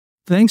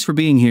Thanks for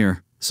being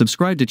here.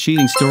 Subscribe to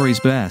Cheating Stories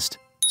Best,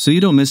 so you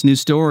don't miss new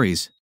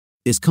stories.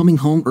 Is coming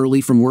home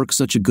early from work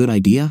such a good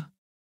idea?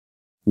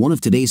 One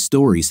of today's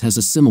stories has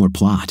a similar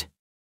plot.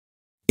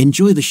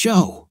 Enjoy the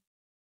show!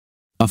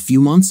 A few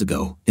months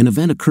ago, an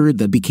event occurred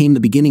that became the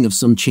beginning of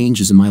some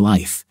changes in my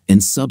life,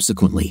 and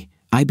subsequently,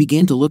 I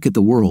began to look at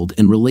the world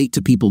and relate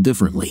to people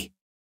differently.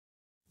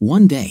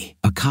 One day,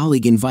 a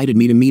colleague invited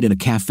me to meet at a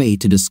cafe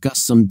to discuss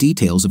some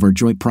details of our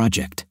joint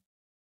project.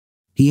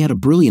 He had a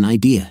brilliant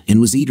idea and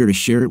was eager to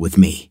share it with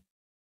me.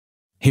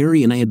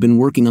 Harry and I had been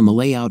working on the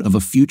layout of a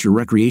future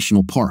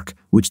recreational park,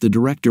 which the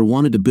director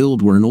wanted to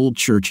build where an old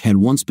church had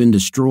once been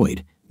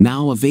destroyed,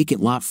 now a vacant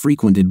lot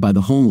frequented by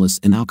the homeless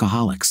and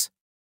alcoholics.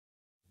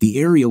 The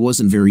area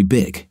wasn't very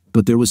big,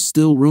 but there was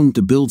still room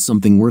to build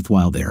something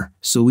worthwhile there,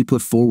 so we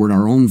put forward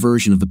our own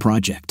version of the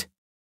project.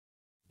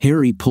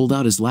 Harry pulled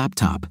out his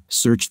laptop,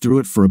 searched through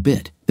it for a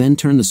bit, then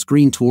turned the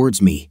screen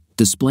towards me,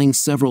 displaying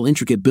several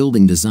intricate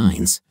building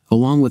designs,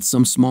 along with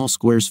some small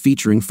squares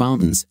featuring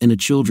fountains and a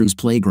children's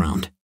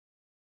playground.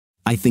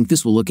 I think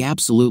this will look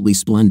absolutely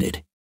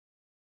splendid.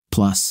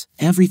 Plus,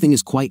 everything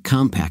is quite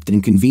compact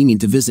and convenient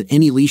to visit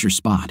any leisure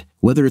spot,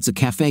 whether it's a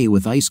cafe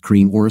with ice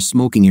cream or a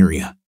smoking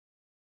area.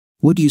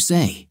 What do you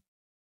say?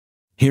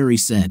 Harry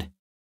said.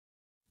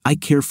 I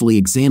carefully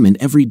examined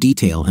every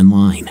detail and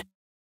line.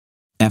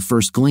 At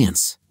first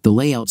glance, the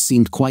layout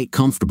seemed quite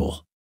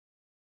comfortable.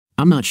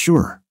 I'm not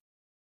sure.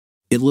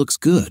 It looks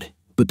good,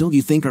 but don't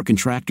you think our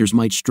contractors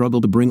might struggle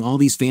to bring all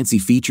these fancy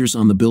features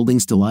on the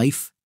buildings to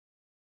life?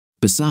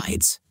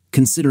 Besides,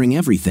 considering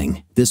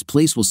everything, this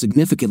place will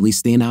significantly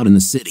stand out in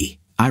the city,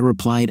 I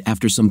replied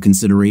after some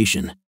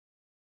consideration.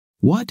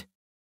 What?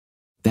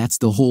 That's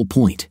the whole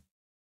point.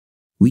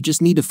 We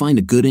just need to find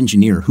a good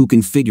engineer who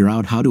can figure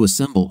out how to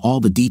assemble all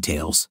the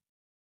details.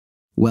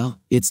 Well,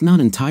 it's not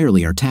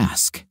entirely our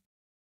task.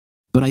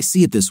 But I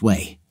see it this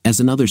way, as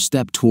another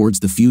step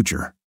towards the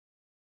future.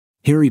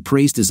 Harry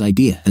praised his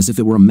idea as if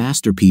it were a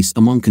masterpiece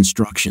among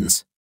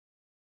constructions.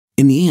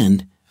 In the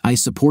end, I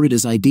supported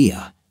his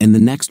idea, and the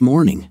next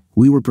morning,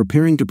 we were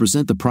preparing to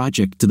present the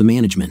project to the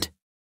management.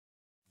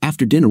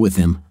 After dinner with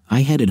him,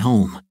 I headed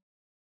home.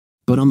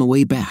 But on the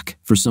way back,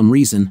 for some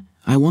reason,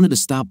 I wanted to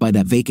stop by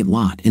that vacant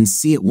lot and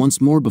see it once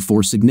more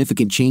before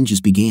significant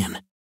changes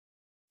began.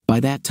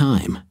 By that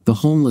time, the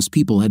homeless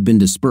people had been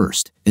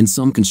dispersed, and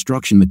some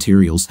construction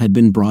materials had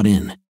been brought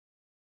in.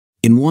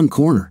 In one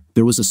corner,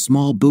 there was a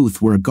small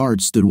booth where a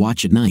guard stood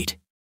watch at night.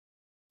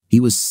 He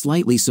was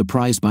slightly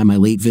surprised by my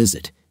late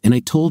visit, and I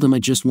told him I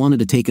just wanted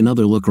to take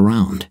another look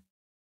around.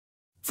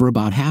 For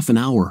about half an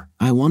hour,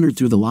 I wandered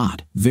through the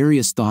lot,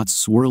 various thoughts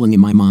swirling in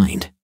my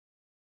mind.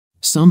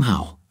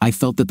 Somehow, I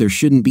felt that there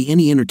shouldn't be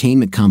any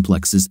entertainment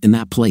complexes in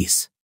that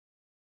place.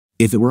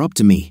 If it were up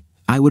to me,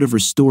 I would have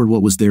restored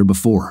what was there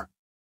before.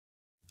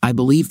 I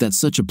believe that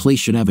such a place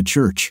should have a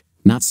church,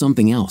 not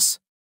something else.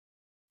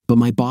 But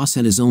my boss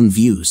had his own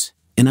views,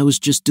 and I was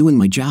just doing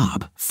my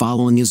job,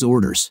 following his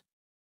orders.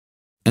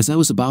 As I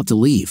was about to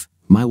leave,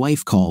 my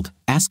wife called,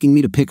 asking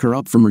me to pick her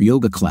up from her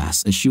yoga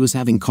class as she was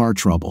having car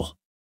trouble.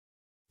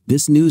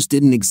 This news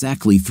didn't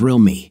exactly thrill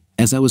me,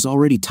 as I was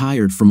already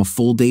tired from a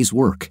full day's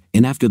work,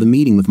 and after the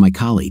meeting with my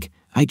colleague,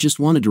 I just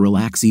wanted to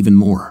relax even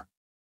more.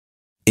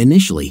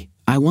 Initially,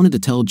 I wanted to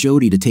tell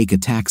Jody to take a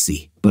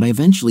taxi, but I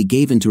eventually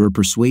gave in to her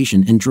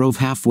persuasion and drove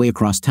halfway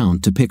across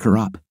town to pick her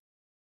up.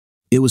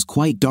 It was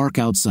quite dark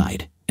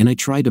outside, and I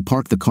tried to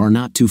park the car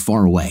not too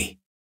far away.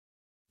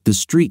 The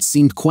street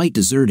seemed quite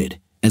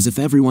deserted, as if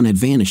everyone had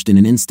vanished in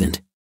an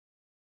instant.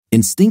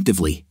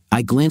 Instinctively,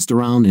 I glanced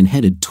around and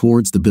headed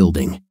towards the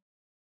building.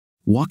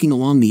 Walking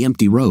along the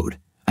empty road,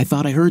 I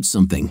thought I heard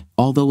something,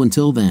 although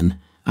until then,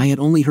 I had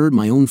only heard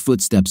my own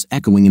footsteps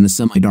echoing in the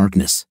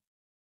semi-darkness.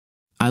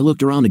 I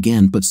looked around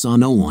again but saw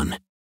no one.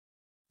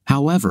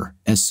 However,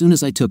 as soon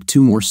as I took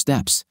 2 more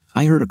steps,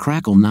 I heard a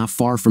crackle not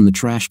far from the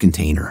trash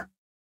container.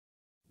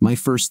 My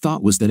first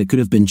thought was that it could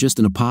have been just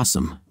an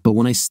opossum, but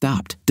when I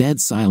stopped, dead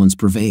silence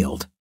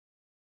prevailed.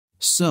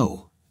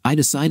 So, I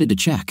decided to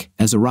check,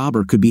 as a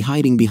robber could be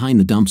hiding behind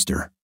the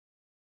dumpster.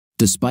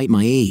 Despite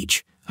my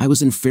age, I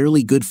was in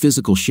fairly good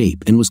physical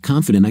shape and was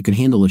confident I could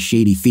handle a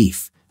shady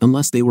thief,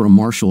 unless they were a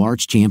martial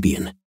arts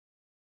champion.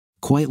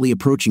 Quietly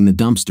approaching the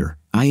dumpster,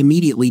 I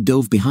immediately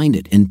dove behind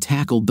it and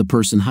tackled the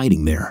person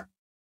hiding there.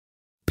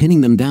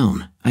 Pinning them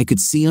down, I could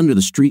see under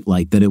the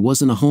streetlight that it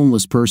wasn't a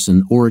homeless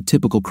person or a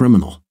typical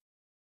criminal.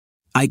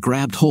 I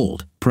grabbed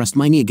hold, pressed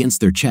my knee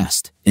against their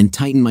chest, and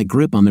tightened my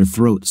grip on their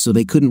throat so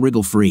they couldn't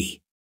wriggle free.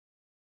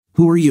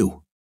 Who are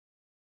you?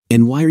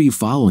 And why are you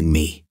following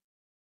me?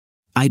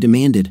 I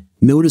demanded,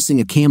 noticing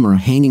a camera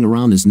hanging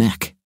around his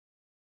neck.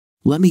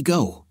 Let me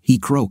go, he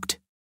croaked.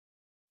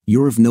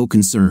 You're of no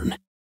concern.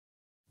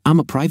 I'm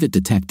a private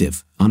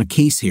detective, on a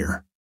case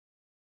here.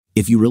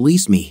 If you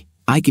release me,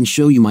 I can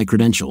show you my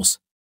credentials.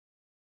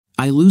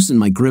 I loosened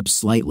my grip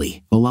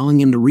slightly, allowing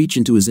him to reach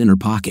into his inner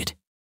pocket.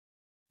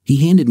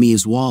 He handed me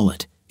his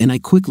wallet, and I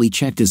quickly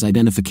checked his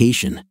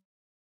identification.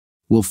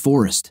 Will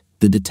Forrest,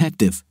 the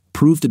detective,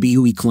 proved to be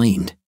who he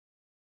claimed.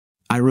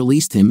 I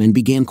released him and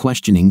began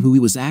questioning who he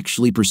was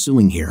actually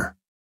pursuing here.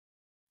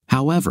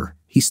 However,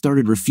 he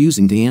started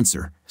refusing to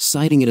answer,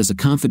 citing it as a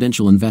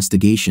confidential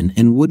investigation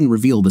and wouldn't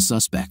reveal the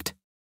suspect.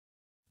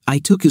 I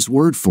took his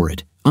word for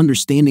it,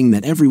 understanding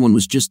that everyone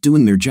was just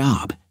doing their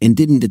job and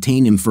didn't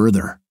detain him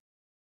further.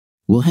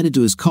 Will headed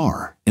to his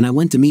car, and I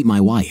went to meet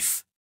my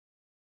wife.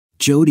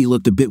 Jody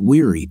looked a bit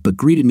weary but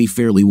greeted me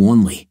fairly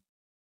warmly.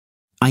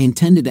 I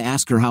intended to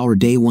ask her how her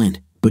day went,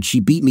 but she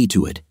beat me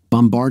to it,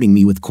 bombarding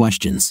me with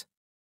questions.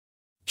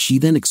 She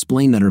then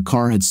explained that her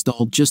car had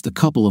stalled just a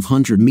couple of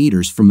 100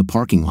 meters from the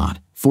parking lot,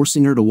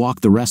 forcing her to walk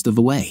the rest of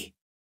the way.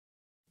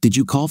 "Did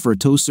you call for a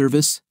tow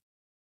service?"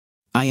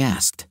 I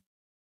asked.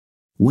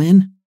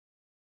 "When?"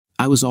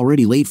 I was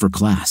already late for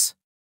class.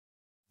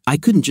 I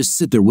couldn't just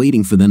sit there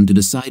waiting for them to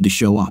decide to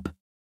show up.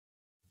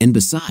 And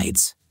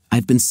besides,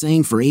 I've been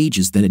saying for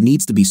ages that it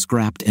needs to be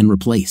scrapped and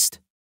replaced.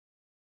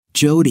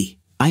 "Jody,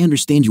 I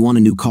understand you want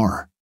a new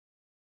car.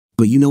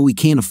 But you know we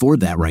can't afford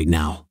that right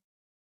now.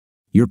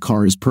 Your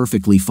car is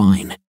perfectly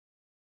fine.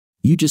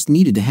 You just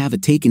needed to have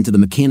it taken to the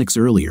mechanics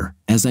earlier,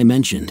 as I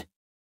mentioned.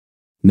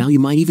 Now you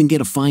might even get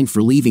a fine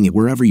for leaving it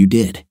wherever you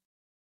did.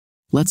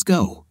 Let's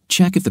go,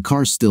 check if the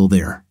car's still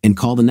there, and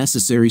call the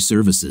necessary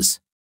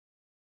services."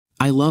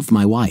 I love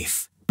my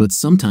wife, but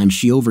sometimes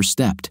she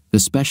overstepped,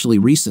 especially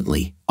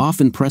recently,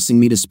 often pressing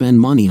me to spend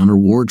money on her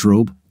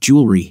wardrobe,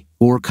 jewelry,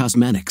 or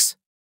cosmetics.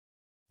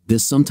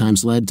 This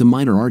sometimes led to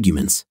minor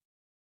arguments.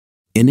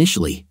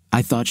 Initially,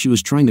 I thought she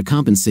was trying to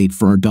compensate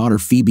for our daughter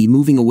Phoebe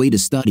moving away to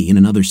study in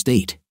another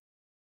state.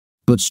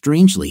 But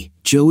strangely,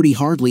 Jody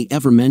hardly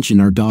ever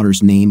mentioned our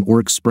daughter's name or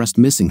expressed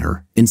missing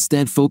her,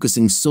 instead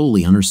focusing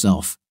solely on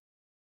herself.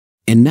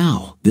 And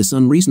now, this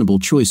unreasonable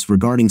choice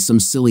regarding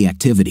some silly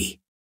activity.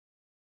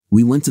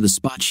 We went to the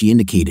spot she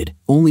indicated,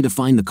 only to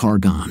find the car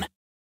gone.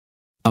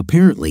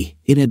 Apparently,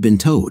 it had been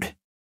towed.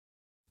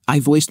 I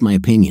voiced my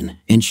opinion,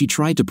 and she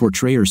tried to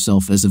portray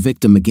herself as a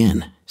victim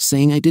again,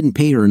 saying I didn't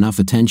pay her enough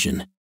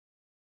attention.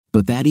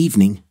 But that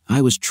evening,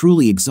 I was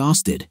truly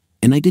exhausted,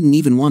 and I didn't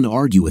even want to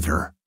argue with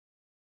her.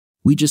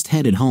 We just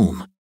headed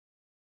home.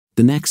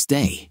 The next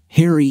day,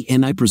 Harry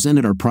and I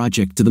presented our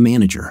project to the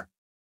manager.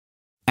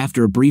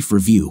 After a brief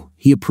review,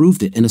 he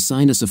approved it and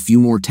assigned us a few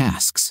more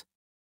tasks.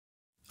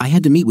 I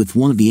had to meet with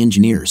one of the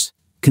engineers,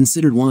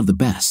 considered one of the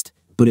best,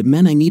 but it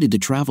meant I needed to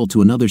travel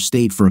to another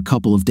state for a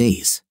couple of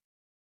days.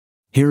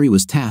 Harry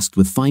was tasked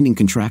with finding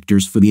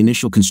contractors for the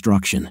initial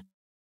construction.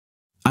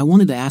 I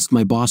wanted to ask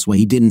my boss why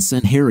he didn't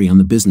send Harry on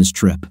the business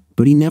trip,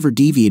 but he never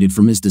deviated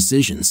from his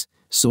decisions,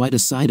 so I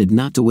decided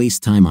not to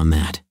waste time on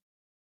that.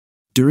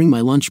 During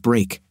my lunch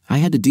break, I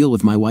had to deal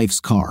with my wife's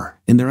car,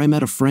 and there I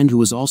met a friend who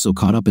was also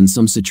caught up in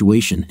some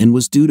situation and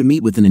was due to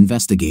meet with an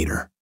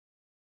investigator.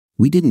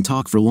 We didn't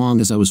talk for long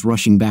as I was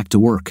rushing back to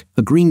work,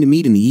 agreeing to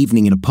meet in the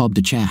evening at a pub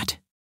to chat.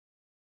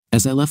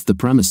 As I left the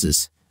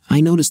premises, I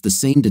noticed the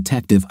same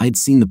detective I'd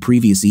seen the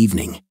previous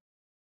evening.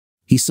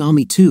 He saw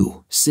me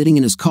too, sitting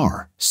in his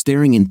car,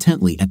 staring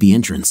intently at the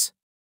entrance.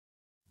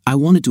 I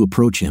wanted to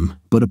approach him,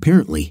 but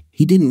apparently,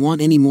 he didn't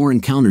want any more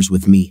encounters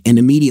with me and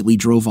immediately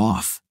drove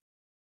off.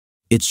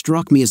 It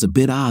struck me as a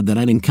bit odd that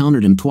I'd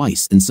encountered him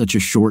twice in such a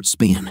short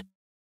span.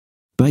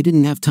 But I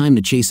didn't have time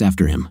to chase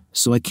after him,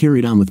 so I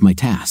carried on with my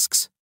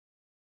tasks.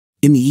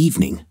 In the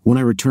evening, when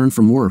I returned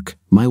from work,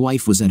 my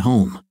wife was at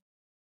home.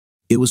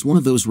 It was one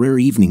of those rare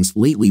evenings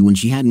lately when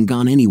she hadn't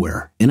gone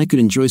anywhere, and I could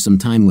enjoy some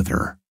time with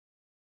her.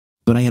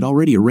 But I had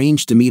already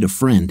arranged to meet a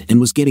friend and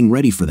was getting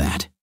ready for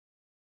that.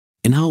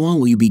 "And how long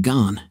will you be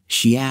gone?"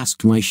 she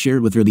asked when I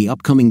shared with her the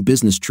upcoming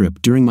business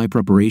trip during my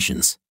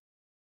preparations.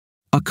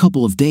 "A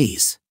couple of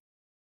days.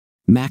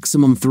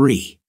 Maximum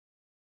 3.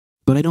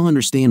 But I don't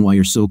understand why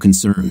you're so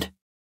concerned.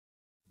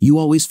 You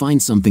always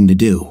find something to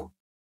do."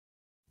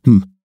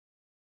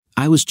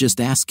 I was just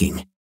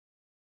asking.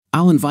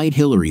 "I'll invite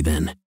Hillary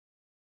then.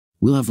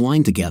 We'll have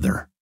wine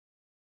together.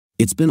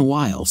 It's been a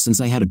while since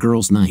I had a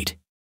girls' night.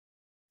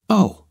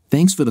 Oh,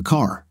 thanks for the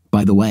car,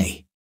 by the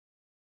way.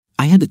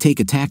 I had to take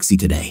a taxi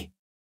today.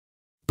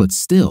 But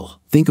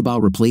still, think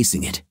about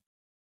replacing it.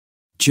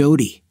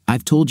 Jody,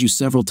 I've told you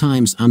several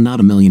times I'm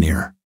not a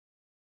millionaire.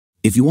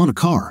 If you want a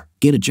car,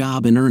 get a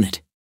job and earn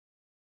it.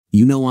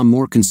 You know I'm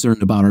more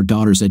concerned about our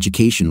daughter's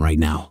education right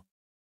now.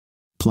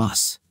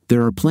 Plus,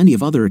 there are plenty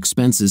of other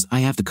expenses I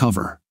have to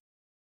cover."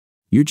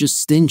 "You're just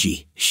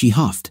stingy," she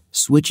huffed,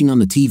 switching on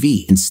the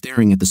TV and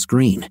staring at the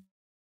screen.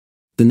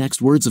 The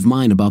next words of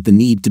mine about the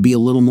need to be a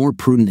little more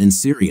prudent and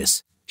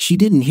serious, she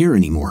didn't hear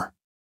anymore.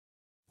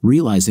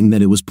 Realizing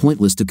that it was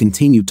pointless to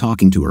continue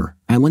talking to her,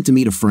 I went to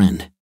meet a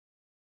friend.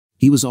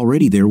 He was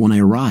already there when I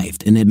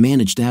arrived and had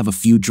managed to have a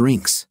few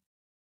drinks.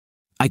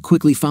 I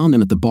quickly found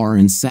him at the bar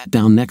and sat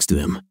down next to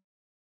him.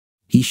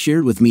 He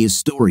shared with me his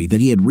story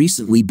that he had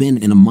recently been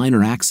in a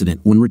minor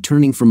accident when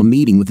returning from a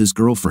meeting with his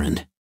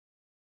girlfriend.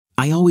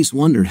 I always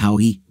wondered how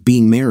he,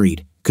 being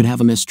married, could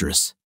have a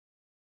mistress.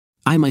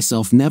 I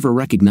myself never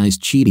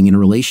recognized cheating in a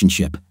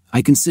relationship.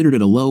 I considered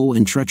it a low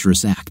and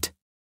treacherous act.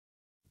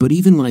 But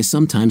even when I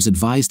sometimes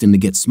advised him to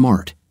get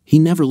smart, he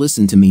never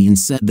listened to me and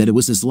said that it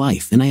was his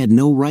life and I had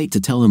no right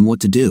to tell him what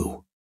to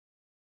do.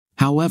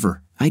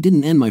 However, I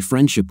didn't end my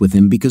friendship with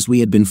him because we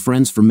had been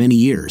friends for many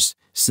years,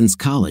 since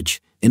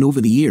college, and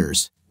over the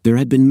years, there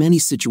had been many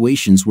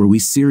situations where we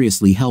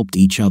seriously helped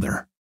each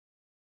other.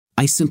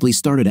 I simply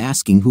started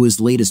asking who his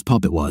latest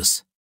puppet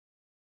was.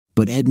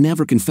 But Ed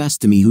never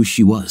confessed to me who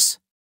she was.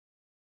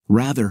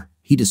 Rather,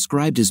 he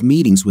described his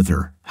meetings with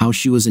her, how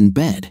she was in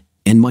bed,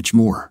 and much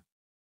more.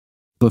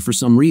 But for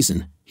some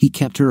reason, he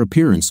kept her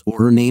appearance or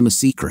her name a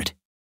secret.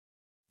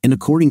 And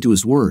according to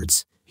his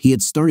words, he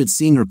had started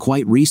seeing her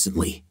quite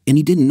recently, and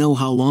he didn't know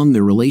how long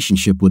their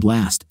relationship would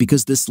last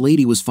because this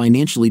lady was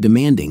financially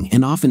demanding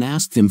and often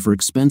asked him for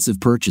expensive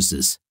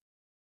purchases.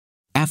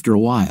 After a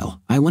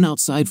while, I went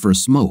outside for a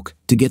smoke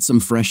to get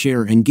some fresh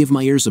air and give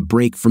my ears a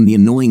break from the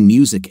annoying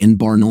music and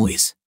bar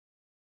noise.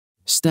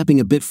 Stepping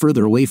a bit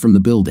further away from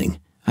the building,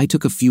 I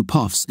took a few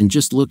puffs and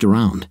just looked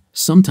around,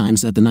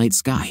 sometimes at the night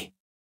sky.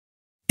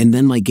 And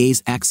then my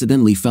gaze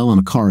accidentally fell on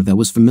a car that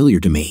was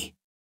familiar to me.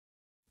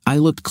 I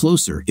looked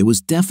closer. It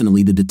was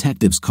definitely the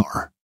detective's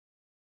car.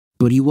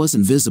 But he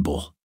wasn't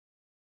visible.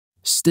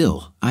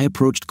 Still, I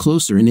approached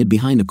closer and hid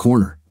behind a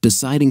corner,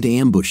 deciding to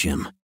ambush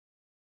him.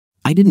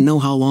 I didn't know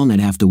how long I'd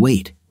have to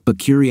wait, but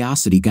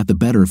curiosity got the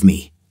better of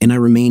me, and I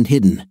remained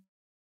hidden.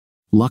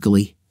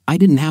 Luckily, I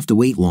didn't have to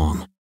wait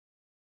long.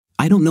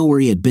 I don't know where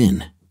he had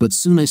been, but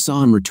soon I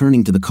saw him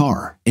returning to the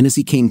car, and as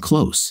he came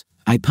close,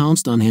 I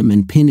pounced on him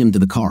and pinned him to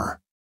the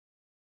car.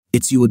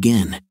 "It's you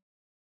again.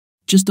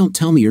 Just don't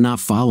tell me you're not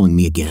following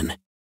me again.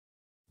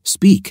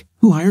 Speak,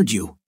 who hired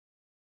you?"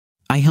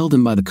 I held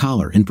him by the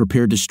collar and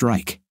prepared to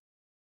strike.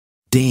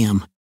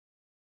 "Damn.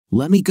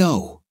 Let me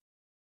go.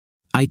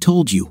 I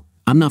told you,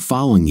 I'm not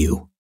following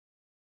you.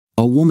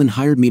 A woman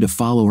hired me to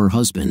follow her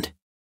husband."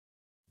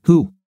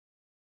 "Who?"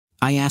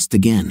 I asked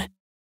again.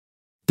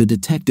 The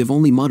detective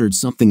only muttered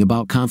something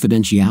about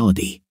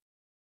confidentiality.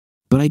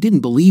 But I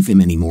didn't believe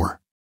him anymore.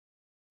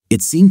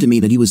 It seemed to me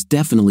that he was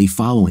definitely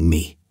following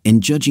me,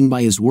 and judging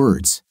by his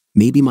words,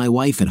 maybe my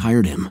wife had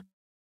hired him.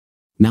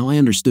 Now I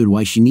understood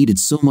why she needed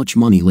so much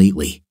money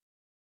lately.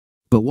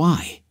 But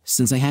why,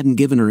 since I hadn't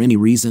given her any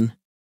reason?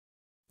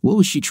 What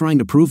was she trying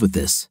to prove with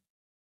this?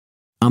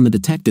 On the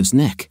detective's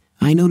neck,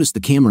 I noticed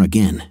the camera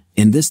again,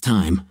 and this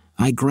time,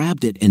 I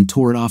grabbed it and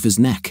tore it off his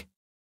neck.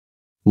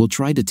 Will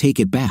tried to take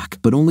it back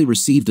but only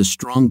received a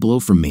strong blow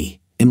from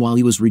me, and while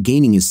he was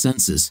regaining his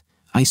senses,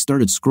 I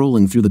started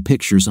scrolling through the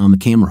pictures on the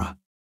camera.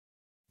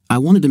 I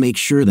wanted to make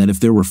sure that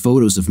if there were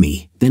photos of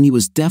me, then he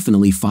was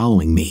definitely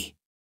following me.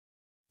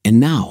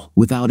 And now,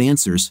 without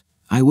answers,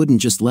 I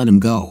wouldn't just let him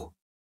go.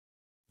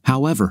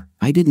 However,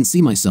 I didn't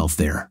see myself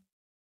there.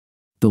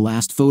 The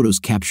last photos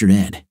captured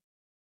Ed.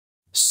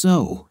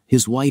 So,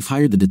 his wife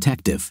hired the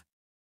detective.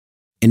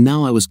 And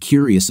now I was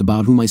curious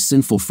about who my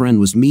sinful friend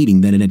was meeting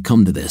that it had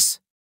come to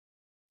this.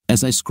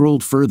 As I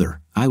scrolled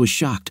further, I was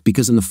shocked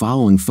because in the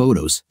following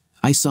photos,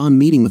 I saw him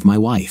meeting with my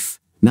wife,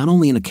 not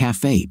only in a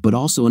cafe but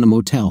also in a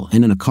motel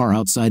and in a car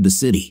outside the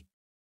city.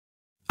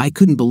 I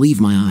couldn't believe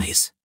my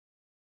eyes.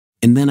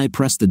 And then I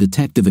pressed the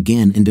detective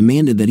again and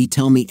demanded that he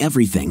tell me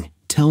everything,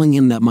 telling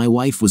him that my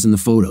wife was in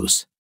the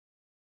photos.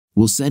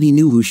 Will said he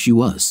knew who she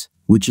was,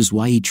 which is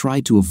why he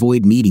tried to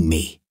avoid meeting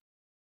me.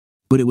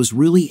 But it was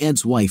really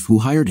Ed's wife who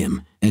hired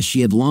him, as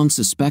she had long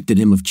suspected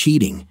him of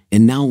cheating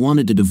and now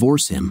wanted to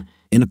divorce him,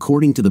 and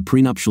according to the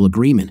prenuptial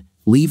agreement,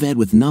 leave Ed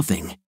with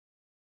nothing.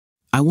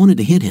 I wanted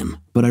to hit him,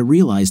 but I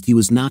realized he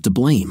was not to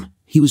blame.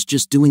 He was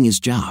just doing his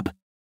job.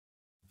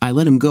 I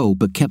let him go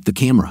but kept the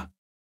camera.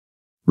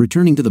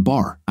 Returning to the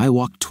bar, I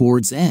walked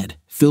towards Ed,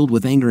 filled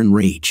with anger and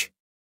rage.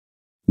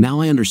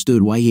 Now I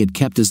understood why he had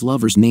kept his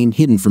lover's name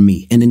hidden from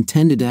me and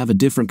intended to have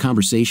a different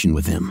conversation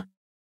with him.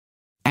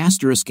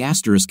 Asterisk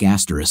asterisk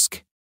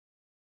asterisk.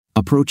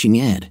 Approaching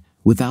Ed,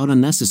 without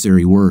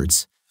unnecessary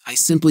words, I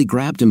simply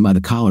grabbed him by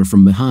the collar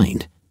from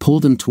behind,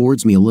 pulled him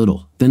towards me a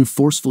little, then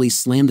forcefully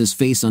slammed his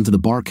face onto the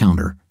bar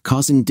counter,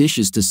 causing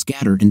dishes to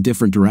scatter in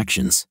different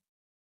directions.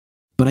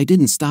 But I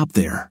didn't stop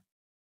there.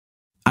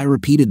 I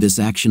repeated this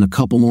action a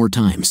couple more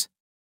times.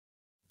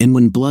 And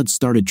when blood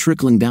started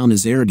trickling down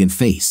his arrogant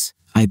face,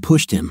 I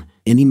pushed him,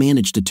 and he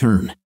managed to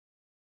turn.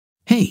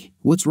 "Hey,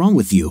 what's wrong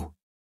with you?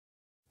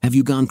 Have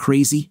you gone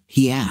crazy?"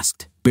 he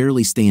asked,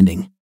 barely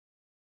standing.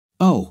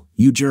 "Oh,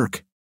 you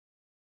jerk.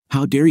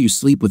 How dare you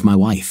sleep with my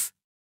wife?"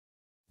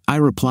 I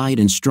replied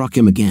and struck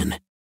him again.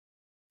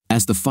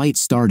 As the fight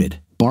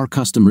started, bar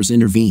customers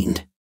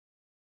intervened.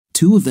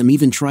 Two of them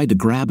even tried to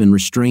grab and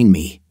restrain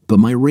me, but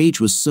my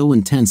rage was so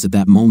intense at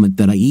that moment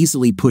that I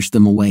easily pushed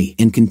them away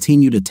and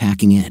continued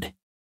attacking Ed.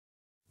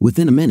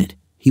 Within a minute,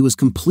 he was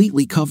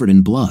completely covered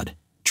in blood,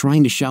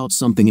 trying to shout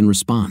something in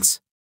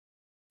response.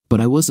 But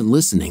I wasn't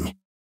listening.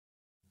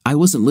 I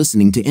wasn't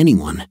listening to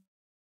anyone.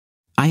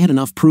 I had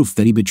enough proof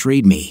that he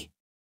betrayed me.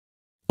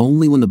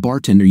 Only when the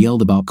bartender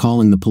yelled about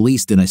calling the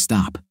police did I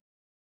stop.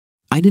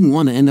 I didn't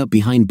want to end up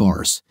behind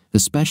bars,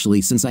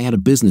 especially since I had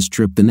a business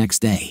trip the next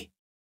day.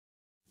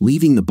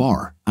 Leaving the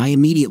bar, I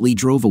immediately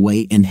drove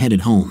away and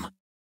headed home.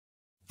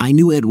 I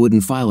knew Ed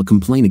wouldn't file a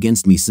complaint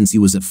against me since he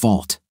was at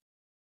fault.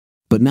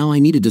 But now I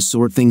needed to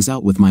sort things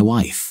out with my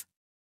wife.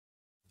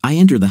 I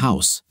entered the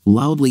house,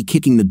 loudly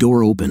kicking the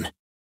door open.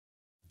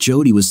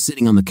 Jody was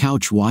sitting on the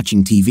couch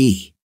watching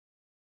TV.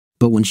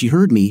 But when she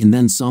heard me and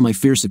then saw my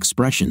fierce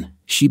expression,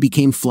 she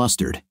became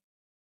flustered.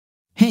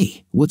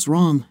 "Hey, what's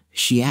wrong?"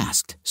 she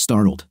asked,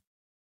 startled.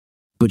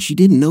 But she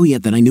didn't know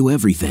yet that I knew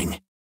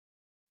everything.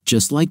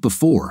 Just like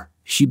before,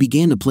 she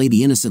began to play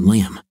the innocent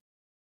lamb.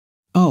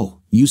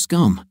 "Oh, you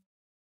scum.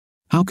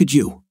 How could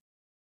you?"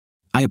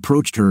 I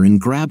approached her and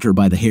grabbed her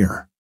by the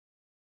hair.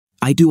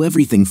 "I do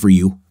everything for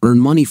you, earn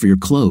money for your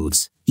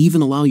clothes,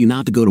 even allow you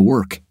not to go to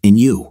work, and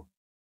you.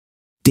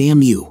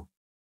 Damn you.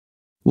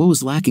 What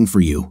was lacking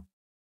for you?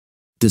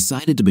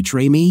 Decided to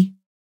betray me?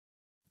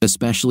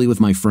 Especially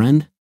with my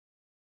friend?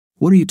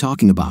 What are you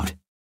talking about?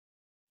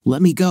 Let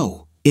me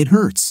go, it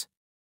hurts."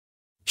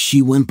 She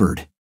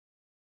whimpered.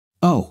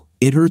 "Oh,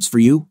 it hurts for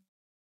you?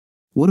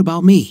 What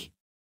about me?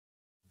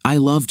 I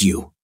loved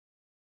you.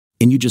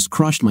 And you just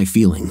crushed my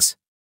feelings."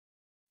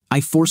 I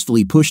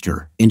forcefully pushed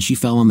her, and she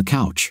fell on the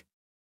couch.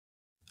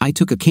 I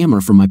took a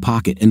camera from my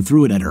pocket and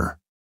threw it at her.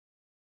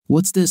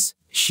 "What's this?"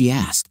 she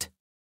asked.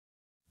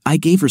 I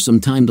gave her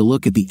some time to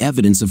look at the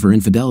evidence of her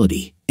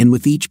infidelity, and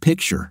with each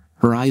picture,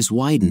 her eyes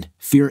widened,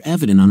 fear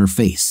evident on her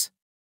face.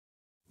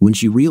 When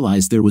she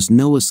realized there was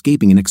no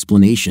escaping an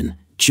explanation,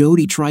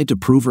 Jody tried to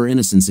prove her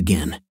innocence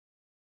again.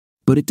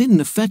 But it didn't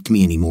affect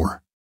me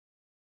anymore.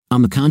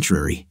 On the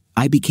contrary,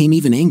 I became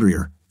even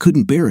angrier,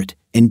 couldn't bear it,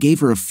 and gave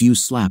her a few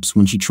slaps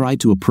when she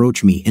tried to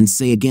approach me and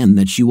say again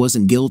that she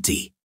wasn't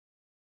guilty.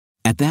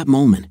 At that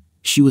moment,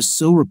 she was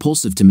so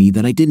repulsive to me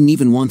that I didn't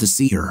even want to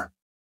see her.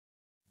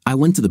 I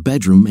went to the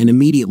bedroom and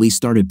immediately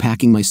started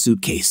packing my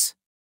suitcase.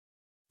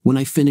 When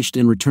I finished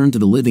and returned to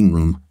the living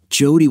room,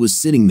 Jody was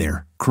sitting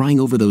there, crying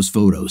over those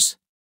photos.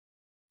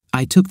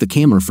 I took the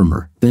camera from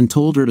her, then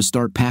told her to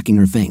start packing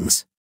her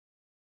things.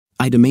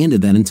 I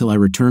demanded that until I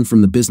returned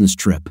from the business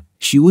trip,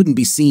 she wouldn't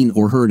be seen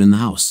or heard in the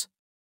house.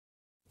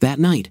 That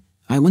night,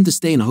 I went to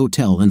stay in a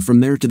hotel and from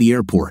there to the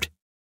airport.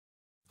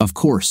 Of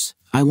course,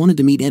 I wanted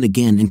to meet Ed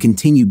again and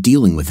continue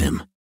dealing with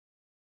him.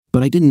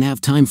 But I didn't have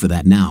time for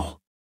that now.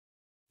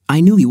 I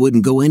knew he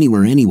wouldn't go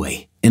anywhere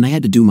anyway, and I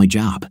had to do my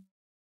job.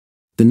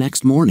 The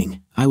next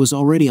morning, I was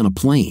already on a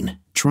plane,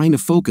 trying to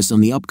focus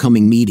on the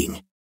upcoming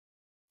meeting.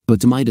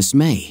 But to my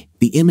dismay,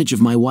 the image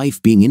of my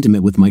wife being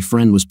intimate with my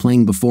friend was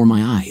playing before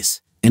my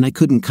eyes, and I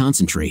couldn't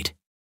concentrate.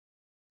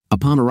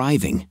 Upon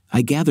arriving,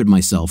 I gathered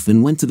myself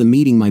and went to the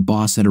meeting my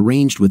boss had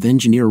arranged with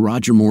engineer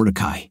Roger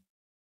Mordecai.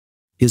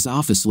 His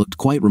office looked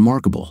quite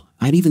remarkable.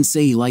 I'd even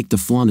say he liked to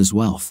flaunt his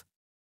wealth.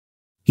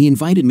 He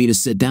invited me to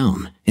sit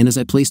down, and as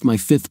I placed my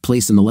fifth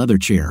place in the leather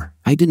chair,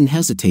 I didn't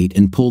hesitate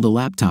and pulled a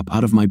laptop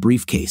out of my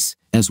briefcase,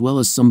 as well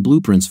as some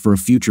blueprints for a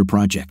future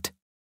project.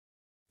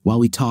 While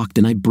we talked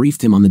and I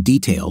briefed him on the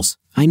details,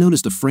 I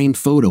noticed a framed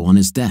photo on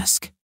his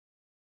desk.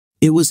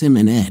 It was him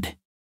and Ed.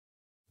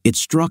 It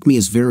struck me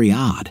as very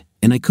odd,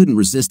 and I couldn't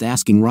resist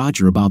asking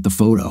Roger about the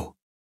photo.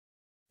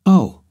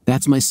 "Oh,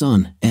 that's my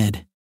son,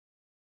 Ed.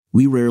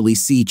 We rarely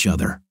see each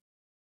other.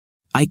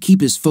 I keep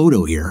his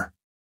photo here."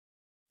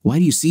 "Why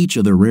do you see each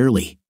other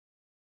rarely?"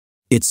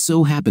 "It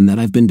so happened that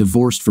I've been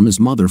divorced from his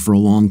mother for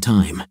a long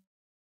time.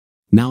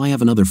 Now I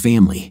have another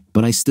family,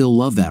 but I still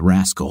love that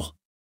rascal.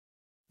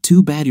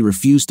 Too bad he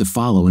refused to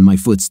follow in my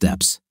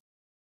footsteps."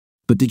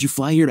 "But did you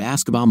fly here to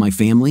ask about my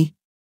family?"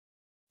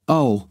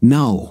 "Oh,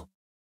 no.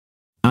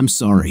 I'm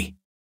sorry.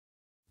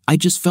 I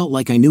just felt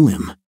like I knew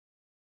him."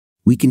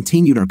 We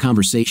continued our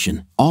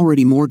conversation,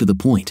 already more to the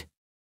point.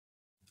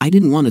 I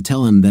didn't want to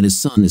tell him that his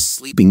son is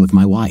sleeping with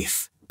my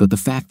wife, but the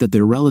fact that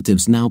they're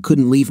relatives now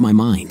couldn't leave my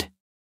mind.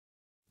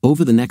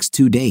 Over the next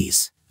 2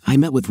 days, I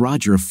met with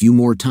Roger a few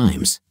more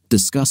times,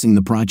 discussing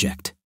the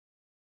project.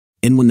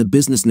 And when the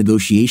business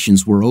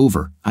negotiations were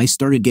over, I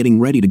started getting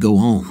ready to go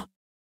home.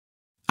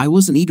 I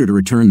wasn't eager to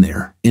return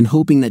there, and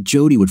hoping that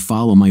Jody would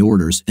follow my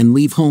orders and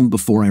leave home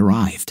before I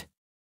arrived.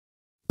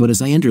 But as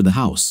I entered the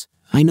house,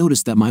 I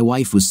noticed that my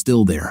wife was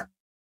still there.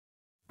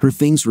 Her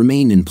things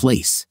remained in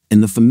place,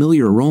 and the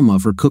familiar aroma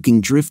of her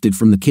cooking drifted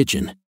from the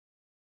kitchen.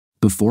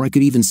 Before I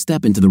could even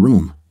step into the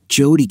room,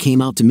 Jody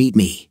came out to meet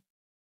me.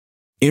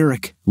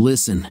 "Eric,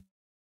 listen.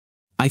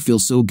 I feel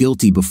so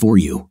guilty before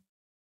you.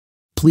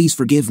 Please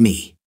forgive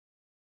me.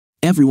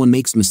 Everyone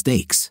makes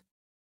mistakes.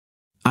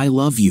 I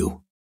love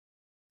you."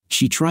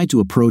 She tried to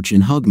approach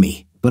and hug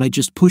me, but I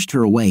just pushed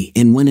her away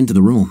and went into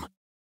the room.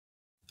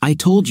 "I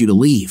told you to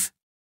leave.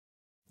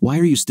 Why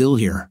are you still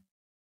here?"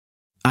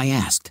 I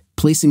asked,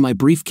 placing my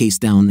briefcase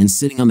down and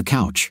sitting on the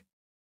couch.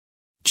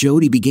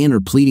 Jody began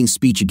her pleading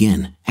speech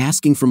again,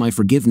 asking for my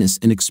forgiveness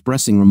and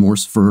expressing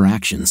remorse for her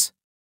actions.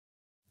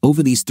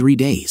 Over these 3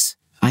 days,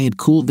 I had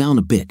cooled down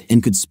a bit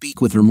and could speak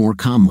with her more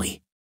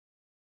calmly.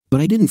 But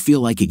I didn't feel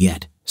like it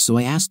yet, so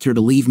I asked her to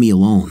leave me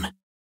alone.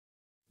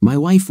 My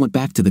wife went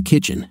back to the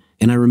kitchen,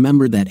 and I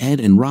remembered that Ed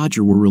and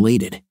Roger were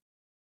related.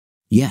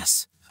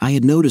 Yes, I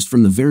had noticed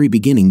from the very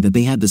beginning that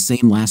they had the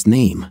same last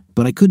name,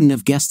 but I couldn't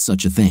have guessed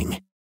such a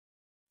thing.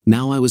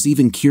 Now I was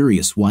even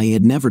curious why he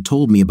had never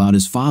told me about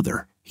his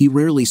father. He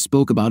rarely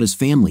spoke about his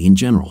family in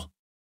general.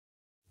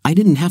 I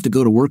didn't have to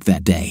go to work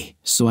that day,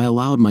 so I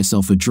allowed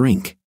myself a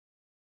drink.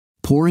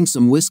 Pouring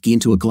some whiskey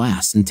into a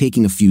glass and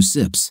taking a few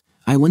sips,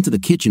 I went to the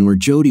kitchen where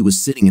Jody was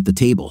sitting at the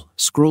table,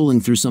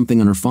 scrolling through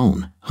something on her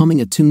phone, humming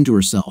a tune to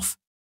herself.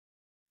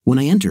 When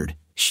I entered,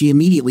 she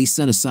immediately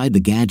set aside the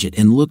gadget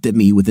and looked at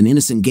me with an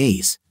innocent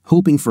gaze,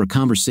 hoping for a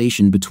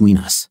conversation between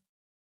us.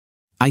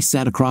 I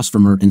sat across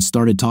from her and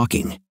started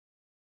talking.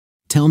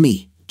 "Tell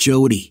me,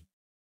 Jody.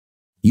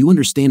 You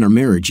understand our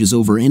marriage is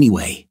over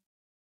anyway.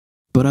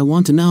 But I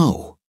want to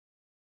know.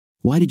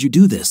 Why did you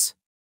do this?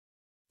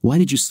 Why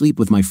did you sleep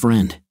with my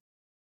friend?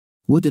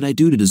 What did I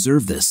do to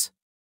deserve this?"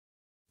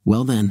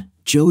 "Well then,"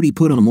 Jody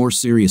put on a more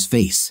serious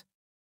face.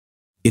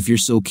 "If you're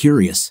so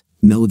curious,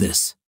 know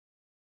this.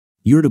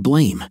 You're to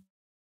blame.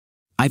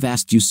 I've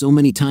asked you so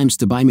many times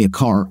to buy me a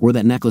car or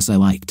that necklace I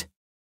liked.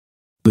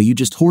 But you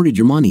just hoarded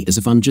your money as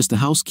if I'm just a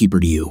housekeeper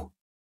to you.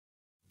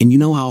 And you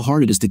know how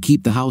hard it is to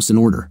keep the house in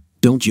order,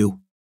 don't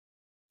you?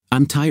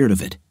 I'm tired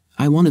of it.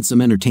 I wanted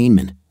some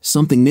entertainment,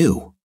 something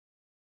new."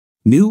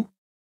 "New?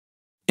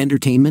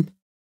 Entertainment?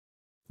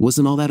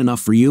 Wasn't all that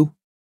enough for you?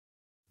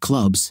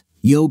 Clubs,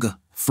 yoga,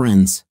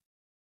 friends.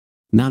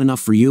 Not enough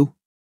for you?"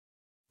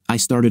 I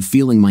started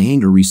feeling my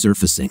anger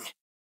resurfacing.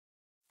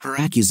 Her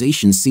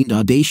accusations seemed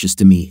audacious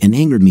to me and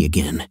angered me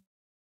again.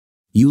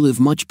 "You live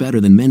much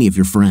better than many of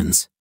your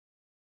friends.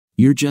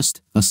 You're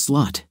just a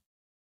slut."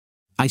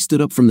 I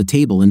stood up from the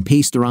table and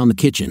paced around the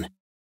kitchen.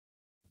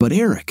 "But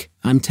Eric,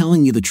 I'm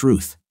telling you the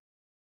truth.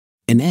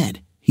 And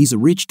Ed, he's a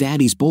rich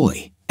daddy's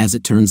boy, as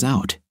it turns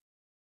out.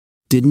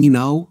 Didn't you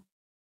know?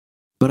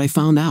 But I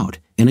found out,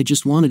 and I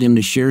just wanted him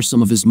to share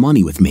some of his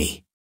money with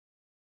me.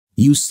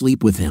 You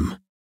sleep with him.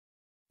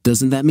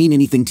 Doesn't that mean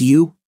anything to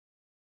you?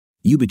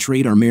 You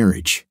betrayed our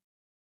marriage.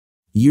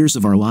 Years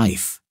of our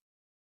life."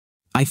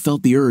 I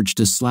felt the urge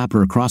to slap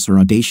her across her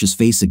audacious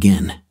face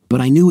again,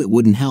 but I knew it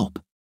wouldn't help.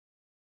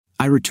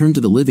 I returned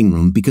to the living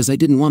room because I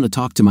didn't want to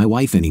talk to my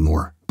wife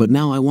anymore, but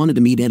now I wanted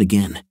to meet Ed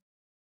again.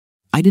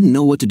 I didn't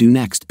know what to do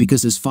next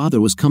because his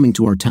father was coming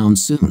to our town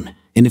soon,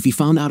 and if he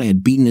found out I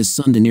had beaten his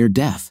son to near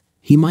death,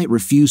 he might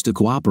refuse to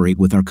cooperate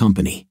with our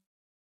company.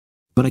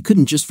 But I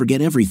couldn't just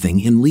forget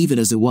everything and leave it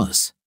as it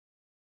was.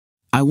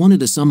 I wanted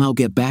to somehow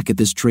get back at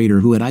this traitor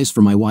who had eyes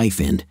for my wife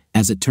and,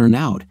 as it turned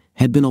out,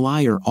 had been a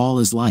liar all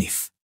his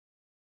life.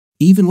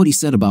 Even what he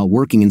said about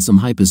working in some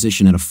high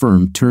position at a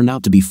firm turned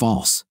out to be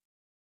false.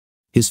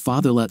 His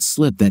father let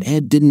slip that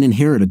Ed didn't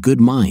inherit a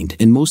good mind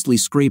and mostly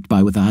scraped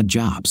by with odd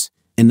jobs,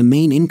 and the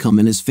main income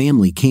in his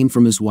family came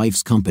from his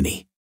wife's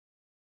company.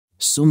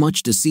 So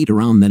much deceit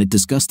around that it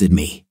disgusted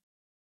me.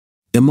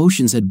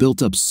 Emotions had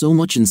built up so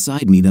much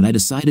inside me that I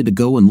decided to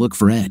go and look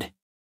for Ed.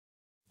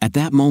 At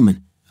that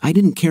moment, I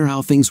didn't care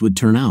how things would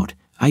turn out,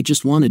 I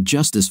just wanted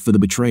justice for the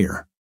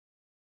betrayer.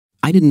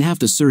 I didn't have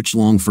to search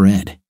long for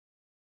Ed.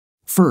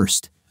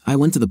 First, I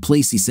went to the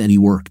place he said he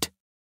worked.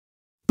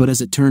 But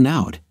as it turned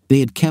out, they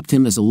had kept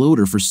him as a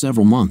loader for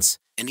several months,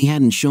 and he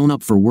hadn't shown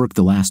up for work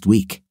the last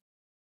week.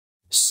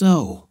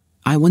 So,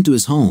 I went to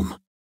his home.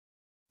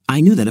 I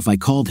knew that if I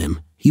called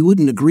him, he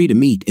wouldn't agree to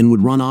meet and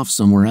would run off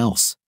somewhere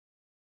else.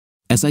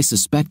 As I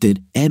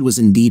suspected, Ed was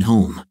indeed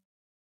home.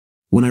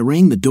 When I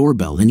rang the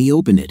doorbell and he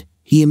opened it,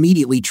 he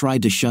immediately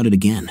tried to shut it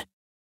again.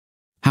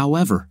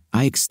 However,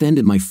 I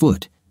extended my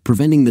foot,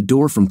 preventing the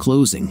door from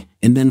closing,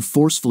 and then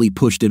forcefully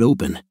pushed it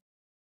open.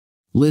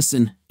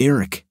 "Listen,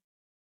 Eric.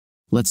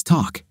 Let's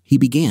talk," he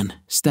began,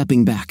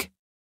 stepping back.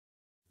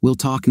 "We'll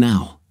talk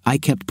now," I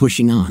kept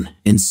pushing on,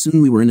 and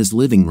soon we were in his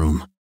living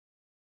room.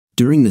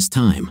 During this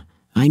time,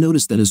 I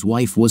noticed that his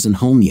wife wasn't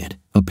home yet.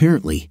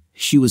 Apparently,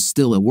 she was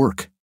still at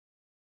work.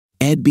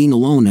 Ed being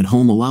alone at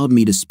home allowed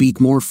me to speak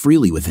more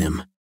freely with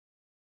him.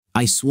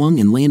 I swung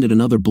and landed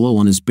another blow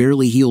on his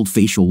barely healed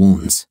facial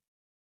wounds.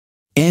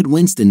 Ed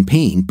winced in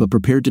pain but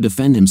prepared to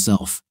defend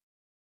himself.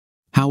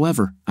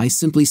 However, I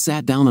simply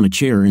sat down on a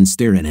chair and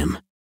stared at him.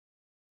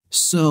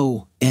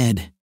 "So,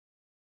 Ed,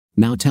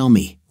 now tell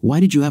me, why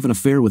did you have an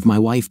affair with my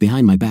wife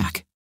behind my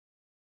back?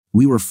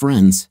 We were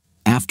friends,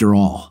 after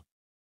all.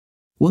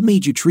 What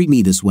made you treat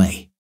me this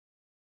way?"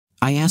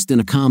 I asked in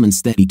a calm and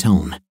steady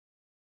tone.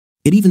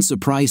 It even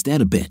surprised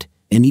Ed a bit,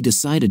 and he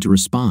decided to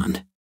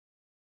respond.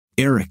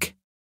 "Eric,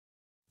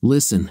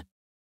 listen.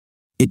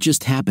 It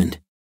just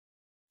happened.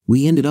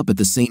 We ended up at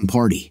the same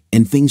party,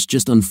 and things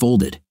just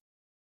unfolded.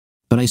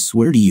 But I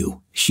swear to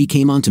you, she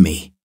came onto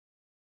me.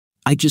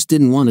 I just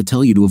didn't want to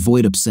tell you to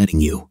avoid upsetting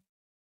you.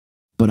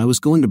 But I was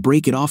going to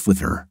break it off with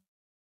her.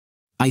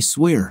 I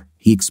swear,"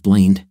 he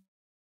explained.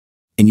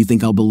 "And you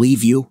think I'll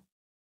believe you?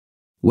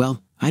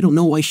 Well, I don't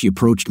know why she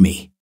approached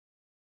me.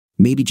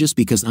 Maybe just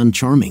because I'm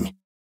charming.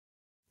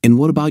 And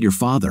what about your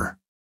father?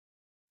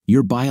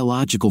 Your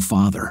biological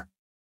father?"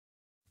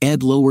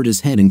 Ed lowered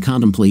his head in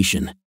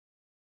contemplation.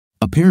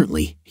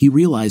 Apparently, he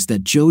realized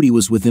that Jody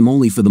was with him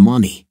only for the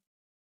money.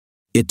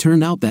 It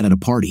turned out that at a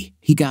party,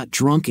 he got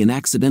drunk and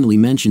accidentally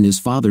mentioned his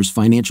father's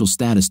financial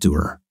status to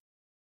her.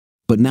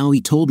 But now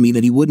he told me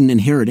that he wouldn't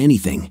inherit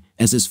anything,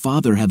 as his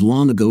father had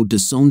long ago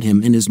disowned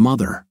him and his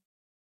mother.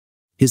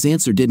 His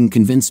answer didn't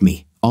convince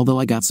me, although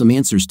I got some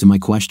answers to my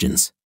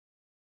questions.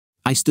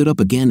 I stood up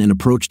again and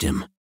approached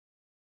him.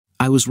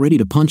 I was ready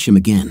to punch him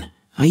again.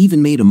 I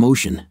even made a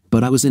motion,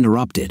 but I was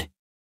interrupted.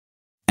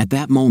 At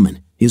that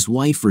moment, his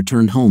wife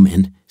returned home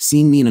and,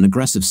 seeing me in an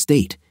aggressive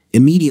state,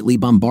 immediately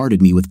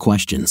bombarded me with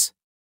questions.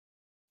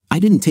 I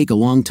didn't take a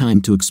long time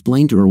to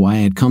explain to her why I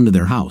had come to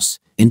their house,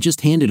 and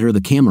just handed her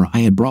the camera I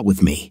had brought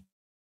with me.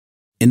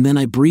 And then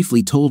I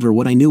briefly told her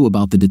what I knew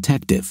about the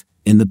detective,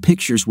 and the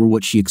pictures were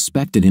what she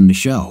expected him to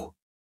show.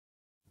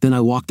 Then I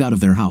walked out of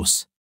their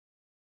house.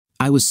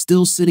 I was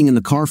still sitting in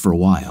the car for a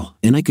while,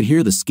 and I could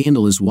hear the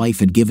scandal his wife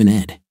had given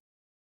Ed.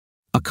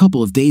 A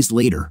couple of days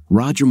later,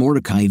 Roger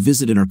Mordecai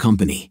visited our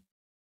company.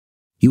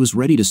 He was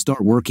ready to start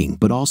working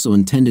but also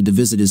intended to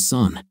visit his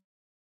son.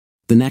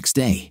 The next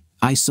day,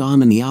 I saw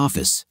him in the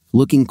office,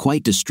 looking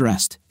quite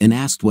distressed, and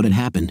asked what had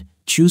happened,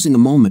 choosing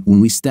a moment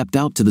when we stepped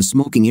out to the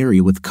smoking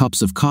area with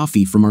cups of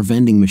coffee from our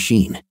vending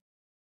machine.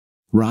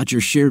 Roger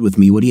shared with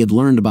me what he had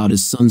learned about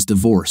his son's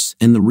divorce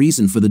and the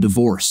reason for the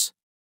divorce.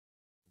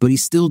 But he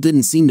still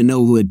didn't seem to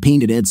know who had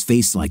painted Ed's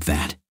face like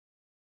that.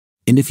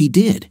 And if he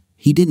did,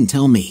 he didn't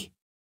tell me.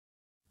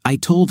 I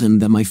told him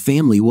that my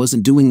family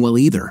wasn't doing well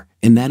either,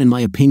 and that in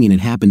my opinion it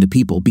happened to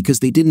people because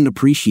they didn't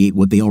appreciate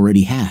what they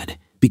already had,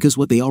 because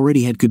what they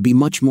already had could be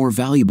much more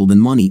valuable than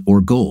money or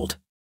gold.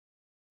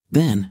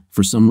 Then,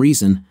 for some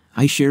reason,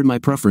 I shared my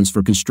preference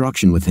for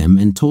construction with him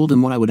and told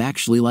him what I would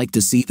actually like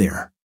to see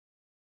there.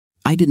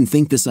 I didn't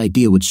think this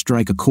idea would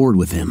strike a chord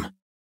with him.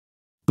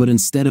 But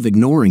instead of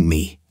ignoring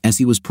me, as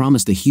he was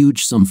promised a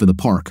huge sum for the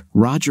park,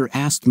 Roger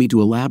asked me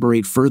to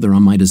elaborate further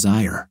on my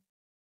desire.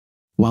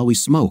 While we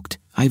smoked,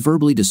 I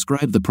verbally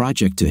described the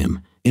project to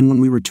him, and when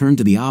we returned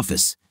to the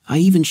office, I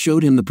even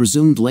showed him the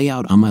presumed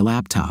layout on my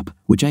laptop,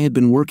 which I had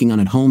been working on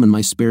at home in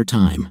my spare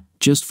time,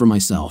 just for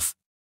myself.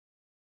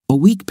 A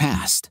week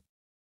passed.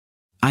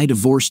 I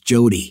divorced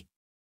Jody.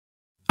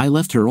 I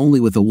left her only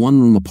with a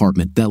one-room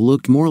apartment that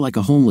looked more like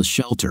a homeless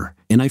shelter,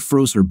 and I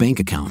froze her bank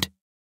account.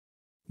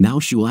 Now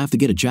she will have to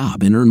get a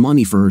job and earn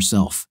money for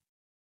herself.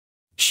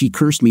 She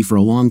cursed me for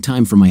a long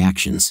time for my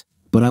actions,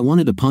 but I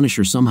wanted to punish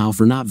her somehow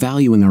for not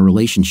valuing our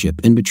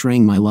relationship and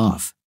betraying my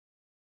love.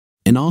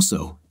 And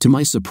also, to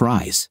my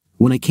surprise,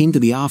 when I came to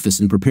the office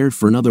and prepared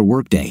for another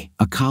workday,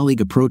 a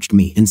colleague approached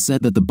me and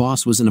said that the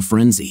boss was in a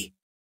frenzy.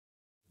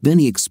 Then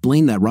he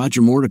explained that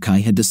Roger Mordecai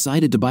had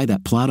decided to buy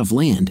that plot of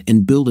land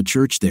and build a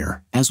church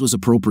there, as was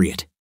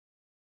appropriate.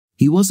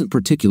 He wasn't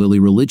particularly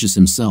religious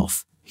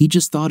himself, he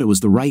just thought it was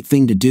the right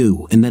thing to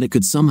do and that it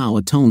could somehow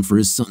atone for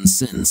his son's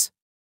sins.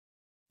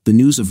 The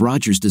news of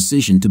Roger's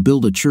decision to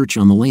build a church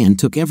on the land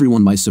took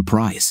everyone by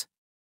surprise.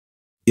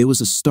 It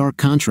was a stark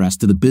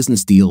contrast to the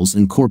business deals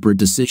and corporate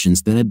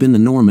decisions that had been the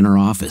norm in our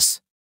office.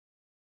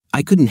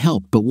 I couldn't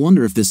help but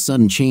wonder if this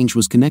sudden change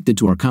was connected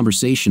to our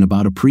conversation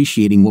about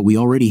appreciating what we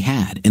already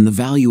had and the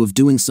value of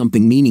doing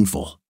something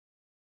meaningful.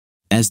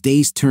 As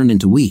days turned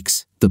into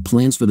weeks, the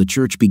plans for the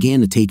church began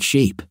to take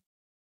shape.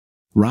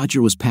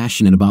 Roger was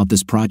passionate about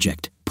this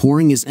project,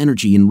 pouring his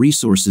energy and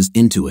resources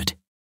into it.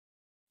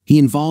 He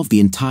involved the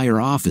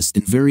entire office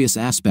in various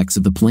aspects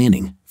of the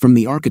planning, from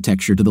the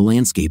architecture to the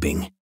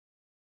landscaping.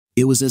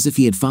 It was as if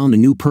he had found a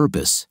new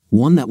purpose,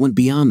 one that went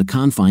beyond the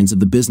confines of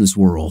the business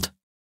world.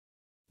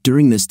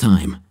 During this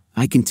time,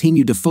 I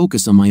continued to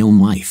focus on my own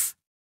life.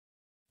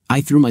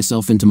 I threw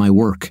myself into my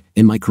work,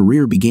 and my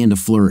career began to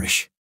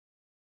flourish.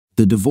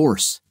 The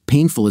divorce,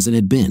 painful as it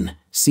had been,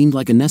 seemed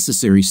like a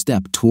necessary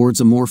step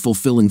towards a more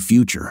fulfilling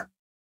future.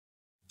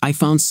 I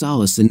found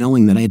solace in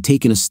knowing that I had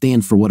taken a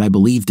stand for what I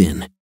believed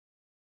in.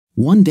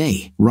 One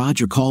day,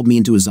 Roger called me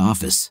into his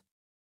office.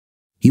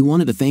 He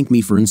wanted to thank me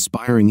for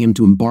inspiring him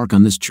to embark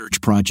on this church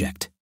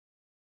project.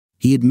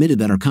 He admitted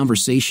that our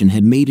conversation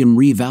had made him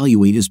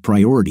reevaluate his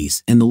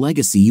priorities and the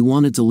legacy he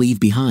wanted to leave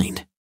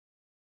behind.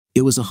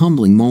 It was a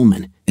humbling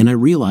moment, and I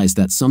realized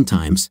that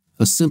sometimes,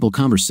 a simple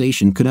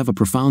conversation could have a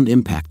profound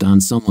impact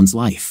on someone's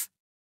life.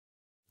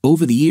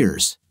 Over the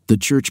years, the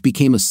church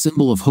became a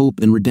symbol of hope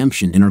and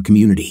redemption in our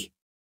community.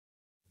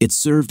 It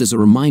served as a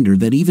reminder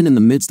that even in the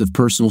midst of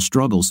personal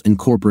struggles and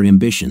corporate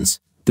ambitions,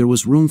 there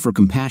was room for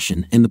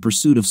compassion and the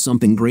pursuit of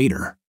something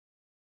greater.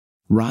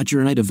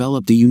 Roger and I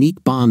developed a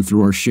unique bond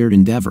through our shared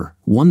endeavor,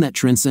 one that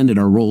transcended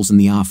our roles in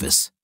the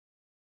office.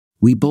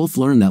 We both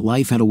learned that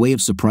life had a way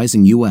of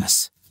surprising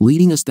us,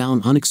 leading us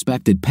down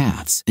unexpected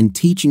paths and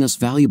teaching us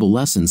valuable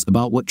lessons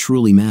about what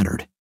truly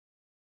mattered.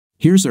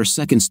 Here's our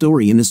second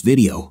story in this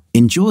video.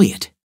 Enjoy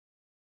it!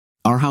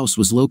 Our house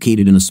was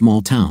located in a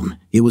small town.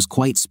 It was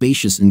quite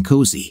spacious and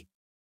cozy.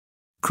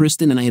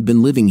 Kristen and I had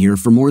been living here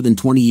for more than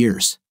 20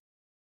 years.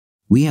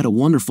 We had a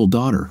wonderful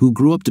daughter who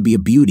grew up to be a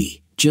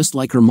beauty, just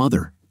like her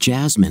mother,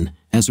 Jasmine,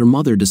 as her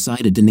mother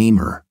decided to name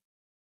her.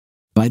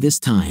 By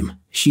this time,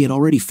 she had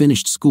already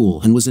finished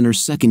school and was in her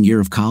second year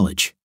of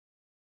college.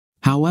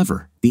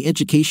 However, the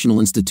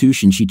educational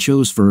institution she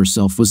chose for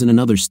herself was in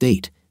another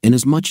state, and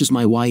as much as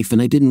my wife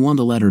and I didn't want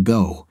to let her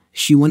go,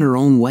 she went her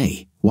own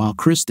way, while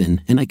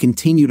Kristen and I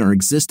continued our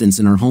existence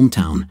in our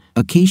hometown,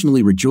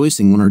 occasionally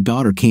rejoicing when our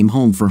daughter came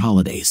home for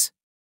holidays.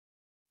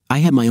 I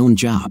had my own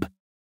job.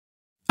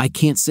 I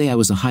can't say I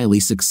was a highly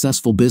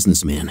successful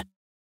businessman.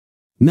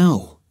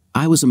 No,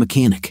 I was a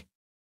mechanic.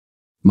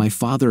 My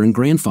father and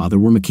grandfather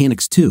were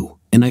mechanics too,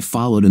 and I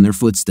followed in their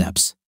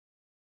footsteps.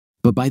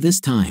 But by this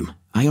time,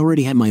 I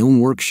already had my own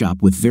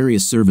workshop with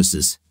various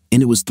services,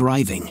 and it was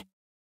thriving.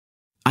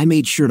 I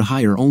made sure to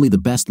hire only the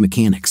best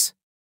mechanics.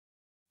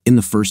 In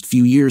the first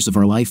few years of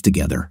our life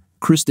together,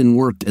 Kristen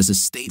worked as a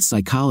state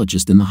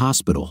psychologist in the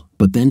hospital,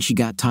 but then she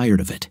got tired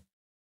of it.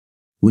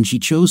 When she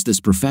chose this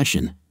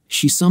profession,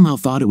 she somehow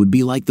thought it would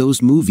be like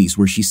those movies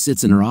where she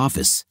sits in her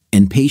office,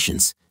 and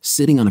patients,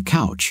 sitting on a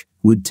couch,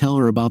 would tell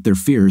her about their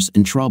fears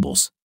and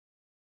troubles.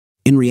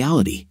 In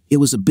reality, it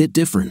was a bit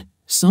different.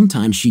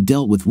 Sometimes she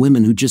dealt with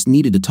women who just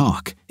needed to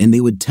talk, and they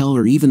would tell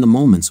her even the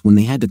moments when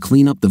they had to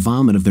clean up the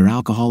vomit of their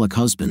alcoholic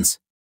husbands.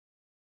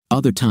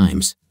 Other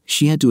times,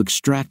 she had to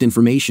extract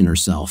information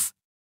herself.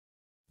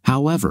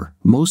 However,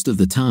 most of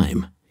the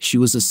time, she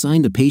was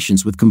assigned to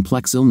patients with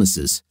complex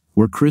illnesses,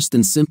 where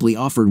Kristen simply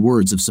offered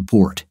words of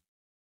support.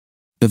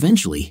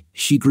 Eventually,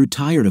 she grew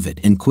tired of it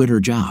and quit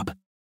her job.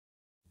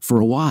 For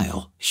a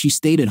while, she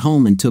stayed at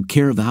home and took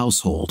care of the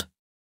household.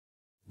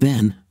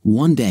 Then,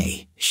 one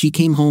day, she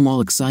came home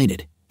all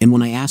excited, and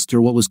when I asked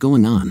her what was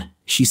going on,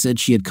 she said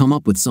she had come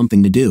up with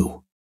something to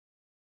do.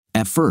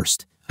 At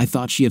first, I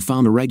thought she had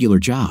found a regular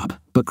job,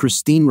 but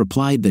Christine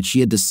replied that she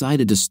had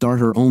decided to start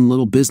her own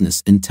little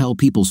business and tell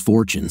people's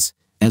fortunes,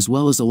 as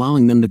well as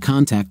allowing them to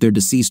contact their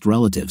deceased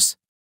relatives.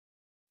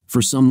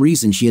 For some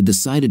reason she had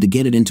decided to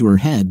get it into her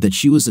head that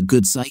she was a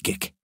good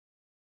psychic.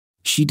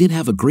 She did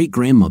have a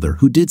great-grandmother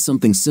who did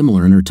something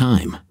similar in her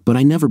time, but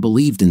I never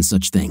believed in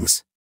such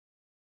things.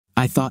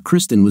 I thought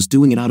Kristen was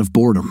doing it out of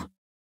boredom.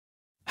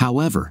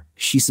 However,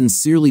 she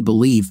sincerely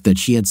believed that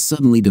she had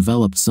suddenly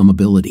developed some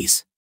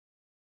abilities.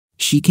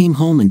 She came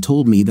home and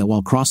told me that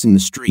while crossing the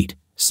street,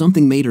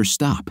 something made her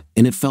stop,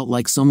 and it felt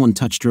like someone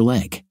touched her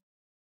leg.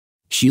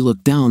 She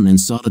looked down and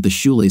saw that the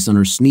shoelace on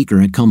her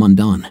sneaker had come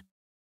undone.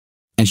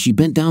 As she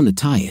bent down to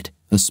tie it,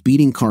 a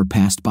speeding car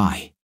passed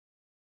by.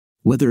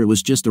 Whether it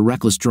was just a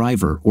reckless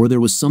driver or there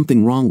was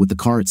something wrong with the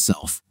car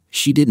itself,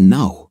 she didn't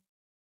know.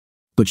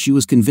 But she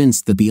was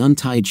convinced that the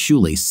untied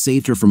shoelace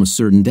saved her from a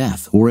certain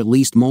death or at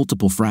least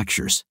multiple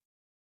fractures.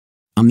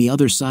 On the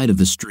other side of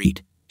the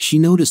street, she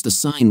noticed a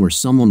sign where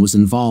someone was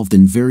involved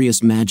in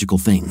various magical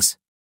things.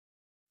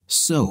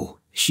 So,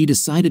 she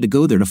decided to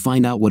go there to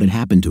find out what had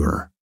happened to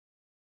her.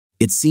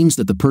 It seems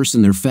that the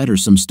person there fed her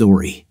some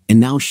story, and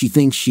now she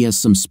thinks she has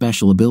some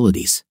special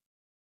abilities.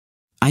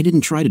 I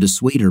didn't try to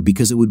dissuade her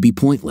because it would be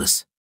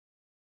pointless.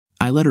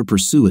 I let her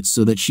pursue it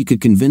so that she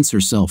could convince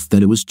herself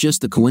that it was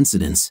just a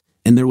coincidence,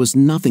 and there was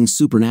nothing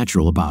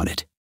supernatural about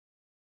it.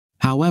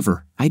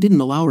 However, I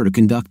didn't allow her to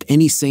conduct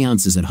any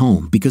seances at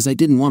home because I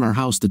didn't want our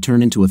house to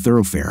turn into a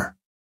thoroughfare.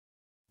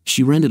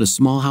 She rented a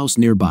small house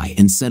nearby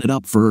and set it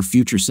up for her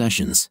future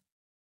sessions.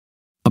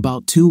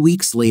 About 2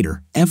 weeks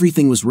later,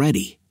 everything was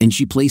ready, and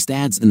she placed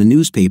ads in the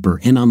newspaper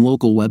and on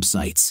local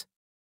websites.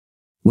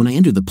 When I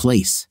entered the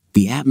place,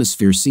 the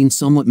atmosphere seemed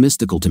somewhat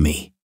mystical to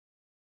me.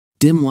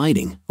 Dim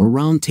lighting, a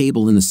round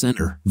table in the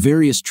center,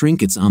 various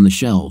trinkets on the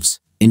shelves,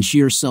 and she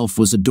herself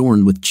was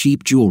adorned with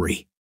cheap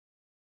jewelry.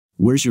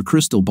 "Where's your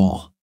crystal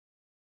ball?"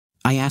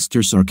 I asked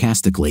her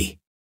sarcastically.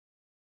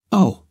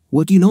 "Oh,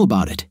 what do you know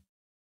about it?"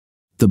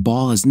 "The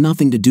ball has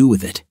nothing to do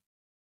with it.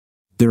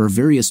 There are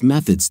various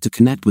methods to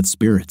connect with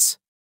spirits.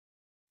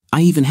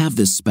 I even have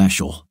this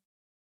special."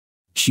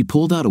 She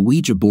pulled out a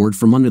Ouija board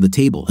from under the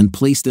table and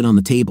placed it on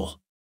the table.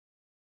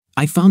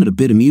 I found it a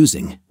bit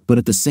amusing, but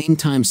at the same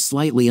time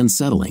slightly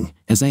unsettling,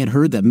 as I had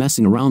heard that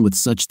messing around with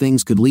such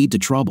things could lead to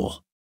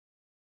trouble.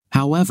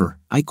 However,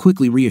 I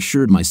quickly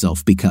reassured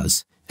myself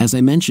because, as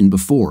I mentioned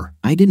before,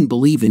 I didn't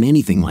believe in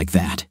anything like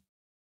that.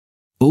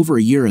 Over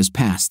a year has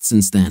passed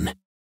since then.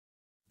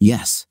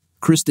 Yes,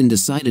 Kristen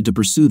decided to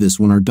pursue this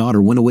when our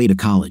daughter went away to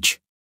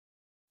college.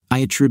 I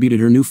attributed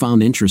her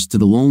newfound interest to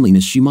the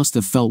loneliness she must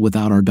have felt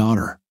without our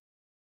daughter.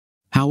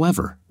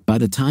 However, by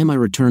the time I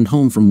returned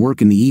home from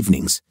work in the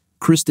evenings,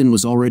 Kristen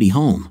was already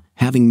home,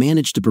 having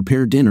managed to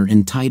prepare dinner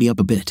and tidy up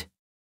a bit.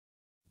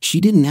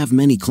 She didn't have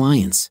many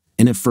clients,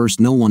 and at first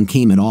no one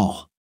came at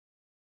all.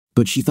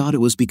 But she thought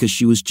it was because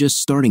she was just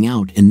starting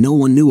out and no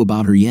one knew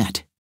about her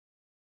yet.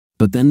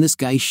 But then this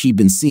guy she'd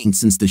been seeing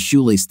since the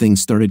shoelace thing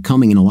started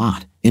coming in a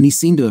lot, and he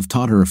seemed to have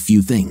taught her a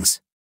few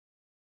things.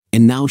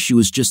 And now she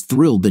was just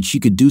thrilled that she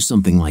could do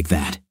something like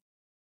that.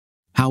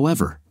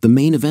 However, the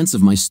main events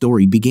of my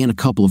story began a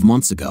couple of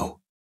months ago.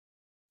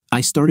 I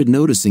started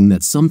noticing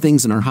that some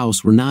things in our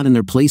house were not in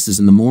their places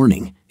in the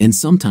morning, and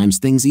sometimes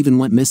things even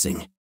went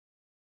missing.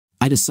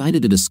 I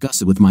decided to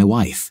discuss it with my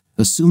wife,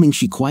 assuming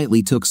she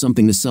quietly took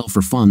something to sell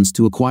for funds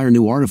to acquire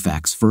new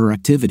artifacts for her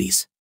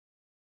activities.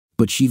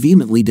 But she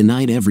vehemently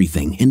denied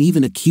everything and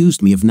even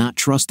accused me of not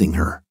trusting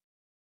her.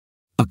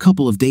 A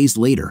couple of days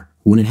later,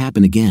 when it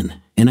happened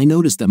again, and I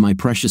noticed that my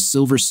precious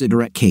silver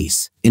cigarette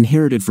case,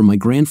 inherited from my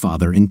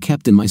grandfather and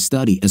kept in my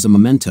study as a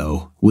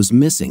memento, was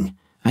missing,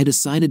 I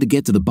decided to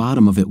get to the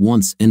bottom of it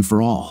once and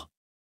for all.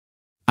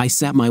 I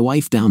sat my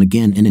wife down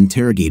again and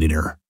interrogated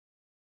her.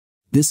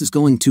 "This is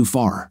going too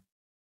far.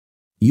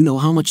 You know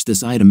how much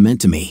this item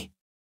meant to me.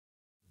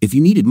 If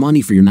you needed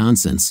money for your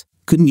nonsense,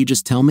 couldn't you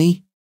just tell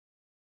me?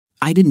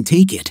 I didn't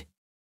take it.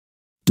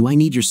 Do I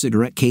need your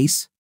cigarette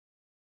case?"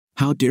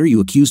 How dare you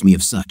accuse me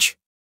of such?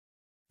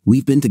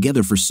 We've been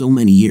together for so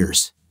many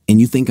years, and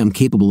you think I'm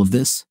capable of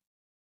this?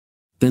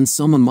 Then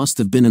someone must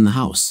have been in the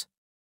house.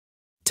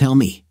 Tell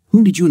me,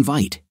 whom did you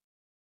invite?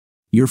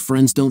 Your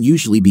friends don't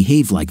usually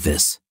behave like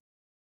this.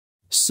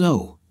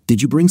 So,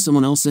 did you bring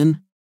someone else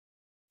in?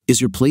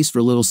 Is your place for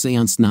a little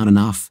seance not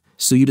enough,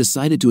 so you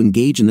decided to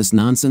engage in this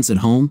nonsense at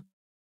home?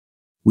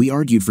 We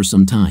argued for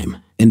some time,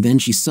 and then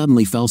she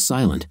suddenly fell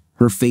silent,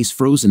 her face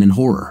frozen in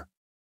horror.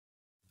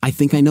 I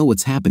think I know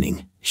what's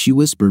happening, she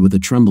whispered with a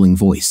trembling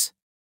voice.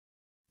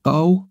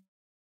 Oh?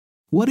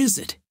 What is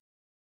it?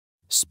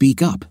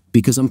 Speak up,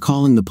 because I'm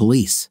calling the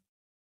police.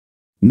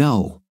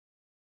 No.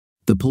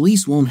 The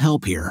police won't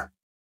help here.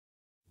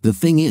 The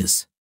thing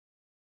is.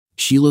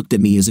 She looked at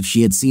me as if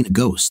she had seen a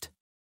ghost.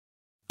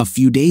 A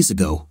few days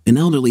ago, an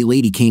elderly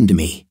lady came to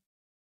me.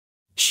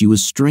 She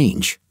was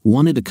strange,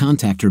 wanted to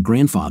contact her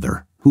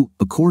grandfather, who,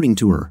 according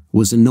to her,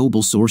 was a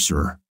noble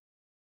sorcerer.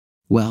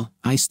 Well,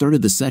 I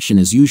started the session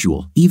as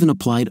usual, even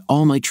applied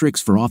all my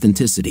tricks for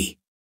authenticity.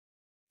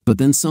 But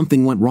then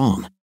something went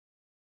wrong.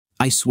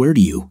 I swear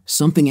to you,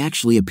 something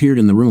actually appeared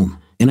in the room,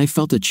 and I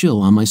felt a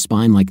chill on my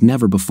spine like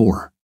never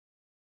before.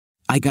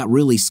 I got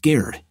really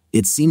scared.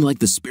 It seemed like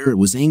the spirit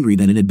was angry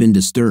that it had been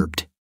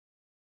disturbed.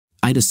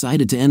 I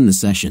decided to end the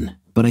session,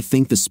 but I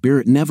think the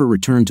spirit never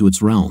returned to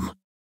its realm.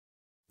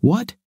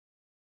 What?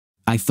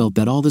 I felt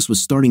that all this was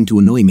starting to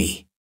annoy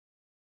me.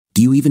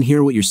 Do you even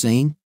hear what you're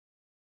saying?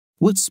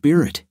 What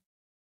spirit?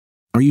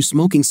 Are you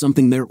smoking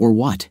something there or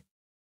what?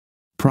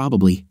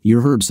 Probably,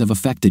 your herbs have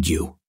affected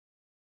you.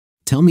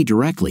 Tell me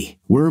directly,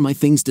 where are my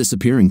things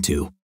disappearing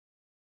to?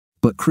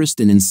 But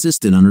Kristen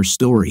insisted on her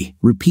story,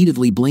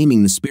 repeatedly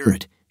blaming the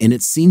spirit, and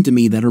it seemed to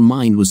me that her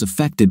mind was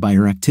affected by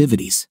her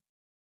activities.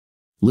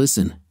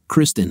 Listen,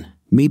 Kristen,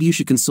 maybe you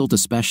should consult a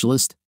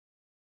specialist?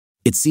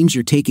 It seems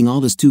you're taking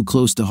all this too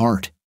close to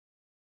heart.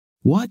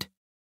 What?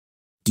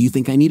 Do you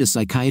think I need a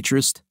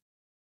psychiatrist?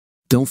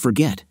 Don't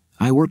forget,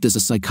 I worked as a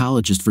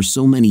psychologist for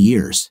so many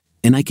years,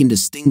 and I can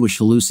distinguish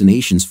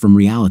hallucinations from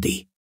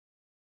reality.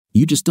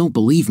 You just don't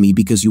believe me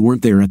because you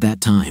weren't there at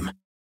that time.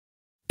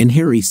 And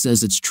Harry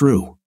says it's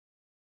true.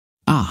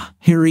 Ah,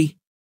 Harry?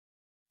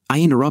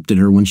 I interrupted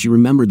her when she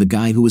remembered the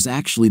guy who was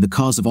actually the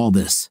cause of all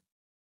this.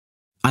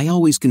 I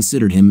always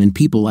considered him and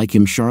people like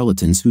him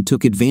charlatans who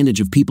took advantage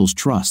of people's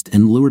trust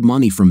and lured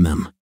money from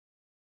them.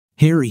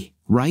 Harry,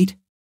 right?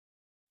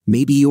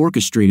 Maybe he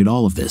orchestrated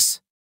all of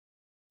this.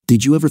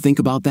 Did you ever think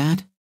about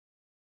that?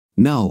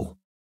 No.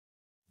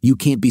 You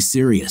can't be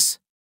serious.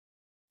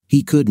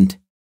 He couldn't.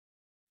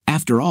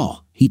 After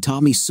all, he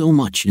taught me so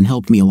much and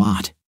helped me a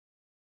lot.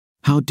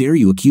 How dare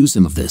you accuse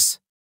him of this?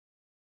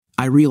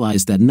 I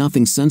realized that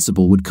nothing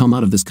sensible would come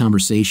out of this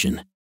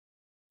conversation.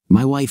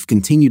 My wife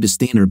continued to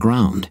stand her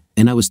ground,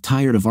 and I was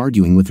tired of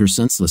arguing with her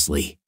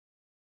senselessly.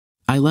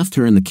 I left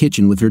her in the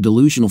kitchen with her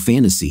delusional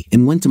fantasy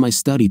and went to my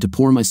study to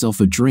pour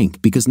myself a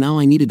drink because now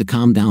I needed to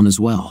calm down as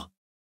well.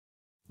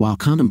 While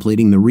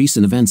contemplating the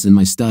recent events in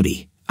my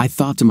study, I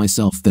thought to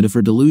myself that if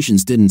her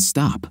delusions didn't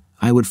stop,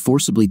 I would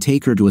forcibly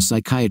take her to a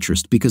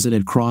psychiatrist because it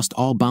had crossed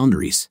all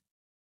boundaries.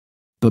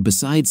 But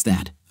besides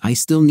that, I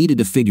still needed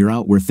to figure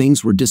out where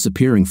things were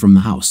disappearing from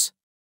the house.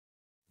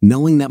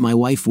 Knowing that my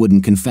wife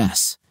wouldn't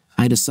confess,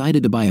 I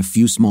decided to buy a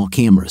few small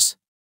cameras.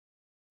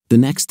 The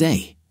next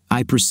day,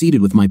 I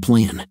proceeded with my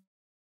plan.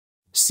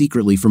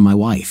 Secretly from my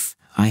wife,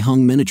 I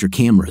hung miniature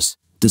cameras,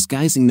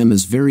 disguising them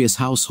as various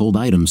household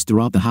items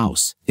throughout the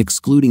house,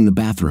 excluding the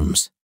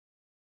bathrooms.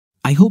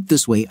 I hoped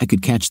this way I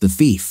could catch the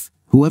thief,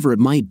 whoever it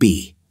might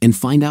be, and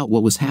find out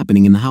what was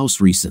happening in the house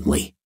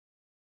recently.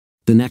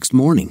 The next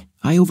morning,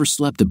 I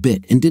overslept a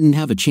bit and didn't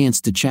have a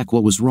chance to check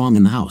what was wrong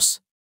in the house.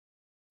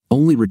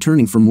 Only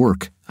returning from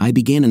work, I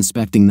began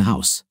inspecting the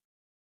house.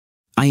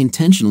 I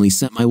intentionally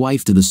sent my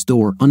wife to the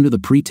store under the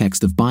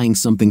pretext of buying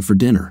something for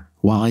dinner,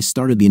 while I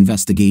started the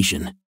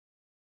investigation.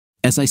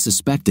 As I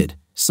suspected,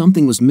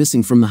 something was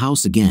missing from the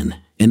house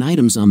again, and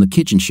items on the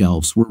kitchen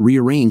shelves were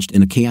rearranged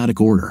in a chaotic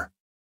order.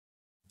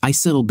 I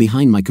settled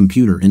behind my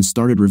computer and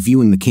started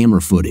reviewing the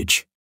camera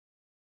footage.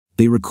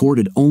 They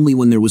recorded only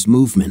when there was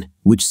movement,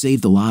 which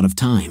saved a lot of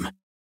time.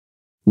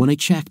 When I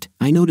checked,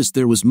 I noticed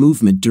there was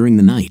movement during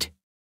the night.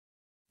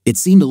 It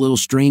seemed a little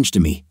strange to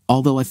me,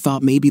 although I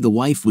thought maybe the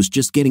wife was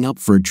just getting up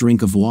for a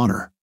drink of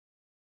water.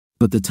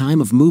 But the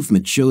time of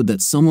movement showed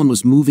that someone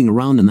was moving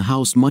around in the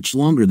house much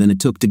longer than it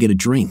took to get a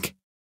drink.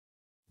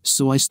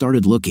 So I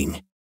started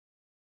looking.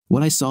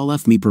 What I saw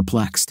left me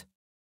perplexed.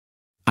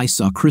 I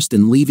saw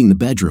Kristen leaving the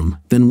bedroom,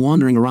 then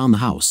wandering around the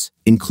house,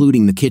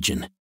 including the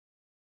kitchen.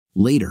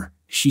 Later,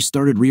 she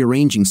started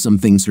rearranging some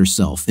things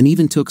herself and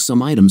even took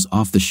some items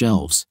off the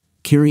shelves,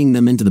 carrying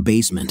them into the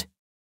basement.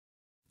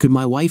 Could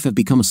my wife have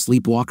become a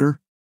sleepwalker?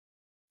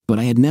 But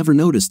I had never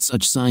noticed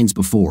such signs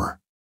before.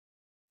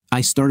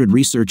 I started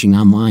researching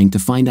online to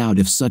find out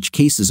if such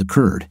cases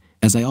occurred,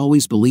 as I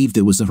always believed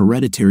it was a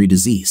hereditary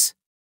disease.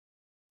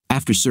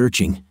 After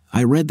searching,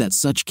 I read that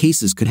such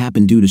cases could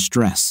happen due to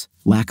stress,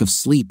 lack of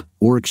sleep,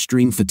 or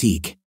extreme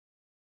fatigue.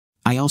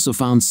 I also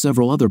found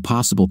several other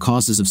possible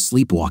causes of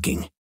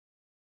sleepwalking.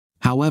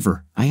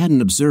 However, I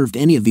hadn't observed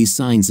any of these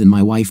signs in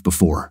my wife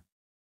before.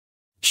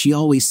 She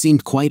always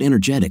seemed quite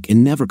energetic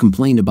and never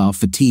complained about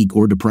fatigue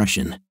or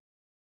depression.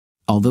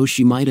 Although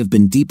she might have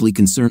been deeply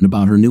concerned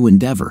about her new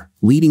endeavor,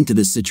 leading to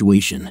this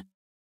situation.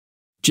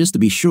 Just to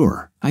be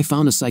sure, I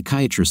found a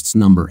psychiatrist's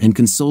number and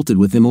consulted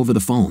with him over the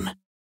phone.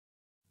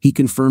 He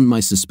confirmed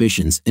my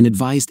suspicions and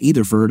advised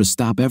either for her to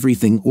stop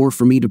everything or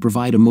for me to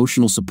provide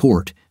emotional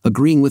support,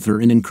 agreeing with her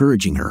and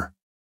encouraging her.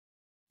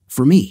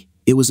 For me,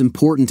 it was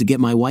important to get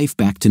my wife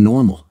back to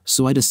normal,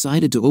 so I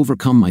decided to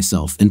overcome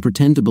myself and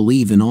pretend to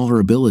believe in all her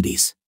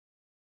abilities.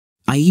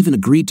 I even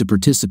agreed to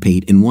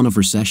participate in one of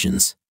her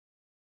sessions.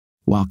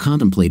 While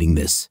contemplating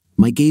this,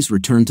 my gaze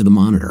returned to the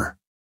monitor.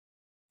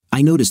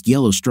 I noticed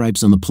yellow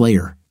stripes on the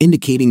player,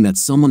 indicating that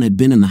someone had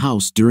been in the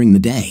house during the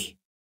day.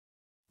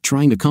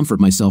 Trying to comfort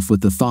myself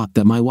with the thought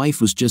that my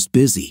wife was just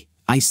busy,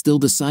 I still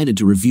decided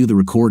to review the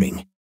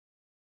recording.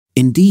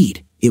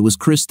 Indeed, it was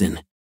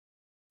Kristen.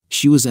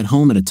 She was at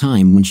home at a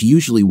time when she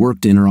usually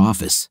worked in her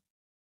office.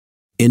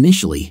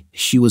 Initially,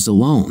 she was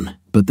alone,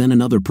 but then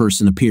another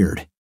person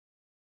appeared.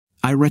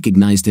 I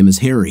recognized him as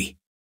Harry.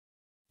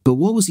 But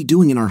what was he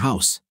doing in our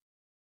house?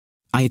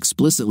 I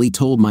explicitly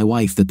told my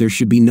wife that there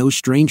should be no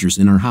strangers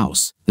in our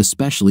house,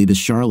 especially the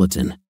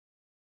charlatan.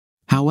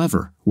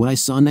 However, what I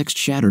saw next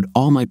shattered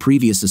all my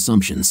previous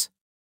assumptions.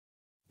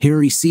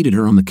 Harry seated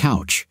her on the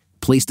couch,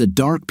 placed a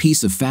dark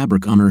piece of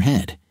fabric on her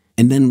head,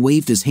 and then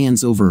waved his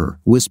hands over her,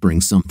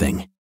 whispering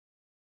something.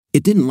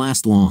 It didn't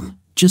last long,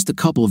 just a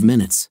couple of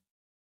minutes.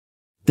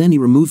 Then he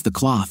removed the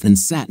cloth and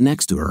sat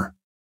next to her.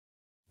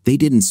 They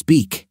didn't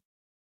speak.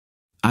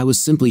 I was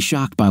simply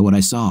shocked by what I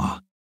saw.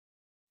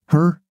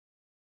 Her?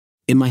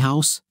 In my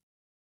house?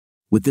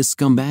 With this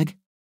scumbag?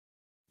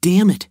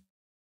 Damn it!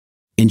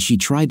 And she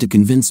tried to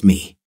convince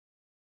me.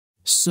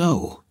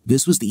 So,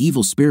 this was the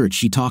evil spirit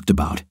she talked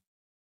about.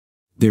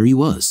 There he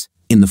was,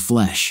 in the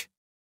flesh.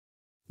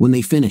 When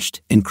they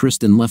finished and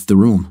Kristen left the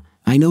room,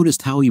 I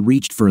noticed how he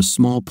reached for a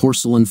small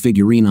porcelain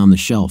figurine on the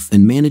shelf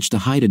and managed to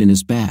hide it in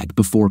his bag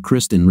before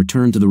Kristen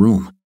returned to the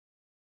room.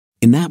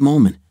 In that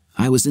moment,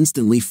 I was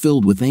instantly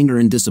filled with anger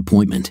and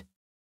disappointment.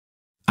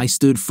 I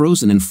stood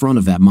frozen in front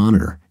of that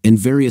monitor, and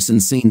various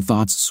insane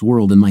thoughts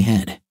swirled in my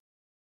head.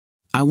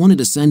 I wanted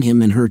to send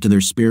him and her to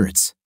their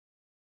spirits.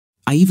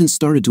 I even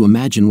started to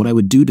imagine what I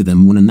would do to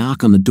them when a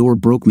knock on the door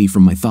broke me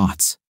from my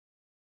thoughts.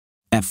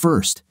 At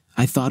first,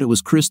 I thought it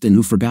was Kristen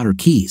who forgot her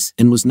keys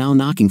and was now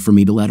knocking for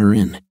me to let her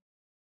in.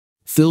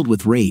 Filled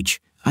with rage,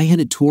 I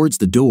headed towards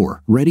the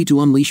door, ready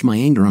to unleash my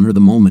anger on her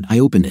the moment I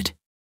opened it.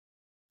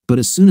 But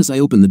as soon as I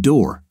opened the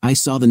door, I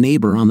saw the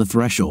neighbor on the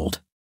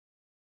threshold.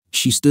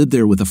 She stood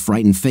there with a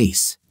frightened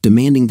face,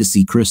 demanding to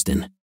see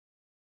Kristen.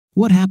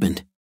 What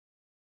happened?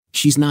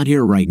 She's not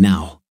here right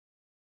now.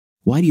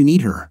 Why do you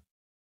need her?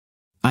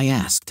 I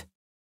asked.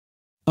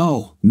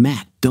 Oh,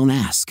 Matt, don't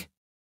ask.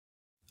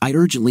 I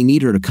urgently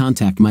need her to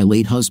contact my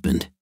late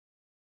husband.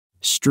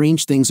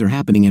 Strange things are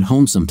happening at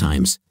home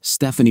sometimes,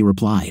 Stephanie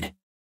replied.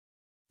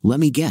 Let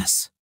me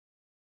guess.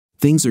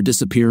 Things are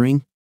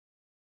disappearing?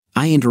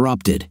 I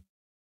interrupted.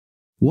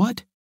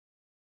 What?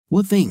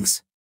 What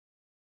things?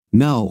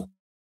 No.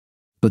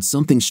 But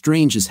something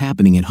strange is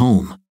happening at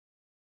home.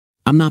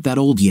 I'm not that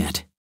old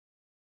yet.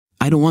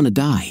 I don't want to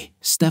die,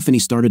 Stephanie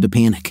started to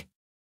panic.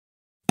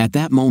 At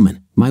that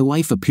moment, my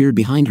wife appeared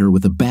behind her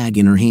with a bag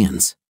in her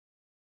hands.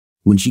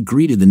 When she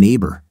greeted the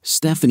neighbor,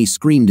 Stephanie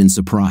screamed in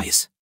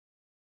surprise.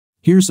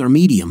 Here's our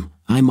medium,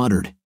 I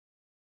muttered.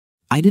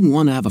 I didn't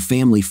want to have a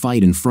family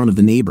fight in front of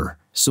the neighbor,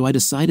 so I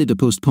decided to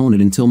postpone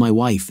it until my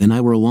wife and I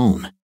were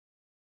alone.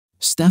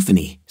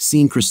 Stephanie,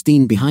 seeing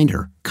Christine behind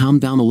her, calmed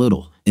down a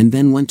little, and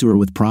then went to her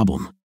with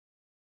problem.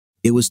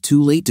 It was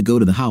too late to go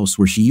to the house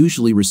where she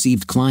usually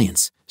received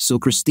clients, so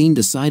Christine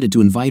decided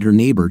to invite her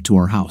neighbor to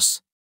our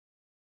house.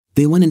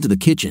 They went into the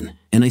kitchen,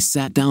 and I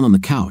sat down on the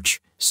couch,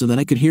 so that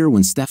I could hear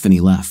when Stephanie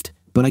left,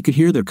 but I could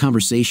hear their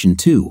conversation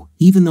too.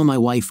 Even though my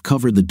wife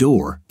covered the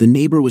door, the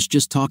neighbor was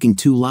just talking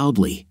too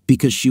loudly,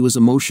 because she was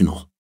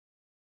emotional.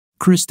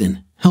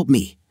 Kristen, help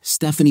me,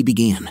 Stephanie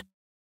began.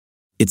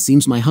 It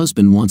seems my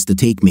husband wants to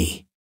take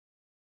me.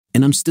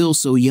 And I'm still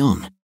so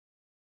young.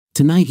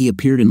 Tonight he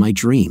appeared in my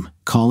dream,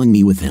 calling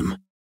me with him.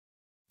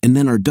 And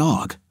then our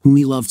dog, whom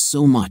he loved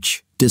so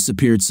much,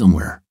 disappeared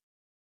somewhere.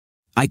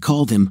 I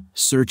called him,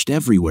 searched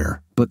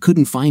everywhere, but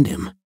couldn't find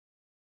him.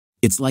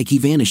 It's like he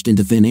vanished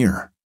into thin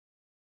air.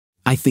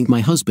 I think my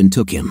husband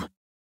took him.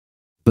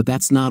 But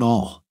that's not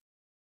all.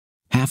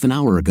 Half an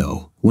hour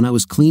ago, when I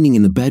was cleaning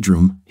in the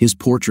bedroom, his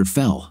portrait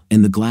fell,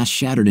 and the glass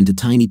shattered into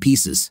tiny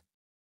pieces.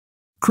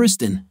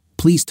 Kristen,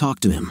 please talk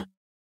to him.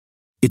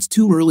 It's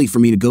too early for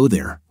me to go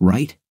there,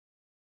 right?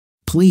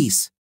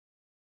 Please.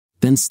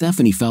 Then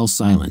Stephanie fell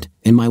silent,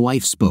 and my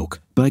wife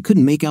spoke, but I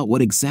couldn't make out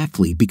what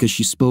exactly because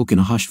she spoke in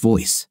a hushed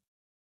voice.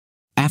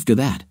 After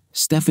that,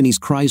 Stephanie's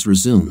cries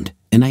resumed,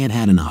 and I had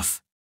had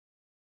enough.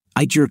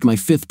 I jerked my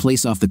fifth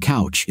place off the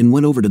couch and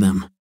went over to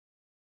them.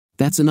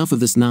 That's enough of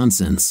this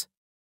nonsense.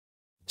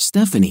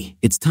 Stephanie,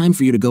 it's time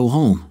for you to go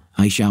home,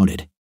 I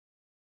shouted.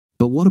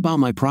 But what about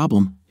my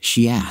problem?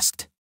 She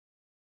asked.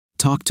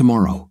 Talk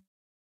tomorrow.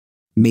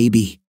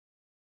 maybe.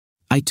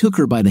 I took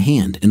her by the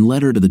hand and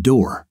led her to the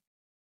door.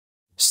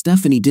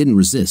 Stephanie didn't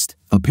resist.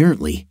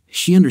 Apparently,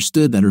 she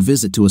understood that her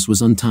visit to us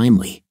was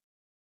untimely.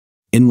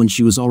 And when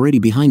she was already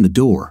behind the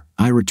door,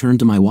 I returned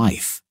to my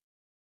wife.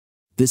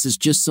 This is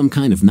just some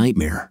kind of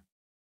nightmare.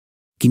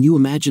 Can you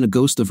imagine a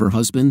ghost of her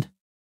husband?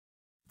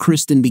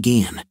 Kristen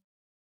began.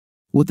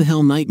 What the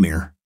hell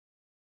nightmare?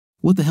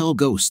 What the hell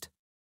ghost?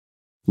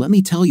 Let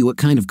me tell you what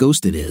kind of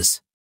ghost it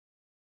is.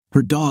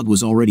 Her dog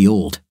was already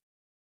old.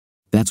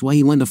 That's why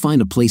he went to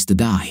find a place to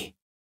die.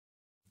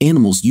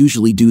 Animals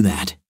usually do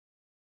that.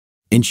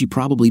 And she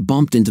probably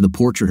bumped into the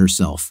portrait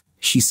herself.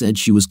 She said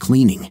she was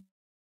cleaning.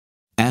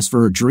 As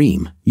for her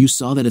dream, you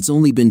saw that it's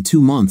only been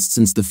 2 months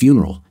since the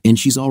funeral, and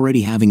she's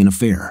already having an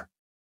affair.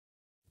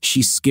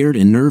 She's scared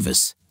and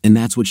nervous, and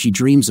that's what she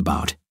dreams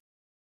about.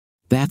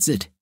 That's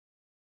it.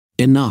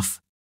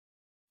 Enough.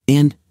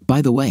 And,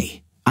 by the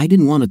way, I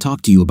didn't want to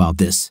talk to you about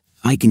this,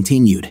 I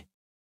continued.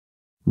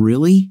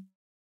 Really?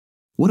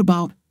 What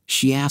about?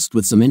 She asked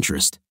with some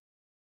interest.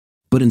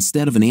 But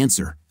instead of an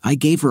answer, I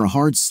gave her a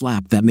hard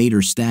slap that made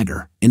her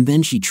stagger, and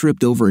then she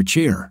tripped over a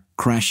chair,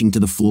 crashing to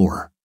the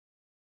floor.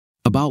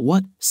 About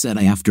what? Said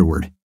I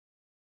afterward.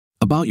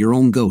 About your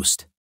own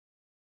ghost.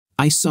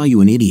 I saw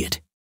you an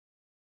idiot.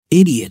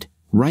 Idiot,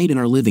 right in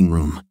our living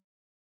room.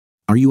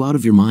 Are you out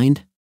of your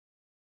mind?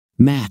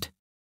 Matt.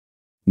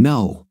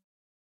 No.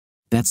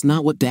 That's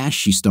not what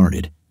she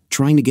started,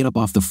 trying to get up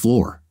off the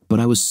floor, but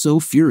I was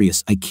so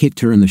furious I kicked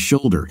her in the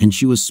shoulder and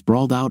she was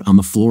sprawled out on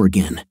the floor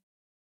again.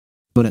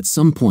 But at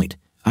some point,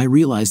 I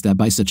realized that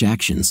by such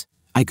actions,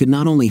 I could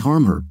not only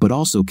harm her but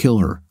also kill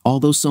her,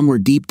 although somewhere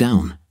deep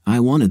down, I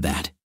wanted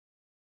that.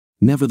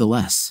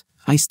 Nevertheless,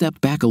 I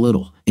stepped back a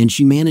little, and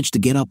she managed to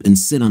get up and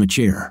sit on a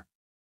chair.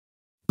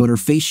 But her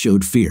face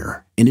showed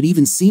fear, and it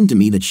even seemed to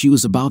me that she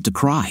was about to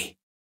cry.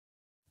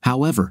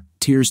 However,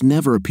 tears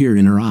never appeared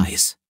in her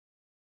eyes.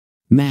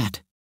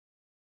 Matt.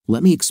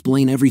 Let me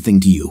explain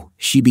everything to you,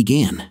 she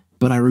began,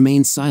 but I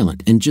remained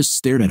silent and just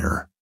stared at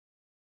her.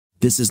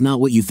 This is not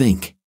what you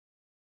think.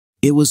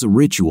 It was a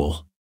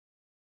ritual.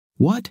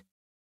 What?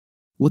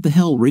 What the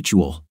hell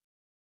ritual?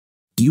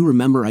 Do you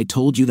remember I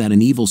told you that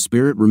an evil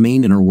spirit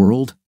remained in our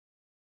world?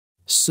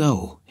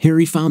 So,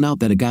 Harry found out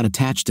that it got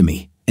attached to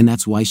me, and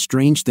that's why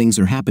strange things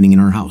are happening in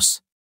our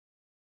house.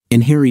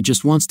 And Harry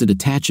just wants to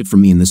detach it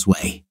from me in this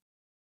way.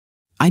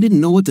 I didn't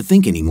know what to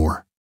think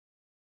anymore.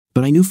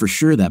 But I knew for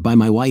sure that by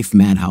my wife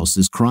Madhouse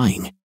is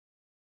crying.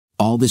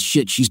 All this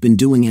shit she's been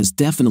doing has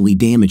definitely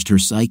damaged her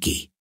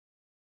psyche.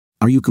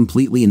 Are you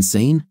completely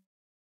insane?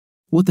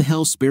 What the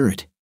hell,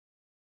 spirit?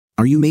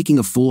 Are you making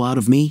a fool out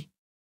of me?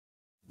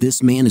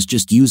 This man is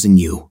just using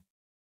you.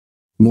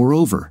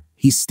 Moreover,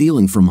 he's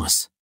stealing from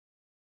us.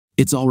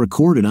 It's all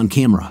recorded on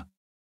camera.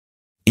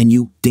 And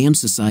you, damn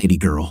society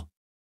girl.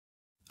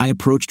 I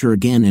approached her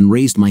again and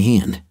raised my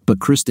hand, but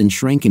Kristen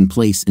shrank in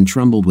place and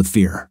trembled with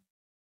fear.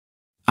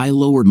 I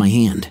lowered my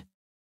hand.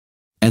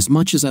 As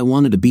much as I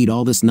wanted to beat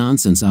all this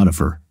nonsense out of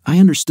her, I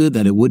understood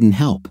that it wouldn't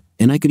help,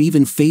 and I could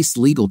even face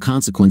legal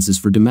consequences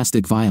for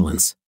domestic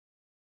violence.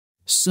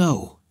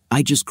 So,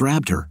 I just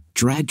grabbed her,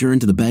 dragged her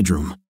into the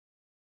bedroom.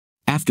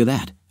 After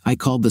that, I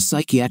called the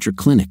psychiatric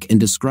clinic and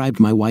described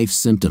my wife's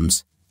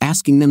symptoms,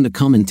 asking them to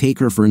come and take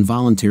her for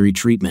involuntary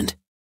treatment.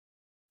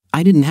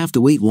 I didn't have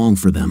to wait long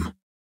for them.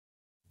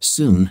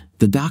 Soon,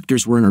 the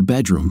doctors were in our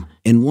bedroom,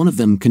 and one of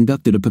them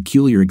conducted a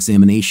peculiar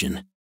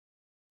examination.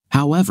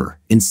 However,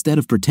 instead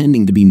of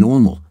pretending to be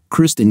normal,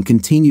 Kristen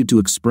continued to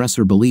express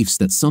her beliefs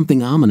that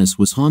something ominous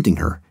was haunting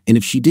her, and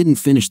if she didn't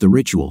finish the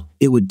ritual,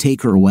 it would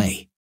take her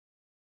away.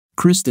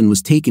 Kristen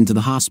was taken to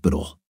the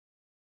hospital.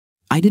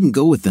 I didn't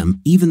go with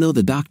them, even though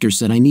the doctor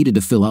said I needed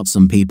to fill out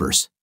some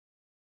papers.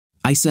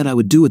 I said I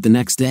would do it the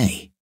next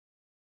day.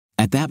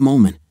 At that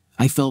moment,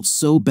 I felt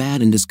so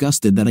bad and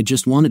disgusted that I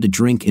just wanted to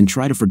drink and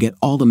try to forget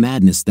all the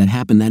madness that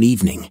happened that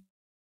evening.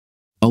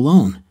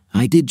 Alone,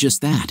 I did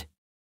just that.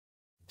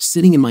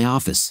 Sitting in my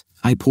office,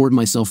 I poured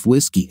myself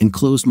whiskey and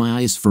closed my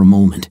eyes for a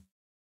moment.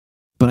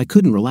 But I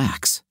couldn't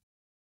relax.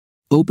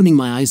 Opening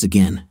my eyes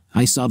again,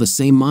 I saw the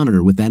same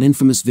monitor with that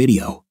infamous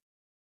video.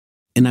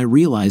 And I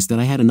realized that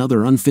I had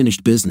another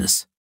unfinished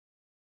business.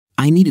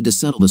 I needed to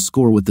settle the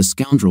score with the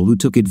scoundrel who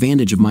took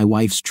advantage of my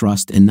wife's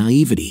trust and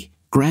naivety,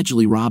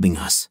 gradually robbing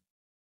us.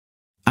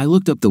 I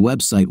looked up the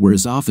website where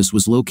his office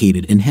was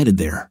located and headed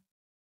there.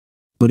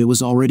 But it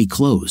was already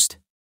closed.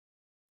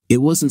 It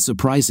wasn't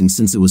surprising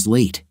since it was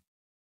late.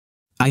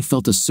 I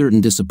felt a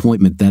certain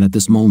disappointment that at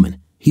this moment,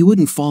 he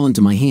wouldn't fall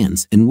into my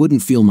hands and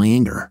wouldn't feel my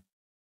anger.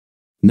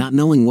 Not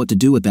knowing what to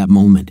do at that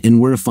moment and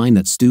where to find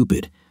that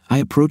stupid, I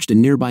approached a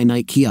nearby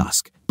night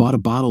kiosk, bought a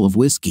bottle of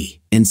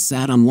whiskey, and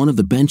sat on one of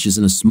the benches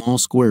in a small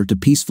square to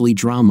peacefully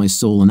drown my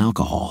soul in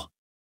alcohol.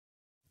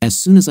 As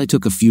soon as I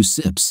took a few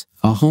sips,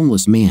 a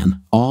homeless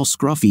man, all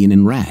scruffy and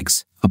in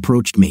rags,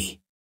 approached me.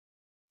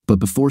 But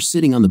before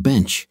sitting on the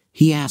bench,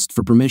 he asked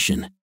for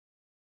permission.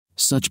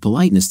 Such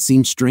politeness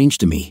seemed strange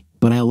to me,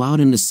 but I allowed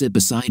him to sit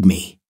beside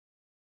me.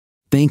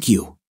 "Thank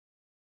you.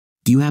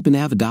 Do you happen to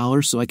have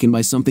 $1 so I can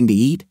buy something to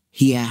eat?"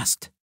 he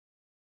asked.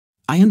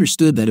 I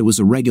understood that it was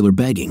irregular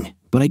begging,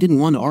 but I didn't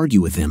want to argue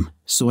with him,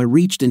 so I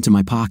reached into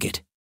my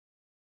pocket.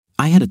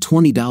 I had a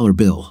 $20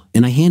 bill,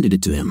 and I handed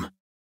it to him.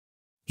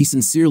 He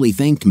sincerely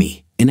thanked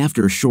me, and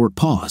after a short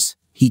pause,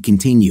 he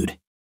continued.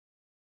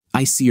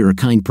 I see you're a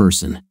kind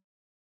person.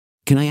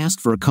 Can I ask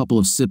for a couple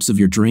of sips of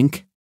your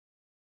drink?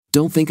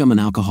 Don't think I'm an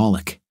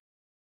alcoholic.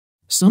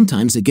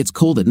 Sometimes it gets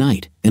cold at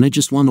night, and I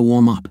just want to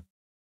warm up.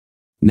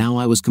 Now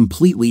I was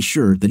completely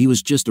sure that he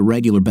was just a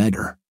regular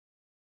beggar.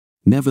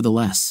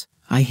 Nevertheless,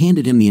 I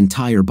handed him the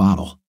entire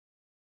bottle.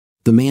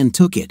 The man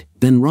took it,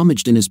 then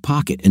rummaged in his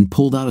pocket and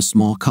pulled out a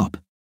small cup.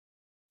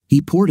 He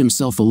poured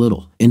himself a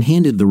little and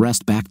handed the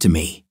rest back to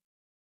me.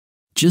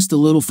 Just a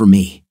little for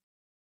me.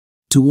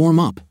 To warm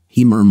up,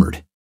 he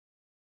murmured.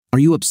 Are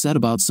you upset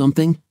about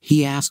something?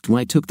 He asked when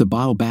I took the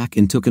bottle back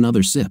and took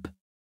another sip.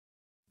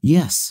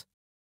 Yes.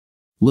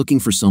 Looking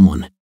for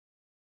someone.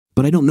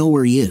 But I don't know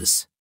where he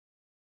is.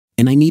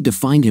 And I need to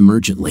find him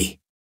urgently.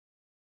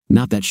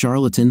 Not that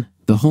charlatan,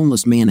 the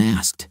homeless man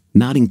asked,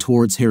 nodding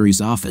towards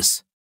Harry's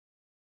office.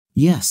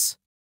 Yes.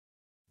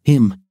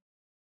 Him.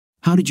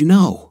 How did you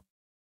know?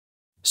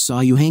 Saw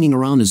you hanging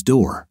around his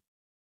door.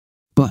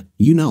 But,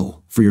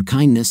 for your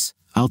kindness,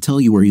 I'll tell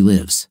you where he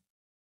lives.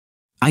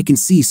 I can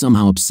see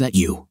somehow upset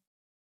you.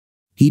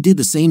 He did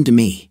the same to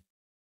me.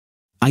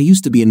 I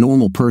used to be a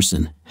normal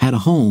person, had a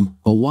home,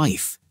 a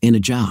wife, and a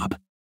job.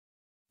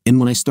 And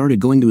when I started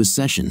going to his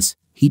sessions,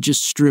 he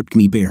just stripped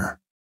me bare.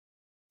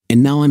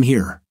 And now I'm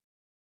here.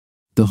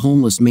 The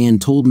homeless man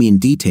told me in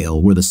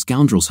detail where the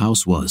scoundrel's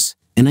house was,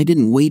 and I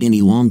didn't wait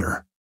any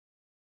longer.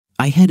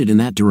 I headed in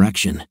that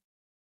direction.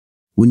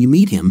 When you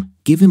meet him,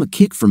 give him a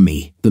kick from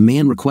me, the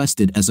man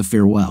requested as a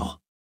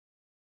farewell.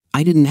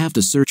 I didn't have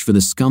to search for the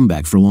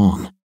scumbag for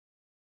long.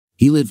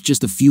 He lived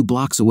just a few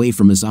blocks away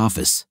from his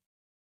office.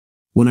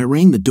 When I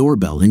rang the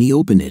doorbell and he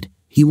opened it,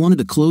 he wanted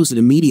to close it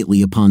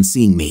immediately upon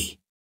seeing me.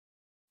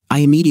 I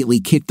immediately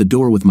kicked the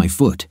door with my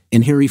foot,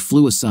 and Harry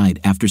flew aside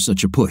after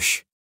such a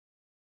push.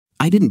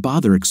 I didn't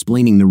bother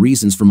explaining the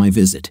reasons for my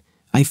visit.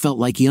 I felt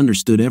like he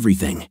understood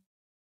everything.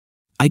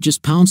 I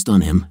just pounced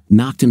on him,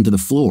 knocked him to the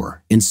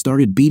floor, and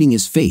started beating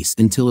his face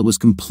until it was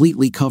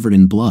completely covered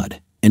in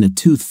blood, and a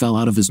tooth fell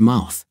out of his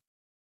mouth.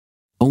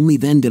 Only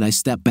then did I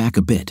step back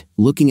a bit,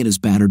 looking at his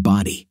battered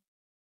body.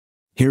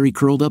 Harry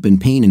curled up in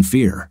pain and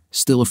fear,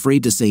 still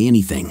afraid to say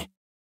anything.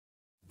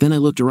 Then I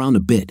looked around a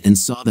bit and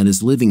saw that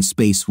his living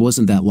space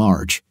wasn't that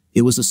large.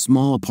 It was a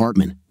small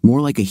apartment,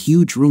 more like a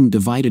huge room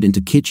divided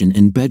into kitchen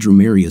and bedroom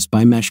areas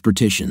by mesh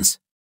partitions.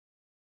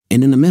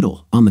 And in the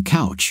middle, on the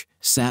couch,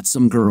 sat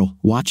some girl,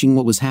 watching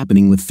what was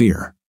happening with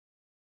fear.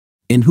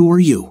 And who are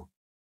you?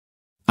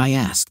 I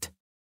asked.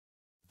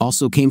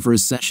 Also came for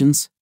his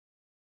sessions?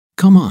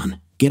 Come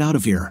on, get out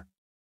of here.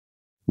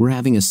 We're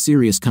having a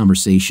serious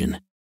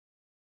conversation.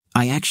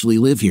 I actually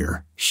live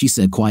here, she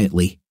said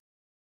quietly.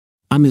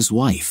 I'm his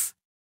wife.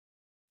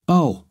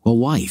 Oh, a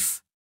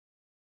wife.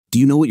 Do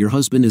you know what your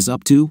husband is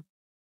up to?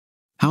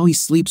 How he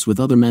sleeps with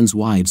other men's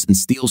wives and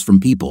steals from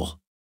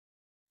people.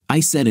 I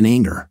said in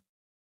anger.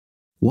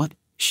 What?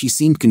 She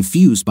seemed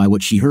confused by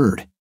what she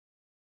heard.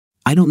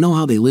 I don't know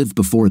how they lived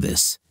before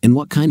this, and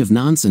what kind of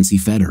nonsense he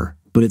fed her,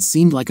 but it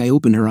seemed like I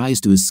opened her eyes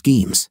to his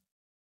schemes.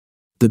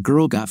 The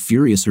girl got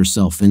furious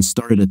herself and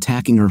started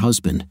attacking her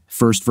husband,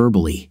 first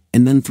verbally,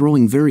 and then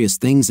throwing various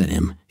things at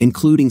him,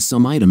 including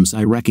some items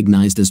I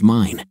recognized as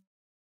mine.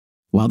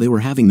 While they were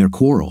having their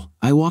quarrel,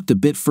 I walked a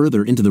bit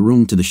further into the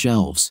room to the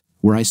shelves,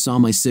 where I saw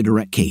my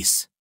cigarette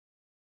case.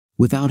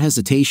 Without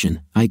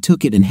hesitation, I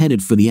took it and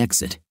headed for the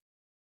exit.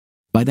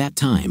 By that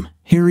time,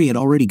 Harry had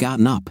already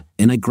gotten up,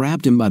 and I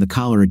grabbed him by the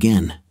collar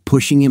again,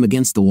 pushing him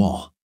against the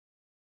wall.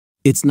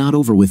 It's not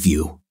over with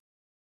you.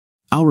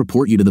 I'll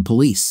report you to the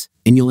police,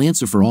 and you'll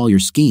answer for all your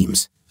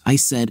schemes, I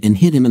said and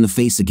hit him in the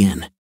face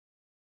again.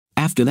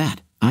 After that,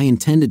 I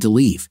intended to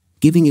leave,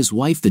 giving his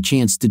wife the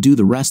chance to do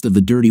the rest of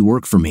the dirty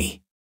work for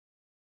me.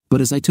 But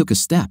as I took a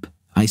step,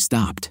 I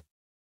stopped.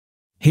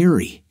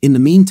 Harry, in the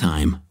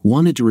meantime,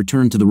 wanted to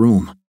return to the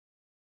room.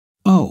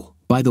 Oh,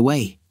 by the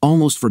way,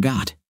 almost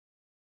forgot.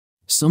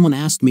 Someone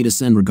asked me to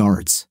send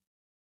regards.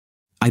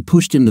 I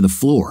pushed him to the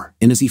floor,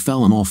 and as he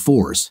fell on all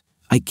fours,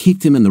 I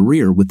kicked him in the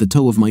rear with the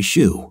toe of my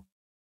shoe.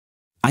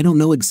 I don't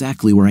know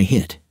exactly where I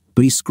hit,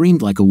 but he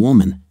screamed like a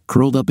woman,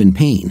 curled up in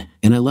pain,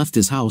 and I left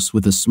his house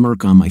with a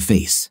smirk on my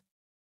face.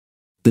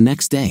 The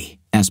next day,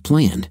 as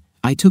planned,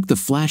 I took the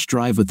flash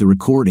drive with the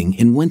recording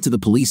and went to the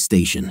police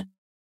station.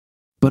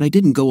 But I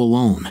didn't go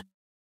alone.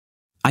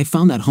 I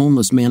found that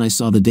homeless man I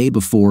saw the day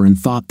before and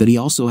thought that he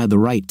also had the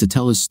right to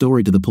tell his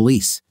story to the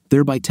police,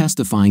 thereby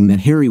testifying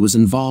that Harry was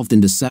involved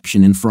in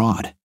deception and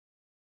fraud.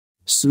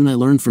 Soon I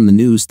learned from the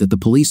news that the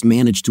police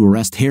managed to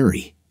arrest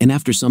Harry, and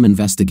after some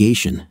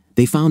investigation,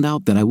 they found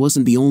out that I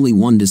wasn't the only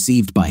one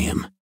deceived by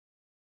him.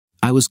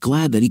 I was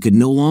glad that he could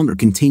no longer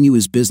continue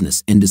his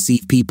business and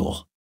deceive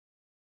people.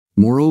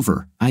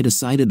 Moreover, I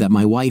decided that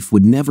my wife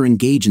would never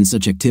engage in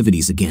such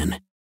activities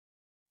again.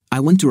 I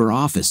went to her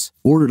office,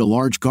 ordered a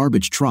large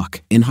garbage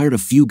truck, and hired a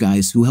few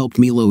guys who helped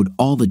me load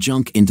all the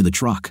junk into the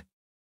truck.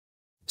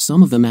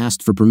 Some of them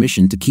asked for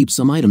permission to keep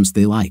some items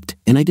they liked,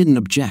 and I didn't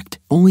object,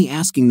 only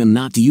asking them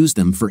not to use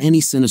them for any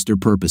sinister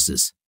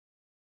purposes.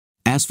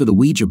 As for the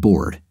Ouija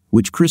board,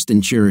 which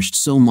Kristen cherished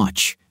so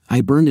much,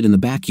 I burned it in the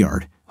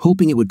backyard,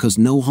 hoping it would cause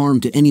no harm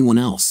to anyone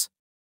else.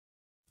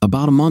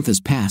 About a month has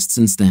passed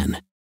since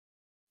then.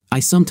 I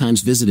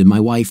sometimes visited my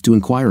wife to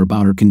inquire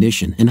about her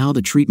condition and how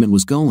the treatment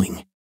was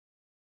going.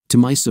 To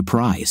my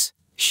surprise,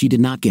 she did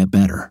not get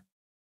better.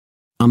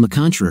 On the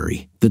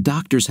contrary, the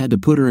doctors had to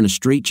put her in a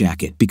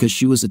straitjacket because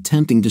she was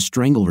attempting to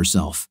strangle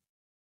herself.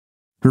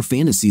 Her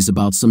fantasies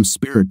about some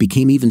spirit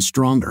became even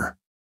stronger.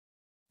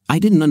 I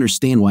didn't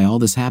understand why all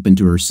this happened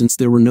to her, since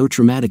there were no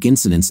traumatic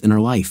incidents in her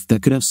life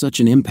that could have such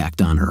an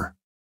impact on her.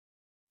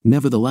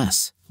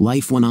 Nevertheless,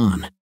 life went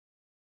on.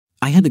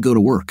 I had to go to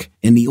work,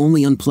 and the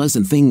only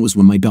unpleasant thing was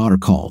when my daughter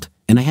called,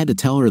 and I had to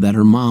tell her that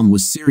her mom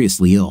was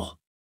seriously ill.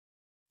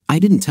 I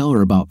didn't tell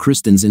her about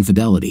Kristen's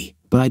infidelity,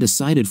 but I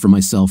decided for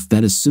myself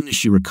that as soon as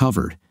she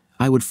recovered,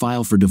 I would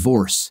file for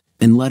divorce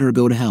and let her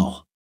go to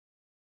hell.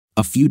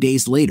 A few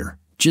days later,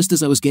 just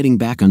as I was getting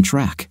back on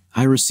track,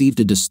 I received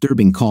a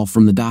disturbing call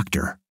from the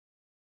doctor.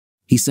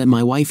 He said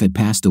my wife had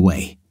passed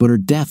away, but her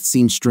death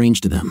seemed strange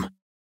to them.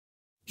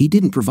 He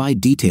didn't provide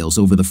details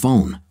over the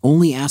phone,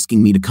 only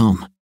asking me to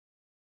come.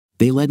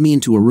 They led me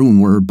into a room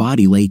where her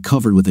body lay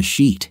covered with a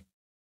sheet.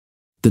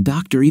 The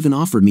doctor even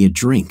offered me a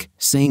drink,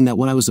 saying that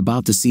what I was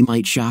about to see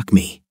might shock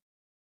me.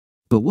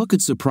 But what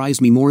could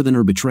surprise me more than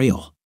her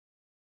betrayal?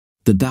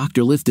 The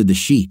doctor lifted the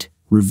sheet,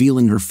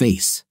 revealing her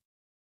face.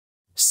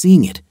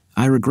 Seeing it,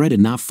 I regretted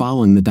not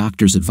following the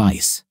doctor's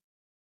advice.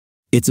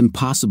 It's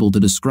impossible to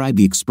describe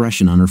the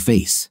expression on her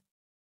face.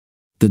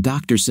 The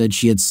doctor said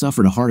she had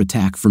suffered a heart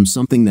attack from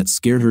something that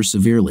scared her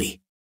severely.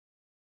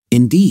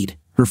 Indeed,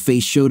 her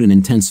face showed an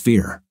intense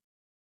fear.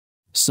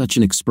 Such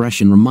an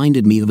expression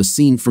reminded me of a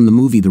scene from the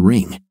movie The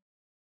Ring.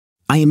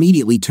 I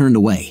immediately turned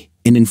away,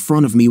 and in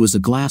front of me was a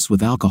glass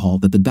with alcohol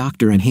that the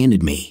doctor had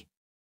handed me.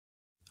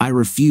 I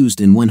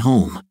refused and went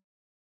home.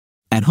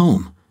 At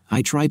home,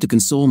 I tried to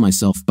console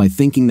myself by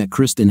thinking that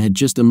Kristen had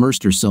just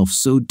immersed herself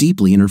so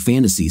deeply in her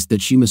fantasies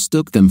that she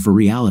mistook them for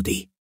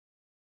reality.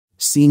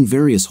 Seeing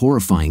various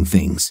horrifying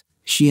things,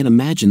 she had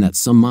imagined that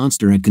some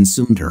monster had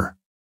consumed her.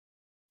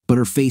 But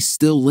her face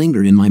still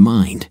lingered in my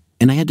mind,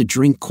 and I had to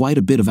drink quite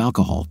a bit of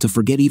alcohol to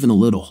forget even a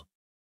little.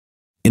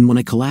 And when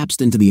I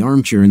collapsed into the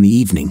armchair in the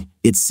evening,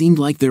 it seemed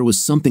like there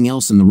was something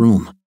else in the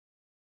room.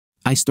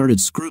 I started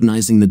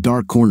scrutinizing the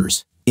dark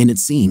corners, and it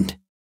seemed.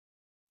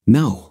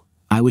 No,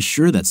 I was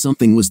sure that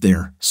something was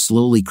there,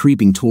 slowly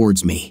creeping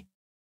towards me.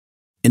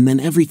 And then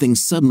everything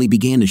suddenly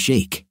began to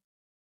shake.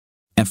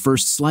 At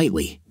first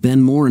slightly,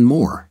 then more and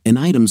more, and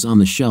items on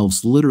the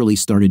shelves literally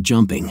started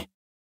jumping.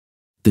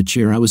 The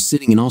chair I was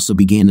sitting in also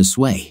began to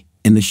sway,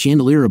 and the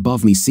chandelier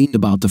above me seemed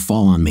about to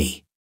fall on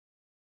me.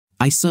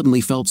 I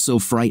suddenly felt so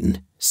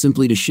frightened,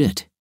 simply to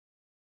shit.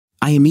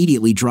 I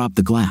immediately dropped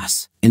the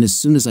glass, and as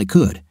soon as I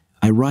could,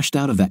 I rushed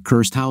out of that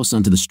cursed house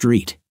onto the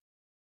street.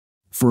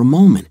 For a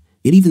moment,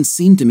 it even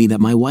seemed to me that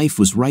my wife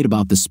was right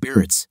about the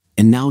spirits,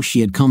 and now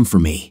she had come for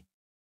me.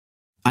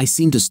 I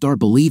seemed to start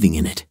believing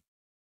in it.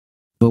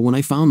 But when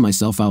I found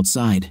myself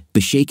outside,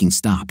 the shaking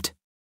stopped.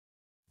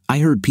 I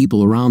heard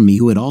people around me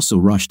who had also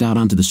rushed out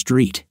onto the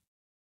street.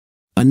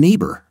 A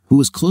neighbor, who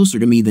was closer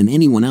to me than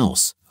anyone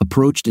else,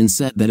 approached and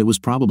said that it was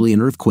probably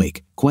an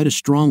earthquake, quite a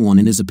strong one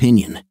in his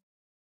opinion.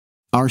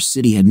 Our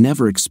city had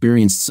never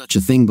experienced such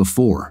a thing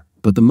before,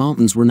 but the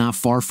mountains were not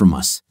far from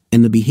us,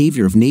 and the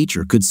behavior of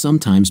nature could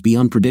sometimes be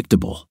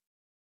unpredictable.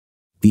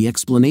 The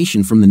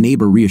explanation from the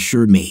neighbor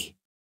reassured me.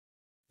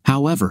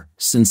 However,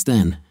 since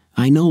then,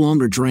 I no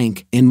longer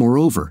drank, and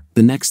moreover,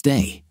 the next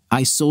day,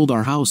 I sold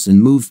our house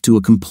and moved to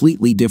a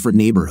completely different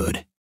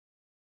neighborhood.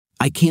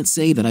 I can't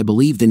say that I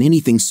believed in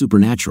anything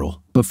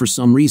supernatural, but for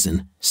some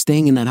reason,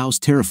 staying in that house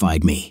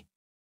terrified me.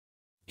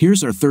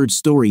 Here's our third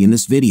story in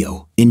this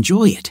video,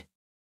 enjoy it!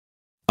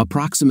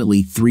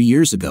 Approximately 3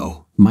 years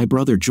ago, my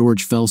brother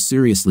George fell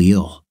seriously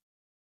ill.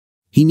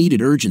 He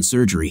needed urgent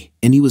surgery,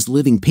 and he was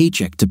living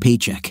paycheck to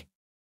paycheck.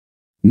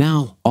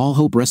 Now, all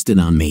hope rested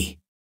on me.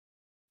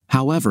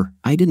 However,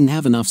 I didn't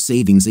have enough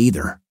savings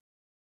either.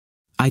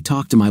 I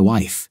talked to my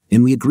wife,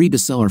 and we agreed to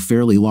sell our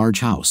fairly large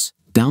house,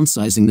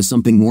 downsizing to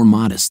something more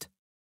modest.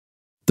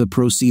 The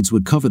proceeds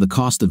would cover the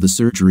cost of the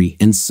surgery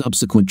and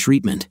subsequent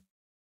treatment.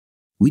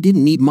 We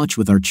didn't need much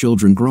with our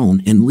children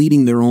grown and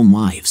leading their own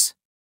lives.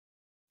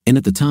 And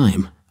at the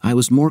time, I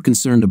was more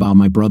concerned about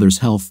my brother's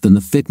health than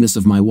the thickness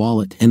of my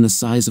wallet and the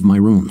size of my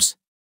rooms.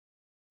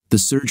 The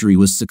surgery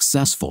was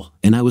successful,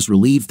 and I was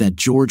relieved that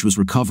George was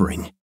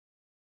recovering.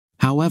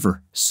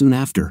 However, soon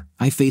after,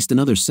 I faced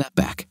another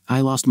setback.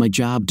 I lost my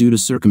job due to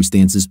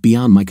circumstances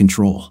beyond my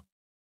control.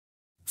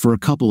 For a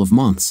couple of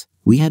months,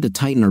 we had to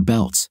tighten our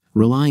belts,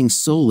 relying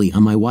solely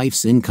on my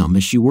wife's income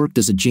as she worked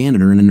as a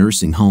janitor in a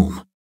nursing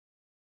home.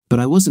 But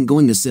I wasn't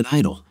going to sit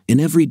idle,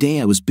 and every day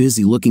I was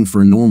busy looking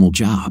for a normal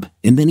job,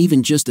 and then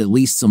even just at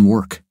least some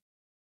work.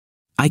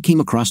 I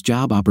came across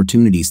job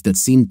opportunities that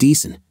seemed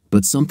decent,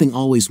 but something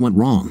always went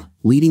wrong,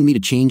 leading me to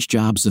change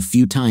jobs a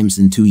few times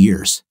in 2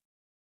 years.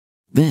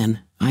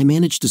 Then, I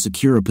managed to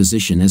secure a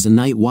position as a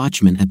night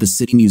watchman at the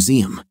city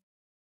museum.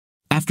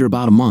 After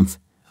about a month,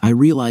 I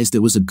realized it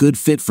was a good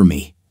fit for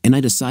me, and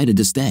I decided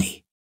to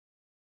stay.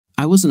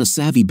 I wasn't a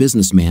savvy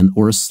businessman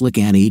or a slick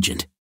ad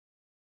agent.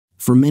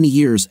 For many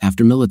years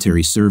after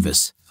military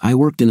service, I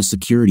worked in a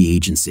security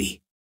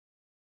agency.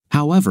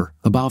 However,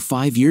 about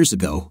 5 years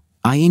ago,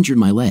 I injured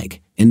my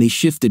leg, and they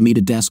shifted me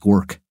to desk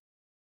work.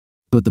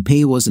 But the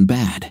pay wasn't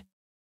bad.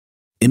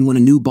 And when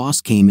a new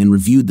boss came and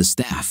reviewed the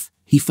staff,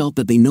 he felt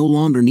that they no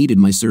longer needed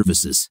my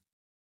services.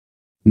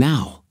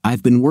 Now,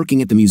 I've been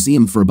working at the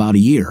museum for about a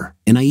year,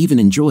 and I even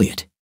enjoy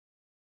it.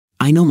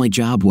 I know my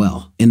job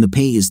well, and the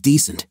pay is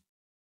decent.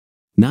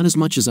 Not as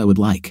much as I would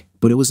like,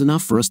 but it was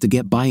enough for us to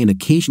get by and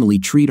occasionally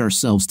treat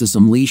ourselves to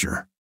some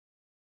leisure.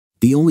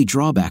 The only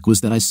drawback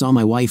was that I saw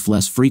my wife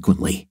less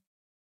frequently.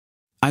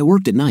 I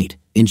worked at night,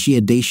 and she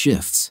had day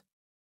shifts.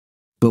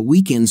 But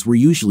weekends were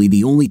usually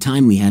the only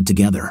time we had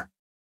together.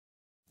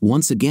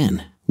 Once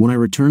again, when I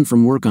returned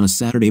from work on a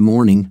Saturday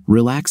morning,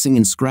 relaxing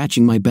and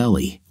scratching my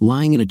belly,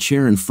 lying in a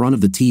chair in front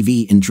of the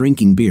TV and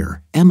drinking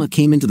beer, Emma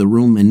came into the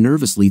room and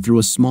nervously threw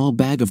a small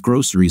bag of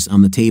groceries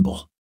on the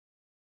table.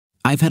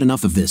 "I've had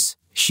enough of this,"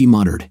 she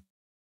muttered.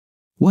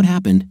 "What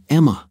happened,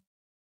 Emma?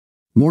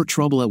 More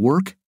trouble at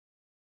work?"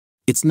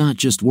 "It's not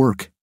just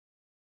work.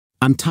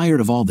 I'm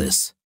tired of all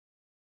this."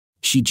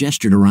 She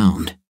gestured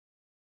around.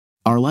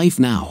 "Our life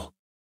now.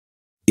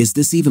 Is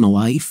this even a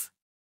life?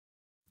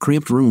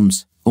 Cramped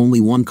rooms, only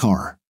one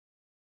car.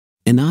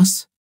 And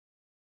us?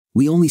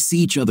 We only see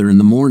each other in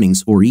the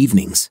mornings or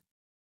evenings.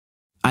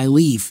 I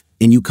leave,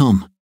 and you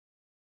come.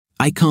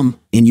 I come,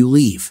 and you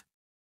leave.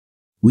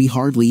 We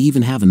hardly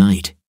even have a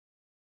night.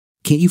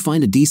 Can't you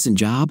find a decent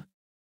job?"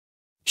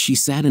 She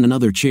sat in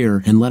another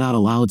chair and let out a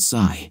loud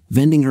sigh,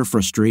 venting her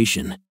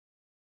frustration.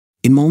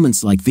 In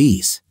moments like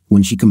these,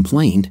 when she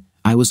complained,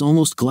 I was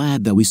almost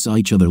glad that we saw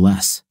each other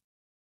less.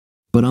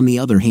 But on the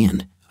other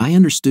hand, I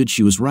understood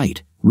she was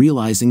right,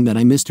 realizing that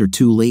I missed her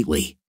too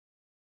lately.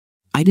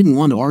 I didn't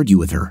want to argue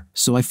with her,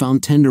 so I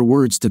found tender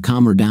words to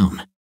calm her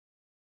down.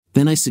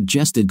 Then I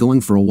suggested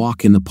going for a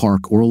walk in the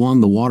park or along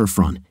the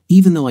waterfront,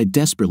 even though I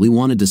desperately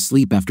wanted to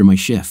sleep after my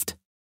shift.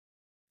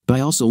 But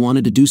I also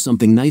wanted to do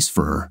something nice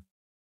for her.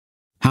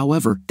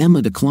 However,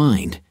 Emma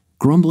declined,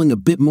 grumbling a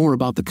bit more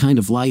about the kind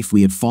of life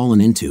we had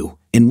fallen into,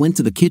 and went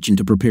to the kitchen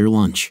to prepare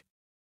lunch.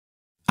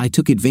 I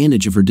took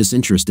advantage of her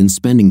disinterest in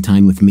spending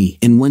time with me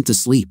and went to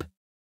sleep.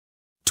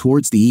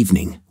 Towards the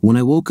evening, when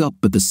I woke up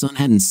but the sun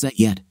hadn't set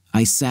yet,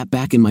 I sat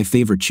back in my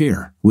favorite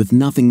chair, with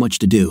nothing much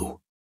to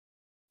do.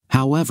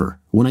 However,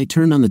 when I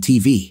turned on the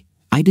TV,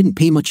 I didn't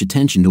pay much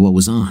attention to what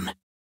was on.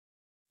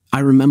 I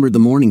remembered the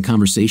morning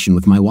conversation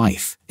with my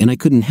wife, and I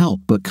couldn't help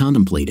but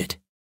contemplate it.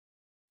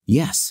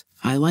 Yes,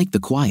 I liked the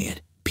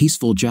quiet,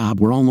 peaceful job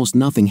where almost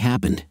nothing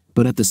happened,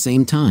 but at the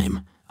same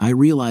time, I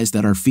realized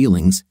that our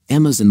feelings,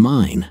 Emma's and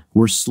mine,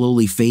 were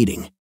slowly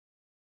fading.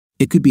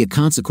 It could be a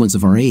consequence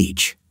of our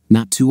age,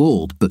 not too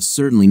old but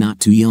certainly not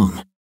too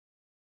young.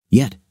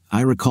 Yet,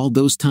 I recalled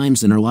those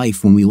times in our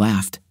life when we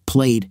laughed,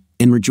 played,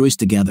 and rejoiced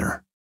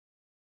together.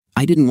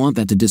 I didn't want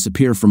that to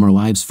disappear from our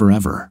lives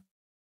forever.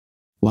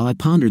 While I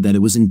pondered that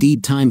it was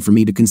indeed time for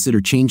me to consider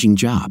changing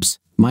jobs,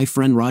 my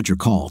friend Roger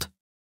called.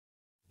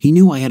 He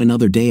knew I had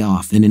another day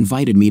off and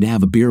invited me to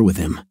have a beer with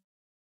him.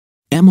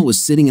 Emma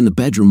was sitting in the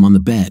bedroom on the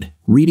bed,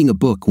 reading a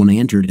book when I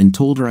entered and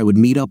told her I would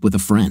meet up with a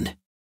friend.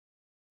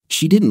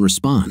 She didn't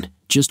respond,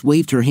 just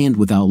waved her hand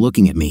without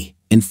looking at me,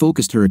 and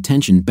focused her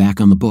attention back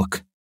on the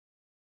book.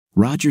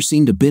 Roger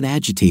seemed a bit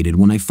agitated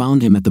when I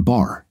found him at the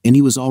bar, and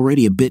he was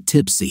already a bit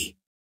tipsy.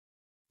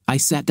 I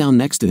sat down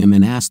next to him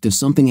and asked if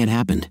something had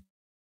happened.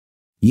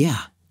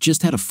 "Yeah,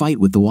 just had a fight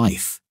with the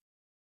wife.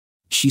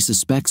 She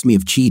suspects me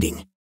of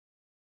cheating.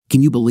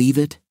 Can you believe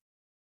it?"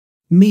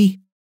 "Me?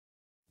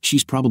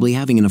 She's probably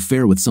having an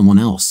affair with someone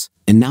else,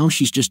 and now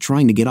she's just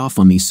trying to get off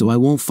on me so I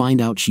won't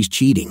find out she's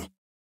cheating."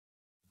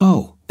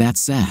 "Oh, that's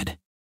sad.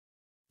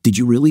 Did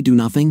you really do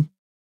nothing?"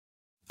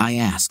 I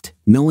asked,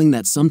 knowing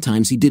that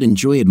sometimes he did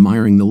enjoy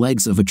admiring the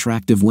legs of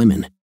attractive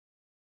women.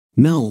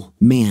 "No,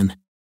 man."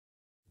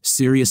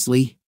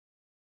 "Seriously?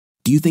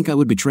 Do you think I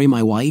would betray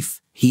my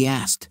wife?" he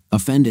asked,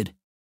 offended.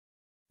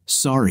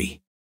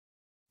 "Sorry.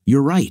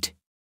 You're right.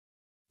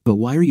 But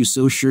why are you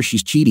so sure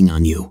she's cheating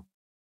on you?"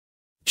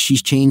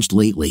 "She's changed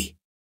lately.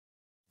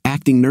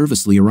 Acting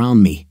nervously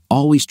around me,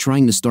 always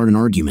trying to start an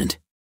argument.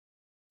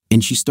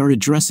 And she started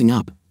dressing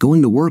up,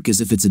 going to work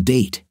as if it's a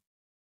date.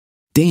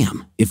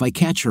 Damn, if I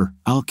catch her,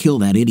 I'll kill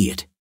that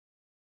idiot.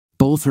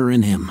 Both her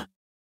and him."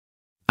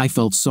 I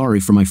felt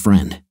sorry for my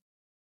friend.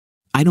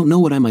 I don't know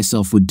what I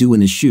myself would do in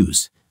his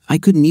shoes. I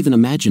couldn't even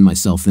imagine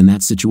myself in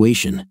that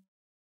situation.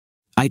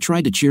 I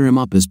tried to cheer him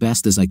up as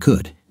best as I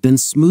could, then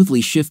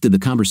smoothly shifted the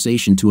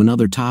conversation to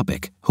another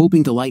topic,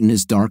 hoping to lighten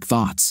his dark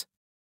thoughts.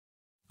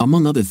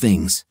 Among other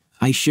things,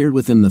 I shared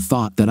with him the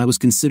thought that I was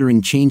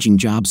considering changing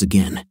jobs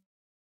again.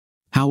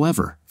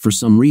 However, for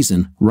some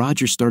reason,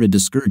 Roger started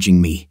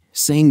discouraging me,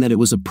 saying that it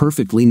was a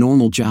perfectly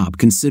normal job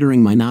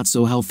considering my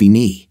not-so-healthy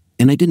knee,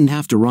 and I didn't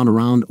have to run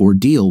around or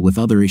deal with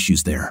other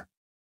issues there.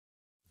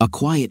 a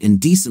quiet and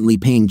decently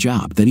paying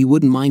job that he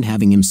wouldn't mind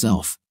having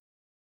himself.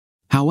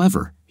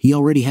 However, he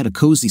already had a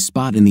cozy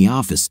spot in the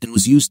office and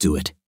was used to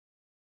it.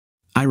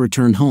 I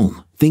returned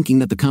home, thinking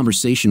that the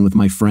conversation with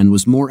my friend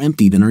was more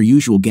empty than our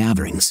usual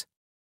gatherings.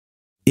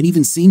 It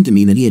even seemed to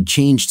me that he had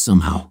changed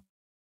somehow.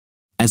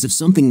 As if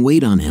something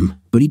weighed on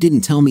him, but he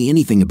didn't tell me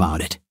anything about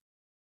it.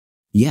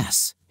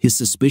 Yes, his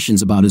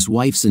suspicions about his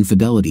wife's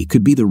infidelity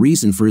could be the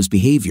reason for his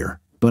behavior,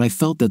 but I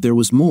felt that there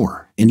was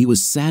more, and he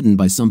was saddened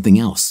by something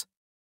else.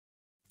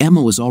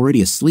 Emma was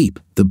already asleep,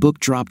 the book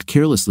dropped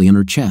carelessly on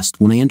her chest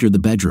when I entered the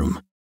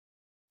bedroom.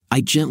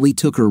 I gently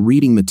took her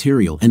reading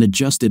material and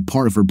adjusted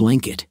part of her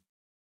blanket.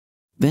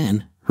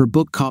 Then, her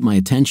book caught my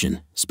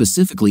attention,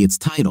 specifically its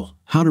title,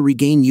 How to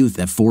Regain Youth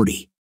at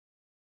 40.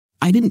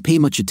 I didn't pay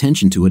much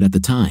attention to it at the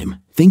time,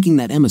 thinking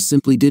that Emma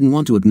simply didn't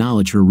want to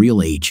acknowledge her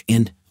real age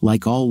and,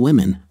 like all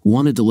women,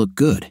 wanted to look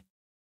good.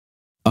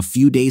 A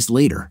few days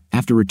later,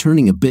 after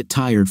returning a bit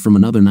tired from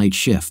another night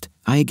shift,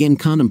 I again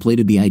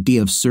contemplated the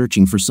idea of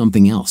searching for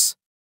something else.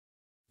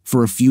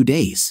 For a few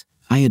days,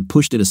 I had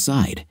pushed it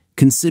aside,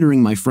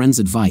 considering my friend's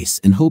advice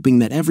and hoping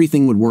that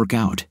everything would work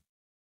out.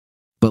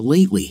 But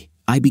lately,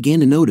 I began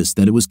to notice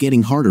that it was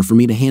getting harder for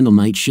me to handle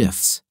night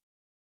shifts.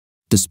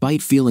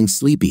 Despite feeling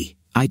sleepy,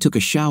 I took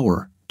a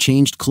shower,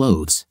 changed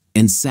clothes,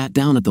 and sat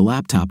down at the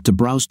laptop to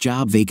browse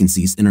job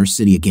vacancies in our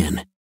city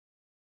again.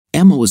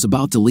 Emma was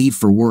about to leave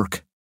for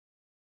work.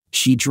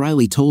 She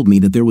dryly told me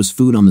that there was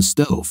food on the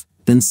stove,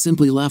 then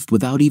simply left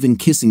without even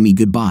kissing me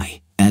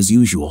goodbye, as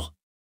usual.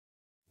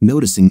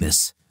 Noticing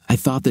this, I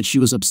thought that she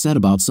was upset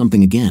about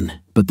something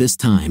again, but this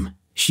time,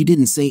 she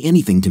didn't say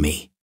anything to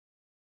me.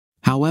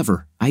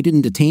 However, I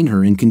didn't detain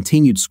her and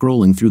continued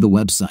scrolling through the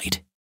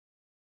website.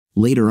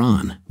 Later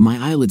on, my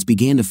eyelids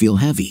began to feel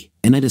heavy,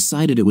 and I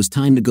decided it was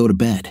time to go to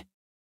bed.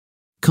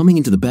 Coming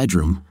into the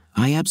bedroom,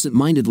 I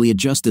absent-mindedly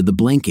adjusted the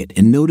blanket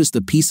and noticed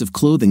a piece of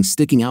clothing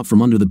sticking out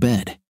from under the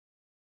bed.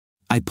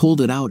 I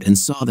pulled it out and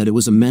saw that it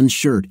was a men's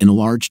shirt in a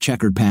large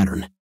checkered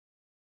pattern.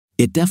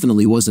 It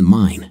definitely wasn't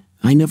mine.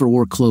 I never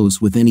wore clothes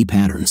with any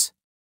patterns.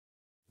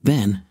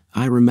 Then,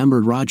 I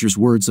remembered Roger's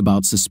words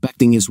about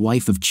suspecting his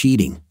wife of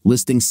cheating,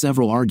 listing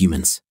several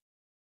arguments.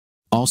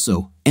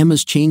 Also,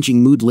 Emma's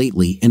changing mood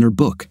lately and her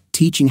book,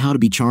 Teaching How to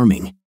Be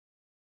Charming.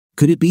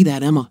 Could it be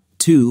that Emma,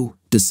 too,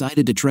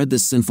 decided to tread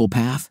this sinful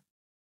path?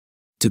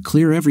 To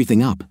clear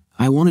everything up,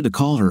 I wanted to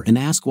call her and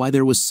ask why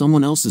there was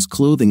someone else's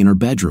clothing in her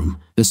bedroom,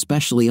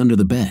 especially under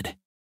the bed.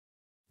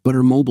 But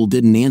her mobile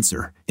didn't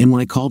answer, and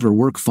when I called her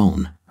work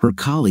phone, her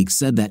colleague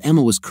said that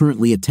Emma was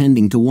currently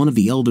attending to one of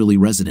the elderly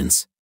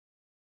residents.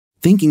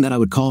 Thinking that I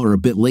would call her a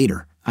bit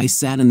later, I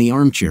sat in the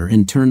armchair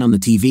and turned on the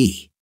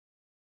TV.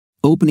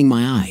 Opening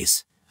my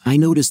eyes, I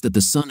noticed that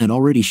the sun had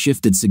already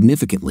shifted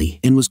significantly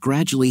and was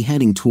gradually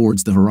heading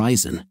towards the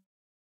horizon.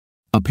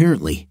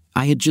 Apparently,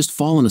 I had just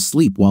fallen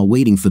asleep while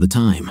waiting for the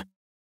time.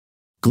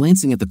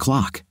 Glancing at the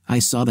clock, I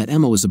saw that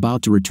Emma was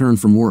about to return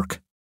from work.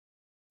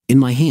 In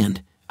my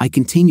hand, I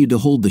continued to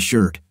hold the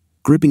shirt,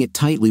 gripping it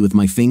tightly with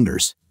my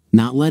fingers,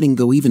 not letting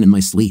go even in my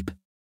sleep.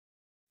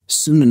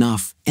 Soon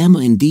enough, Emma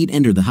indeed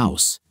entered the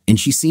house, and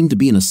she seemed to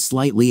be in a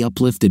slightly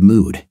uplifted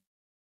mood.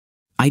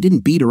 I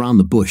didn't beat around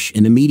the bush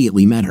and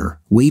immediately met her,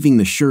 waving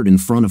the shirt in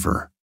front of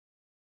her.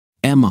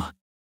 "Emma,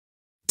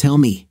 tell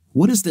me,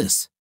 what is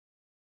this?"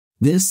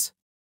 "This?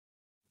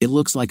 It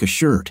looks like a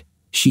shirt,"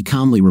 she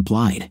calmly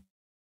replied.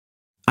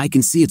 "I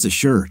can see it's a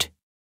shirt.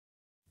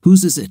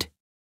 Whose is it?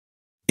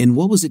 And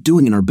what was it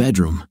doing in our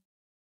bedroom?"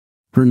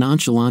 Her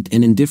nonchalant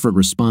and indifferent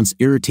response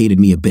irritated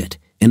me a bit,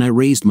 and I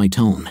raised my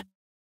tone.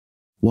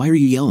 "Why are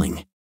you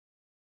yelling?"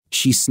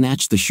 She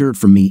snatched the shirt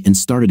from me and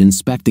started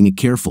inspecting it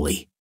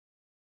carefully.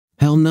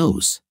 "Hell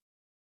knows.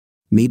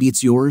 Maybe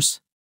it's yours?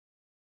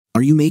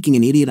 Are you making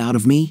an idiot out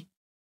of me?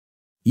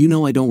 You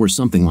know I don't wear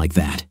something like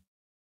that.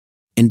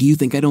 And do you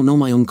think I don't know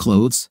my own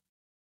clothes?"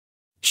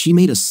 She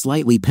made a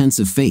slightly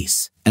pensive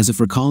face, as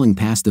if recalling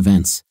past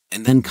events,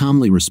 and then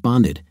calmly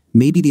responded,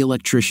 "Maybe the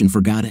electrician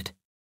forgot it."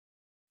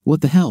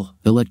 "What the hell,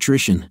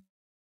 electrician?"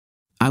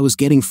 I was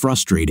getting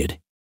frustrated.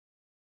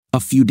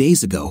 A few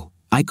days ago,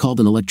 I called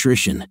an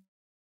electrician.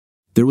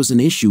 There was an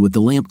issue with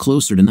the lamp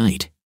closer to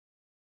night.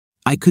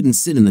 I couldn't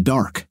sit in the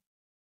dark.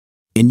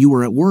 And you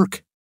were at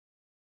work.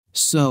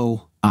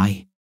 So,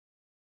 I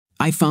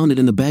found it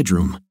in the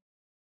bedroom.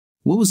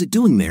 What was it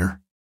doing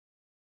there?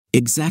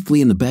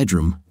 Exactly in the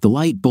bedroom, the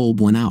light bulb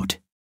went out.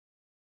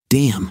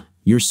 Damn,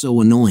 you're so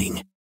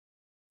annoying.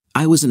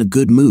 I was in a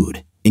good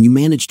mood, and you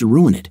managed to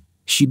ruin it,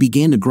 she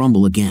began to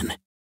grumble again.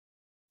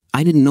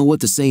 I didn't know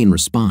what to say in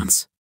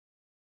response.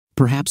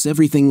 Perhaps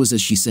everything was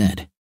as she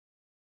said.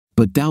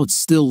 But doubts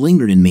still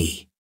lingered in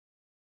me.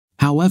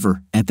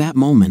 However, at that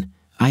moment,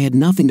 I had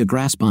nothing to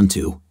grasp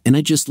onto, and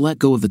I just let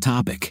go of the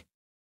topic.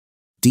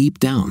 Deep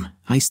down,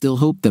 I still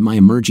hoped that my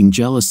emerging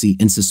jealousy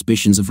and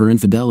suspicions of her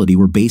infidelity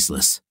were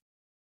baseless.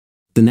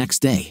 The next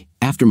day,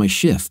 after my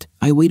shift,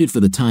 I waited for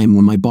the time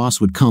when my boss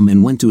would come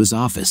and went to his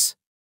office.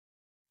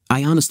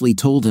 I honestly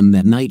told him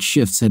that night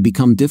shifts had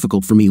become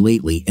difficult for me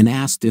lately and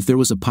asked if there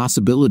was a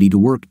possibility to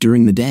work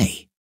during the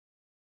day.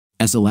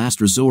 As a last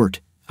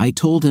resort, I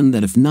told him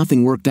that if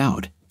nothing worked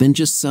out, then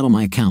just settle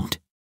my account.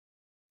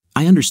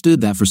 I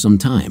understood that for some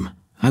time,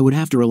 I would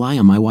have to rely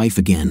on my wife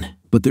again,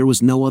 but there was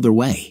no other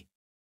way.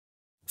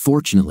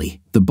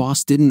 Fortunately, the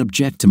boss didn't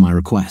object to my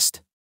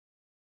request.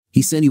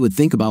 He said he would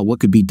think about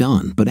what could be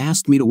done but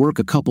asked me to work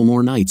a couple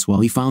more nights while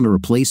he found a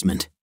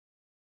replacement.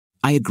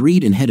 I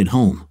agreed and headed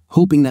home,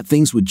 hoping that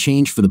things would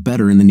change for the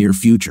better in the near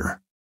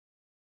future.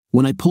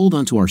 When I pulled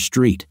onto our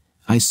street,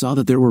 I saw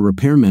that there were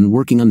repairmen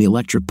working on the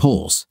electric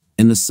poles,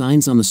 and the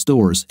signs on the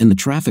stores and the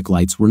traffic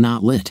lights were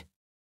not lit.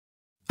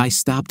 I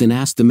stopped and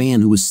asked the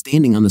man who was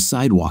standing on the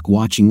sidewalk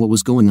watching what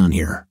was going on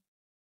here.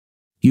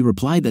 He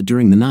replied that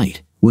during the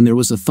night, when there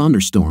was a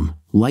thunderstorm,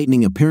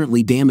 lightning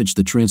apparently damaged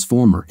the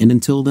transformer, and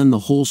until then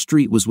the whole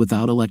street was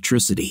without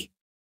electricity.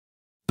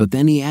 But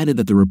then he added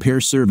that the repair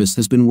service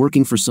has been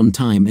working for some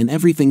time and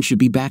everything should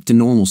be back to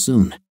normal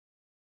soon.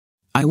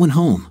 I went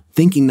home,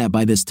 thinking that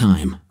by this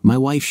time, my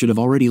wife should have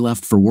already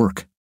left for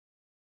work.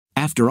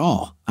 After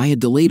all, I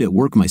had delayed at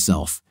work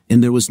myself,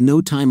 and there was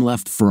no time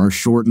left for our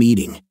short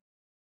meeting.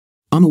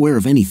 Unaware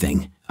of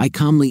anything, I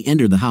calmly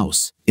entered the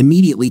house,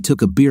 immediately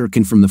took a beer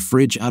can from the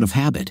fridge out of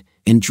habit,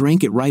 and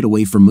drank it right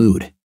away for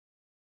mood.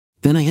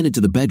 Then I headed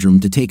to the bedroom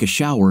to take a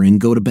shower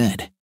and go to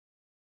bed.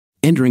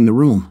 Entering the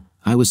room,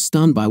 I was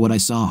stunned by what I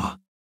saw.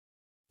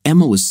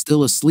 Emma was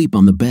still asleep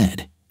on the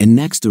bed, and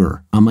next to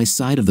her, on my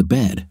side of the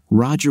bed,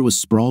 Roger was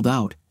sprawled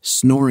out,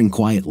 snoring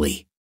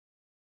quietly.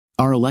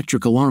 Our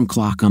electric alarm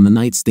clock on the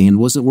nightstand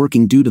wasn't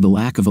working due to the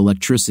lack of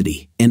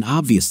electricity, and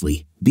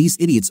obviously, these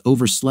idiots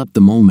overslept the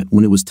moment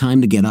when it was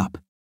time to get up.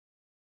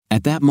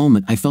 At that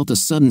moment, I felt a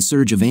sudden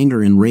surge of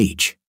anger and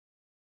rage.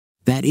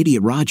 That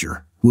idiot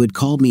Roger, who had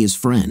called me his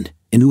friend,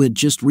 and who had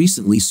just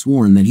recently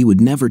sworn that he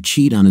would never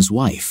cheat on his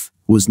wife,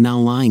 was now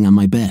lying on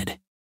my bed.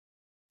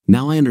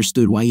 Now I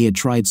understood why he had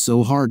tried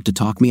so hard to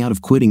talk me out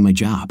of quitting my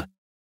job.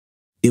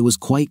 It was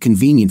quite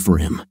convenient for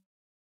him.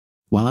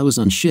 While I was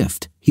on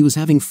shift, he was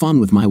having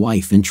fun with my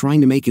wife and trying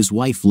to make his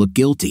wife look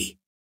guilty.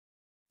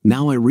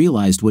 Now I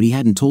realized what he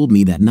hadn't told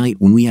me that night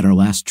when we had our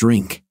last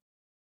drink.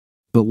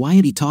 But why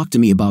had he talked to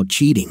me about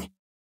cheating?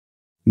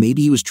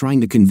 Maybe he was trying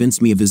to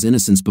convince me of his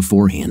innocence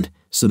beforehand,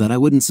 so that I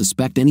wouldn't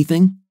suspect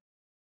anything?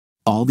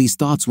 All these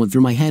thoughts went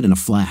through my head in a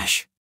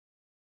flash.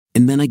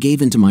 And then I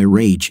gave in to my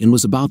rage and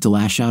was about to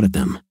lash out at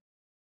them.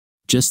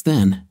 Just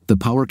then, the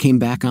power came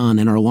back on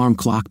and our alarm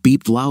clock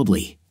beeped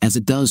loudly, as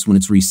it does when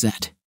it's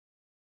reset.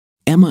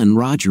 Emma and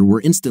Roger were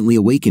instantly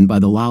awakened by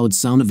the loud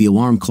sound of the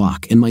alarm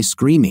clock and my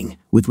screaming,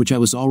 with which I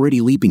was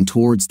already leaping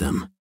towards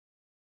them.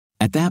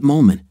 At that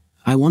moment,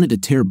 I wanted to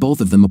tear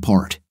both of them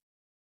apart.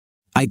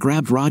 I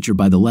grabbed Roger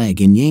by the leg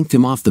and yanked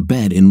him off the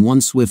bed in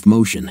one swift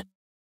motion.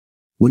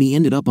 When he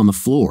ended up on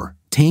the floor,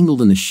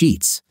 tangled in the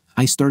sheets,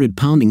 I started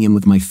pounding him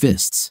with my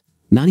fists,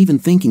 not even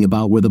thinking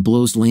about where the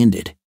blows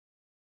landed.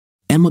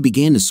 Emma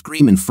began to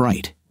scream in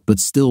fright, but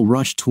still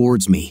rushed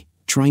towards me,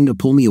 trying to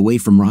pull me away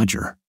from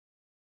Roger.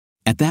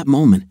 At that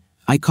moment,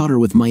 I caught her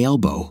with my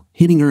elbow,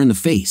 hitting her in the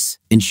face,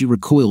 and she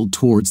recoiled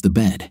towards the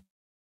bed.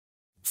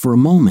 For a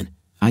moment,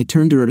 I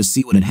turned to her to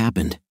see what had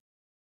happened.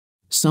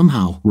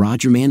 Somehow,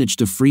 Roger managed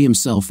to free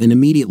himself and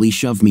immediately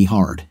shoved me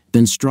hard,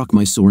 then struck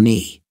my sore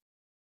knee.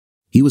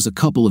 He was a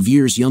couple of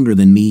years younger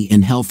than me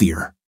and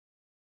healthier.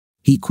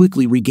 He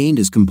quickly regained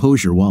his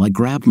composure while I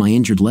grabbed my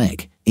injured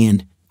leg,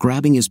 and,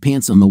 grabbing his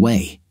pants on the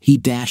way, he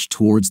dashed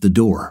towards the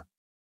door.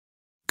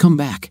 "Come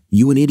back,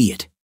 you an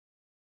idiot."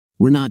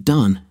 "We're not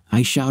done,"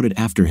 I shouted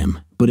after him,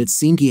 but it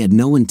seemed he had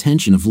no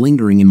intention of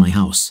lingering in my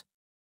house.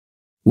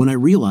 When I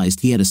realized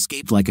he had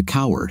escaped like a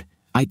coward,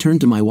 I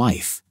turned to my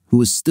wife, who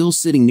was still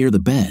sitting near the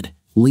bed,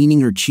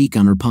 leaning her cheek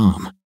on her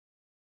palm.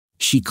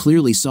 She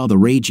clearly saw the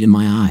rage in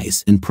my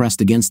eyes and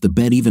pressed against the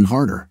bed even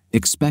harder,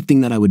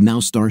 expecting that I would now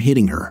start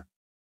hitting her.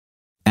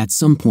 At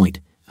some point,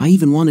 I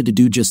even wanted to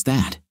do just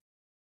that.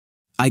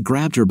 I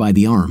grabbed her by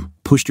the arm,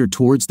 pushed her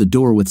towards the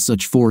door with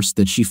such force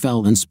that she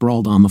fell and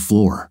sprawled on the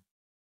floor.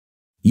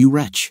 "You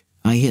wretch,"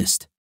 I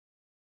hissed.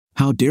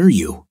 "How dare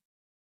you?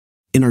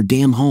 In our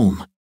damn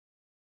home.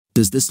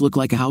 Does this look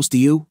like a house to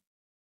you?"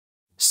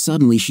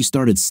 Suddenly she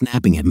started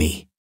snapping at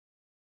me.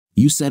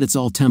 "You said it's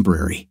all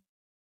temporary.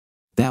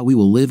 That we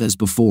will live as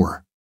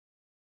before.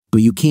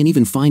 But you can't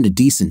even find a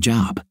decent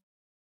job.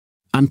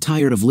 I'm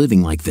tired of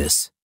living like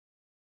this.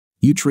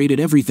 You traded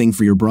everything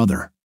for your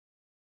brother.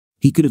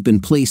 He could have been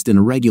placed in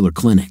a regular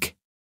clinic.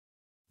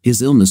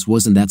 His illness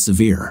wasn't that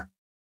severe."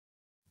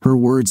 Her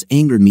words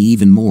angered me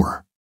even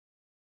more.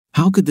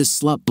 How could this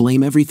slut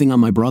blame everything on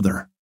my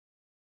brother?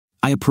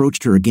 I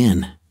approached her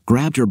again,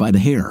 grabbed her by the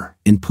hair,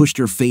 and pushed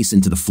her face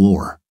into the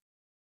floor.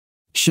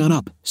 "Shut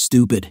up,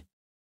 stupid.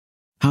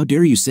 How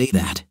dare you say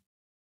that?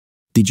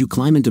 Did you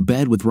climb into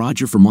bed with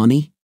Roger for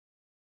money?"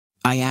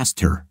 I asked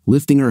her,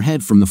 lifting her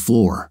head from the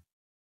floor.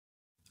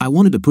 I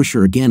wanted to push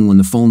her again when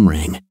the phone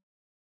rang.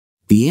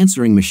 The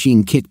answering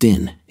machine kicked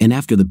in, and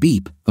after the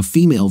beep, a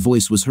female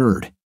voice was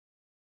heard.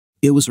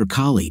 It was her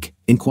colleague,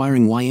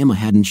 inquiring why Emma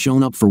hadn't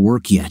shown up for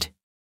work yet.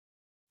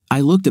 I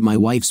looked at my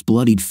wife's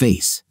bloodied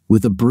face,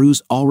 with a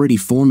bruise already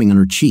forming on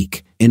her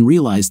cheek, and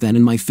realized that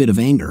in my fit of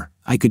anger,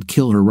 I could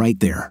kill her right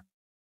there.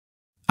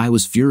 I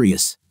was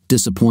furious,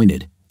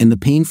 disappointed, and the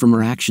pain from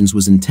her actions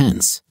was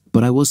intense,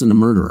 but I wasn't a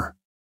murderer.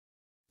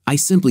 I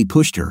simply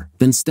pushed her,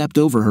 then stepped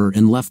over her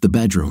and left the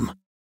bedroom.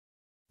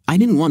 I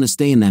didn't want to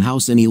stay in that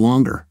house any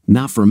longer,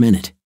 not for a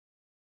minute.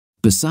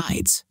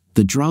 Besides,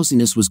 the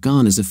drowsiness was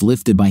gone as if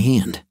lifted by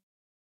hand.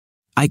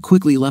 I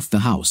quickly left the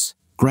house,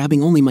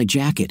 grabbing only my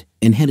jacket,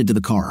 and headed to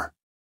the car.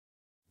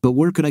 But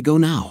where could I go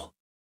now?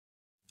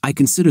 I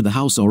considered the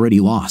house already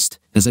lost,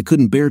 as I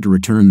couldn't bear to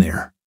return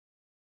there.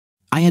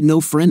 I had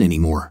no friend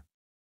anymore.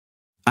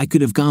 I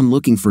could have gone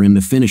looking for him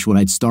to finish what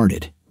I'd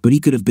started, but he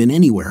could have been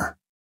anywhere.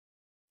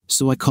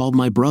 So I called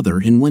my brother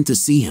and went to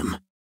see him.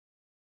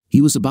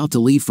 He was about to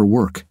leave for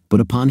work, but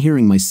upon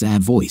hearing my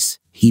sad voice,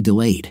 he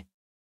delayed.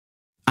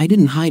 I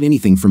didn't hide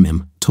anything from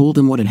him, told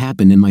him what had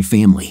happened in my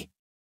family.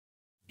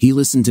 He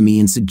listened to me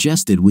and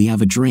suggested we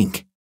have a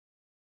drink.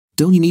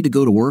 "Don't you need to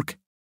go to work?"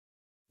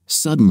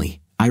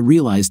 Suddenly, I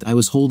realized I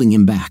was holding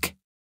him back.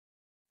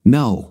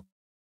 "No.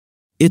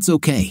 It's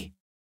okay."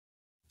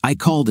 I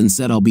called and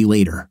said I'll be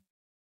later.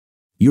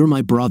 "You're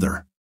my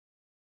brother.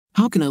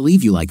 How can I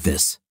leave you like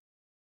this?"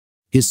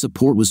 His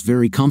support was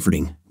very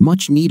comforting,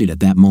 much needed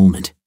at that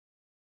moment.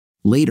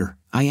 Later,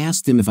 I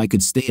asked him if I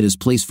could stay at his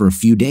place for a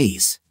few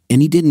days,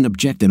 and he didn't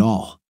object at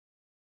all.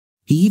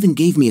 He even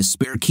gave me a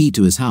spare key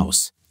to his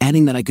house,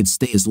 adding that I could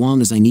stay as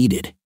long as I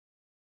needed.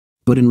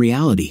 But in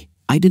reality,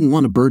 I didn't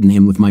want to burden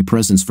him with my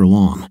presence for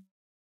long.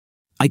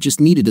 I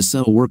just needed to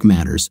settle work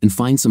matters and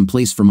find some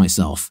place for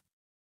myself.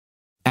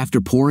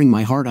 After pouring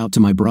my heart out to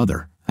my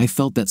brother, I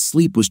felt that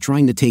sleep was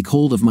trying to take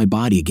hold of my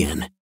body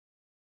again.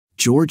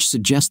 George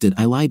suggested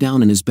I lie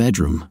down in his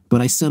bedroom,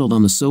 but I settled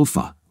on the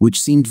sofa, which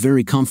seemed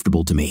very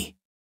comfortable to me.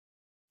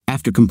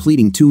 After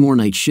completing 2 more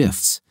night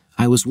shifts,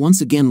 I was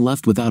once again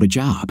left without a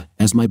job,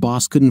 as my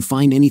boss couldn't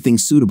find anything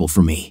suitable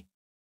for me.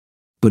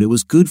 But it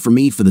was good for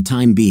me for the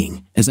time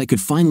being, as I could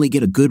finally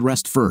get a good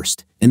rest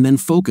first, and then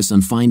focus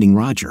on finding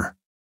Roger.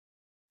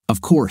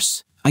 Of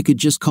course, I could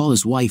just call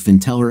his wife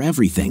and tell her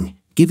everything,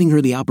 giving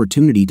her the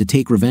opportunity to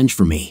take revenge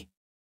for me.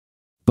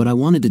 But I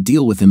wanted to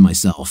deal with him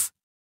myself.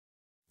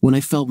 When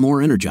I felt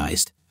more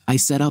energized, I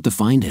set out to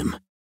find him.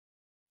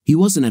 He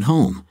wasn't at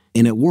home,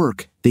 and at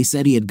work, they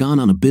said he had gone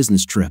on a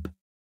business trip.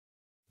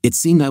 It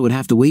seemed I would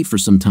have to wait for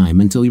some time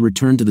until he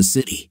returned to the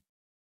city.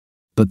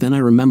 But then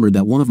I remembered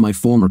that one of my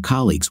former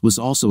colleagues was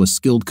also a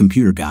skilled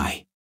computer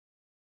guy.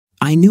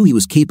 I knew he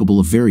was capable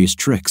of various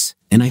tricks,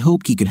 and I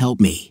hoped he could help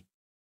me.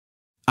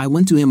 I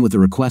went to him with a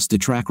request to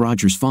track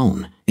Roger's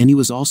phone, and he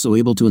was also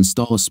able to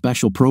install a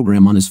special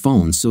program on his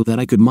phone so that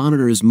I could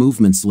monitor his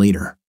movements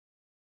later.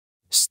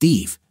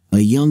 Steve, a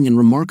young and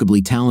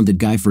remarkably talented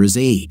guy for his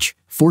age,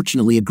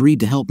 fortunately agreed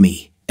to help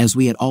me, as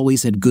we had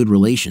always had good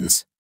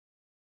relations.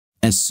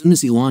 As soon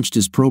as he launched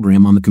his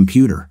program on the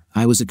computer,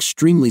 I was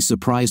extremely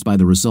surprised by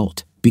the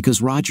result,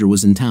 because Roger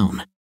was in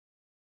town.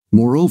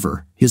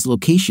 Moreover, his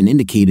location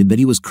indicated that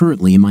he was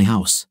currently in my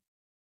house.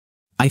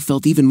 I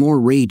felt even more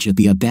rage at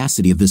the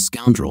audacity of this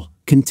scoundrel,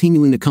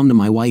 continuing to come to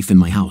my wife in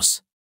my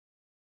house.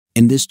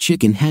 And this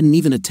chicken hadn't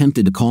even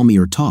attempted to call me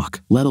or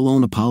talk, let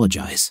alone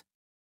apologize.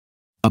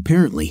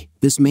 Apparently,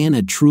 this man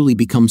had truly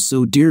become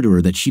so dear to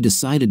her that she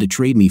decided to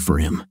trade me for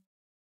him.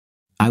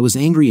 I was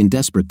angry and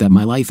desperate that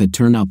my life had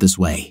turned out this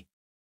way.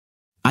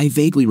 I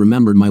vaguely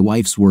remembered my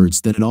wife's words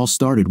that it all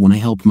started when I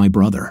helped my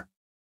brother.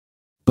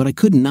 But I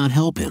could not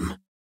help him.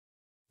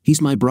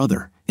 He's my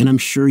brother, and I'm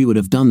sure he would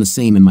have done the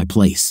same in my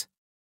place.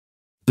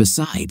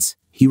 Besides,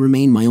 he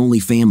remained my only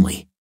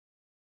family.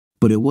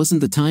 But it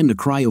wasn't the time to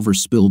cry over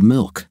spilled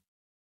milk.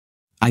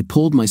 I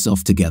pulled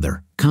myself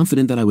together,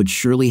 confident that I would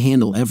surely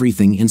handle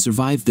everything and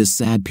survive this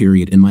sad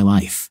period in my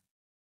life.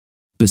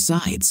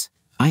 Besides,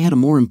 I had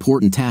a more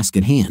important task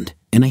at hand,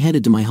 and I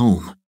headed to my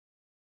home.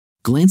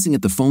 Glancing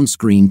at the phone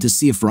screen to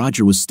see if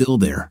Roger was still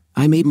there,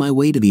 I made my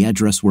way to the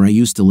address where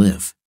I used to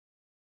live.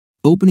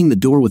 Opening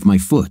the door with my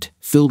foot,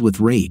 filled with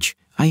rage,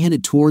 I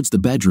headed towards the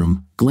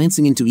bedroom,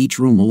 glancing into each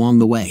room along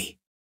the way.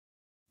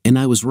 And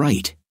I was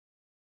right.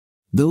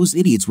 Those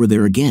idiots were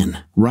there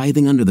again,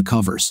 writhing under the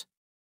covers.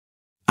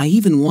 I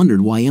even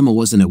wondered why Emma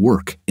wasn't at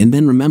work, and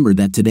then remembered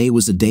that today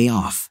was a day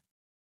off.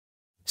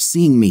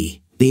 Seeing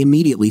me, they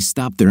immediately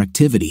stopped their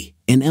activity,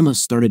 and Emma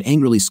started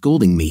angrily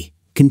scolding me,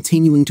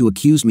 continuing to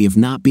accuse me of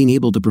not being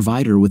able to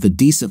provide her with a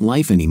decent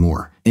life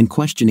anymore, and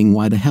questioning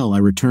why the hell I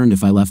returned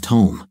if I left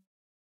home.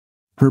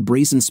 Her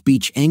brazen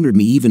speech angered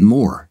me even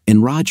more,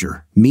 and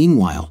Roger,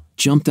 meanwhile,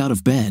 jumped out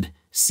of bed,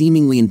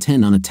 seemingly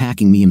intent on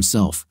attacking me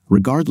himself,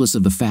 regardless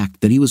of the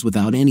fact that he was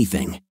without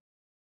anything.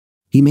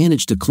 He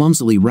managed to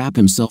clumsily wrap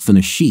himself in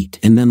a sheet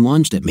and then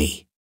lunged at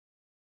me.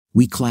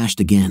 We clashed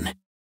again.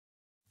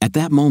 At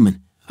that moment,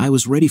 I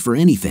was ready for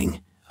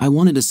anything. I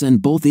wanted to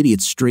send both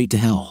idiots straight to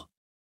hell.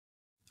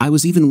 I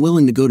was even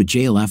willing to go to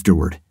jail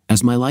afterward,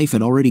 as my life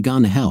had already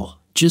gone to hell,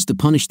 just to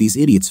punish these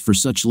idiots for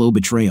such low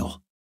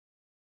betrayal.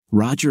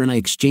 Roger and I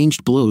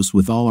exchanged blows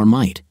with all our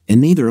might, and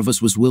neither of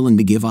us was willing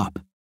to give up.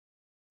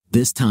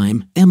 This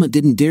time, Emma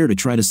didn't dare to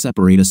try to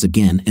separate us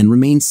again and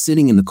remained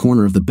sitting in the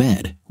corner of the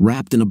bed,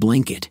 wrapped in a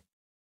blanket.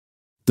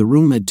 The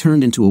room had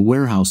turned into a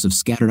warehouse of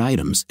scattered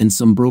items and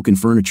some broken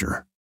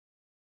furniture.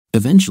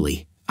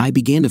 Eventually, I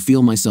began to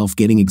feel myself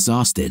getting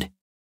exhausted.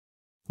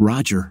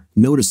 Roger,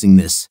 noticing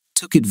this,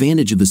 took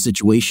advantage of the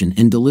situation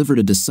and delivered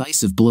a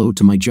decisive blow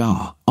to my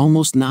jaw,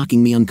 almost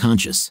knocking me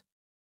unconscious.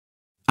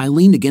 I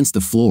leaned against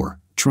the floor,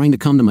 trying to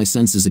come to my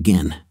senses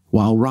again,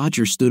 while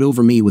Roger stood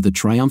over me with a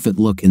triumphant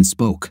look and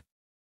spoke.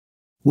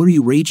 "What are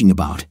you raging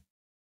about?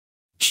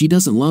 She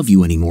doesn't love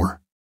you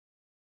anymore.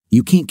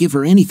 You can't give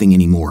her anything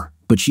anymore,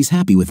 but she's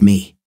happy with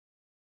me.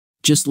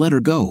 Just let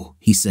her go,"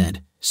 he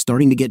said,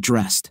 starting to get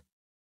dressed.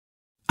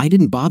 I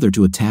didn't bother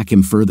to attack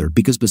him further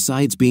because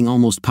besides being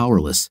almost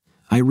powerless,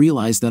 I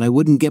realized that I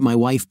wouldn't get my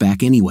wife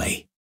back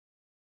anyway.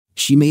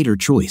 She made her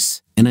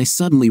choice, and I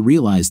suddenly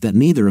realized that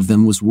neither of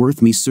them was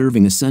worth me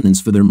serving a sentence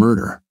for their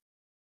murder.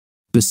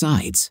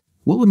 Besides,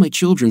 what would my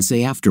children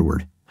say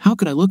afterward? How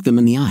could I look them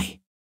in the eye?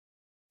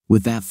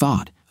 With that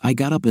thought, I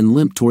got up and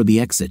limped toward the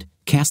exit,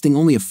 casting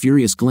only a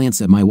furious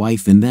glance at my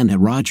wife and then at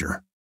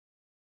Roger.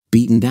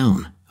 Beaten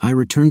down, I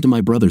returned to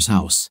my brother's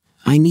house.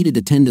 I needed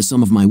to tend to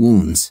some of my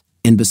wounds,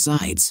 and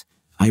besides,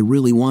 I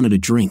really wanted a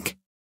drink.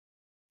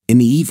 In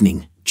the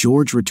evening,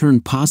 George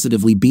returned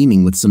positively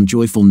beaming with some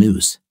joyful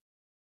news.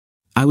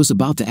 I was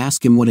about to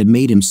ask him what had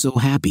made him so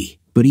happy,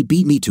 but he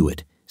beat me to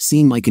it,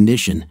 seeing my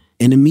condition,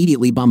 and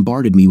immediately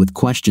bombarded me with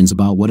questions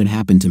about what had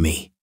happened to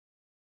me.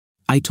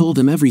 I told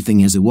him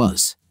everything as it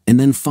was, and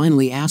then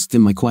finally asked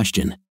him my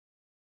question.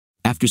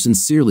 After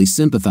sincerely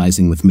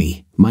sympathizing with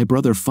me, my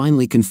brother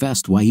finally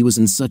confessed why he was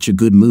in such a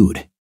good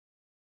mood.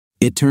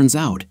 It turns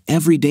out,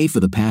 every day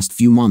for the past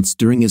few months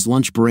during his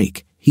lunch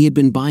break, he had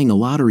been buying a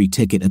lottery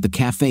ticket at the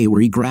cafe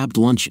where he grabbed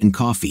lunch and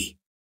coffee.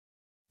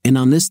 And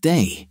on this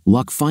day,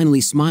 luck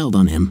finally smiled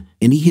on him,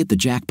 and he hit the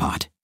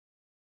jackpot.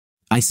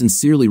 I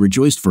sincerely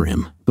rejoiced for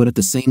him, but at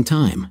the same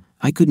time,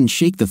 I couldn't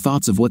shake the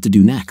thoughts of what to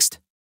do next.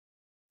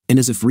 And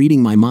as if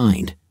reading my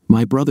mind,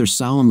 my brother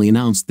solemnly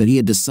announced that he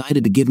had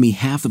decided to give me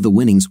half of the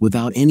winnings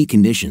without any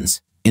conditions,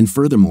 and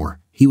furthermore,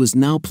 he was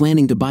now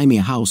planning to buy me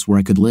a house where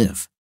I could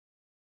live.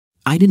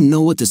 I didn't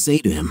know what to say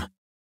to him.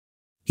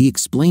 He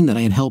explained that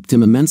I had helped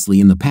him immensely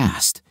in the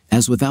past,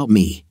 as without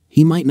me,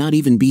 he might not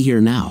even be here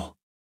now.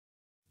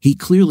 He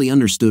clearly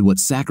understood what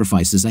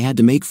sacrifices I had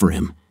to make for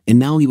him, and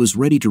now he was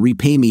ready to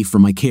repay me for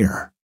my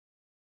care.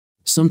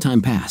 Some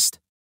time passed.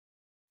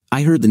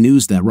 I heard the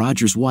news that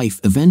Roger's wife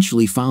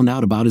eventually found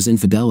out about his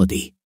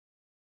infidelity.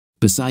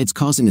 Besides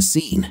causing a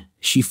scene,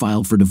 she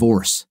filed for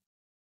divorce.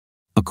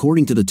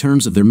 According to the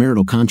terms of their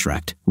marital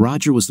contract,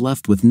 Roger was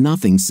left with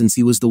nothing since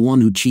he was the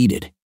one who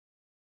cheated.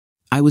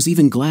 I was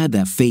even glad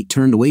that fate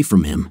turned away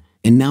from him,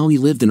 and now he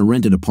lived in a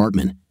rented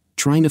apartment,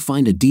 trying to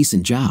find a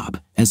decent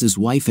job, as his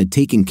wife had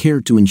taken care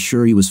to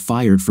ensure he was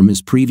fired from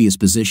his previous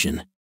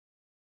position.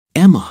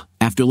 Emma,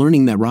 after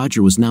learning that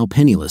Roger was now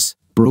penniless,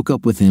 broke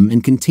up with him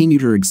and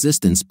continued her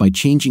existence by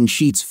changing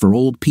sheets for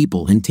old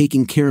people and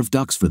taking care of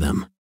ducks for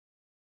them.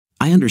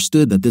 I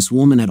understood that this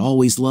woman had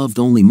always loved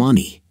only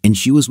money, and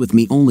she was with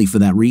me only for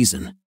that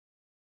reason.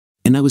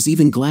 And I was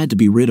even glad to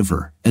be rid of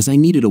her, as I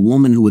needed a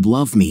woman who would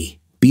love me,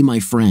 be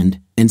my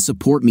friend, and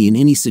support me in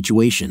any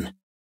situation.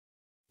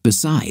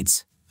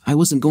 Besides, I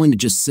wasn't going to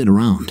just sit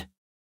around.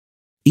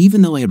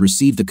 Even though I had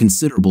received a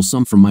considerable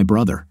sum from my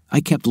brother,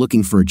 I kept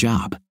looking for a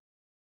job.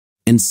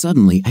 And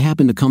suddenly I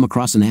happened to come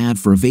across an ad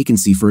for a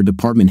vacancy for a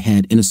department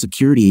head in a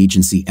security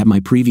agency at my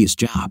previous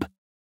job.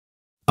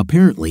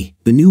 Apparently,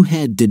 the new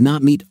head did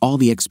not meet all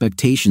the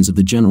expectations of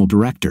the general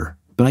director,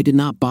 but I did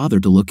not bother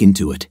to look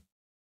into it.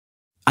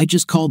 I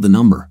just called the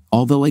number,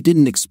 although I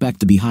didn't expect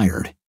to be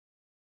hired.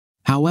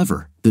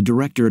 However, the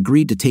director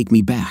agreed to take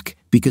me back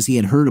because he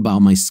had heard about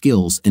my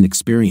skills and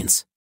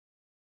experience.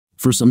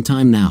 For some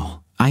time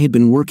now, I had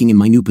been working in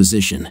my new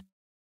position.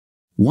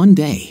 One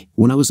day,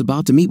 when I was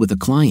about to meet with a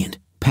client,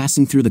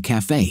 passing through the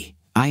cafe,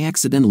 I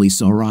accidentally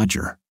saw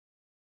Roger.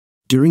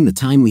 During the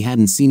time we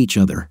hadn't seen each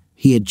other,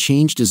 he had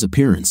changed his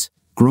appearance,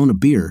 grown a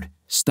beard,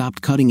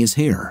 stopped cutting his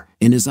hair,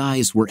 and his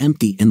eyes were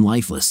empty and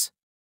lifeless.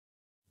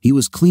 He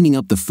was cleaning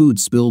up the food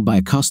spilled by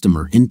a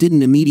customer and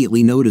didn't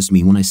immediately notice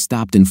me when I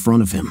stopped in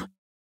front of him.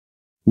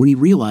 When he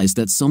realized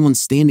that someone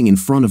standing in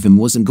front of him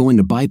wasn't going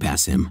to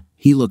bypass him,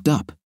 he looked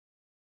up.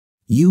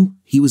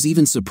 He was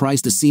even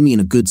surprised to see me in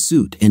a good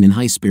suit and in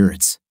high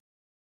spirits.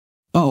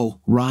 "Oh,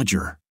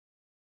 Roger.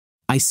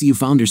 I see you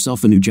found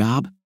yourself a new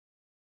job?"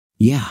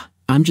 "Yeah,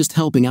 I'm just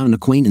helping out an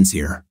acquaintance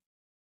here."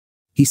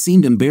 He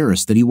seemed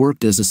embarrassed that he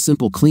worked as a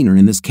simple cleaner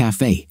in this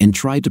cafe and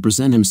tried to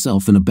present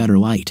himself in a better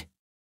light.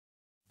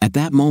 At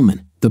that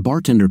moment, the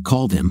bartender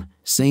called him,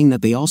 saying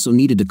that they also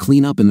needed to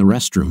clean up in the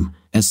restroom,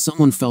 as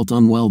someone felt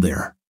unwell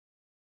there.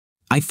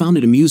 I found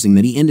it amusing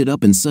that he ended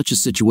up in such a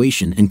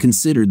situation and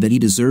considered that he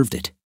deserved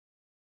it.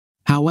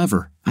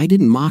 However, I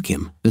didn't mock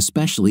him,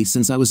 especially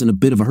since I was in a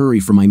bit of a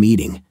hurry for my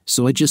meeting,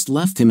 so I just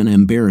left him in an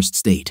embarrassed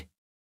state.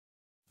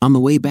 On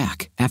the way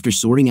back, after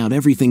sorting out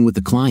everything with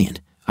the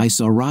client, I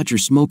saw Roger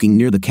smoking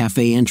near the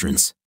cafe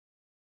entrance.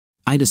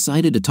 I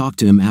decided to talk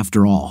to him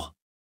after all.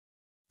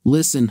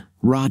 "Listen,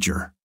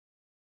 Roger.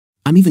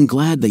 I'm even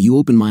glad that you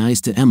opened my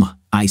eyes to Emma,"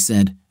 I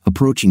said,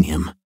 approaching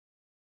him.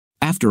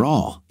 "After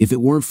all, if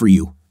it weren't for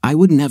you, I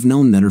wouldn't have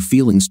known that her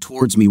feelings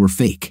towards me were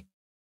fake.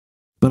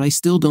 But I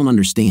still don't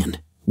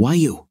understand. Why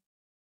you?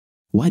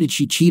 Why did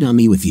she cheat on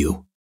me with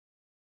you?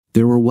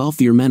 There were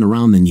wealthier men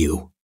around than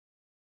you.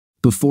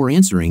 Before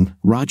answering,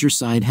 Roger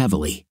sighed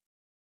heavily.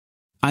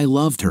 I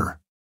loved her.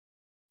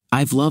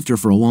 I've loved her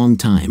for a long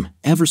time,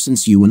 ever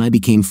since you and I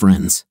became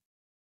friends.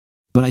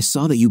 But I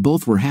saw that you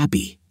both were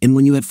happy, and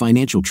when you had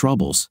financial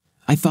troubles,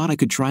 I thought I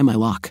could try my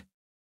luck.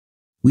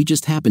 We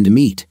just happened to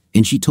meet,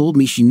 and she told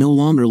me she no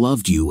longer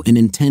loved you and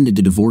intended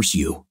to divorce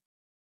you.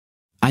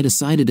 I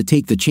decided to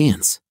take the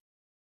chance.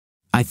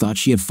 I thought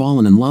she had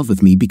fallen in love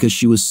with me because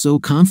she was so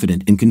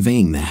confident in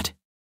conveying that.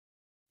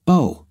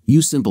 Oh,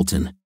 you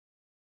simpleton.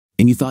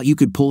 And you thought you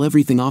could pull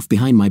everything off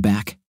behind my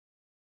back?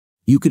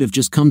 You could have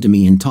just come to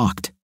me and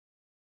talked.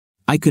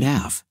 I could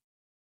have.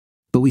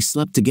 But we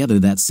slept together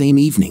that same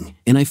evening,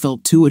 and I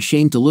felt too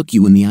ashamed to look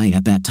you in the eye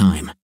at that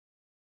time.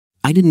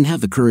 I didn't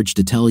have the courage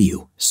to tell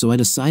you, so I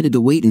decided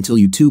to wait until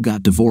you two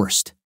got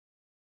divorced.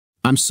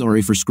 I'm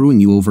sorry for screwing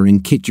you over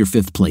and kicked your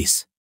 5th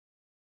place.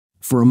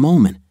 For a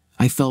moment,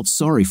 I felt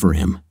sorry for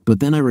him,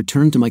 but then I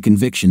returned to my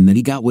conviction that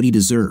he got what he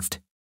deserved.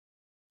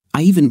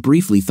 I even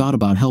briefly thought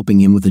about helping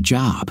him with a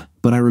job,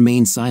 but I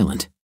remained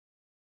silent.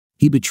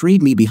 He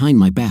betrayed me behind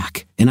my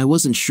back, and I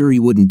wasn't sure he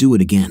wouldn't do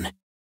it again.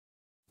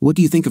 What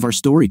do you think of our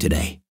story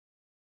today?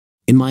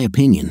 In my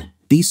opinion,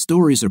 these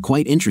stories are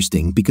quite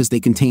interesting because they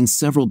contain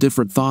several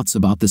different thoughts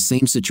about the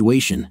same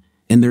situation,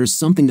 and there is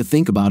something to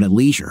think about at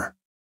leisure.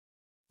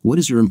 What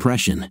is your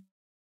impression?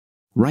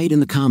 Write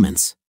in the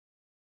comments.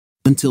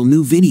 Until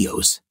new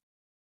videos.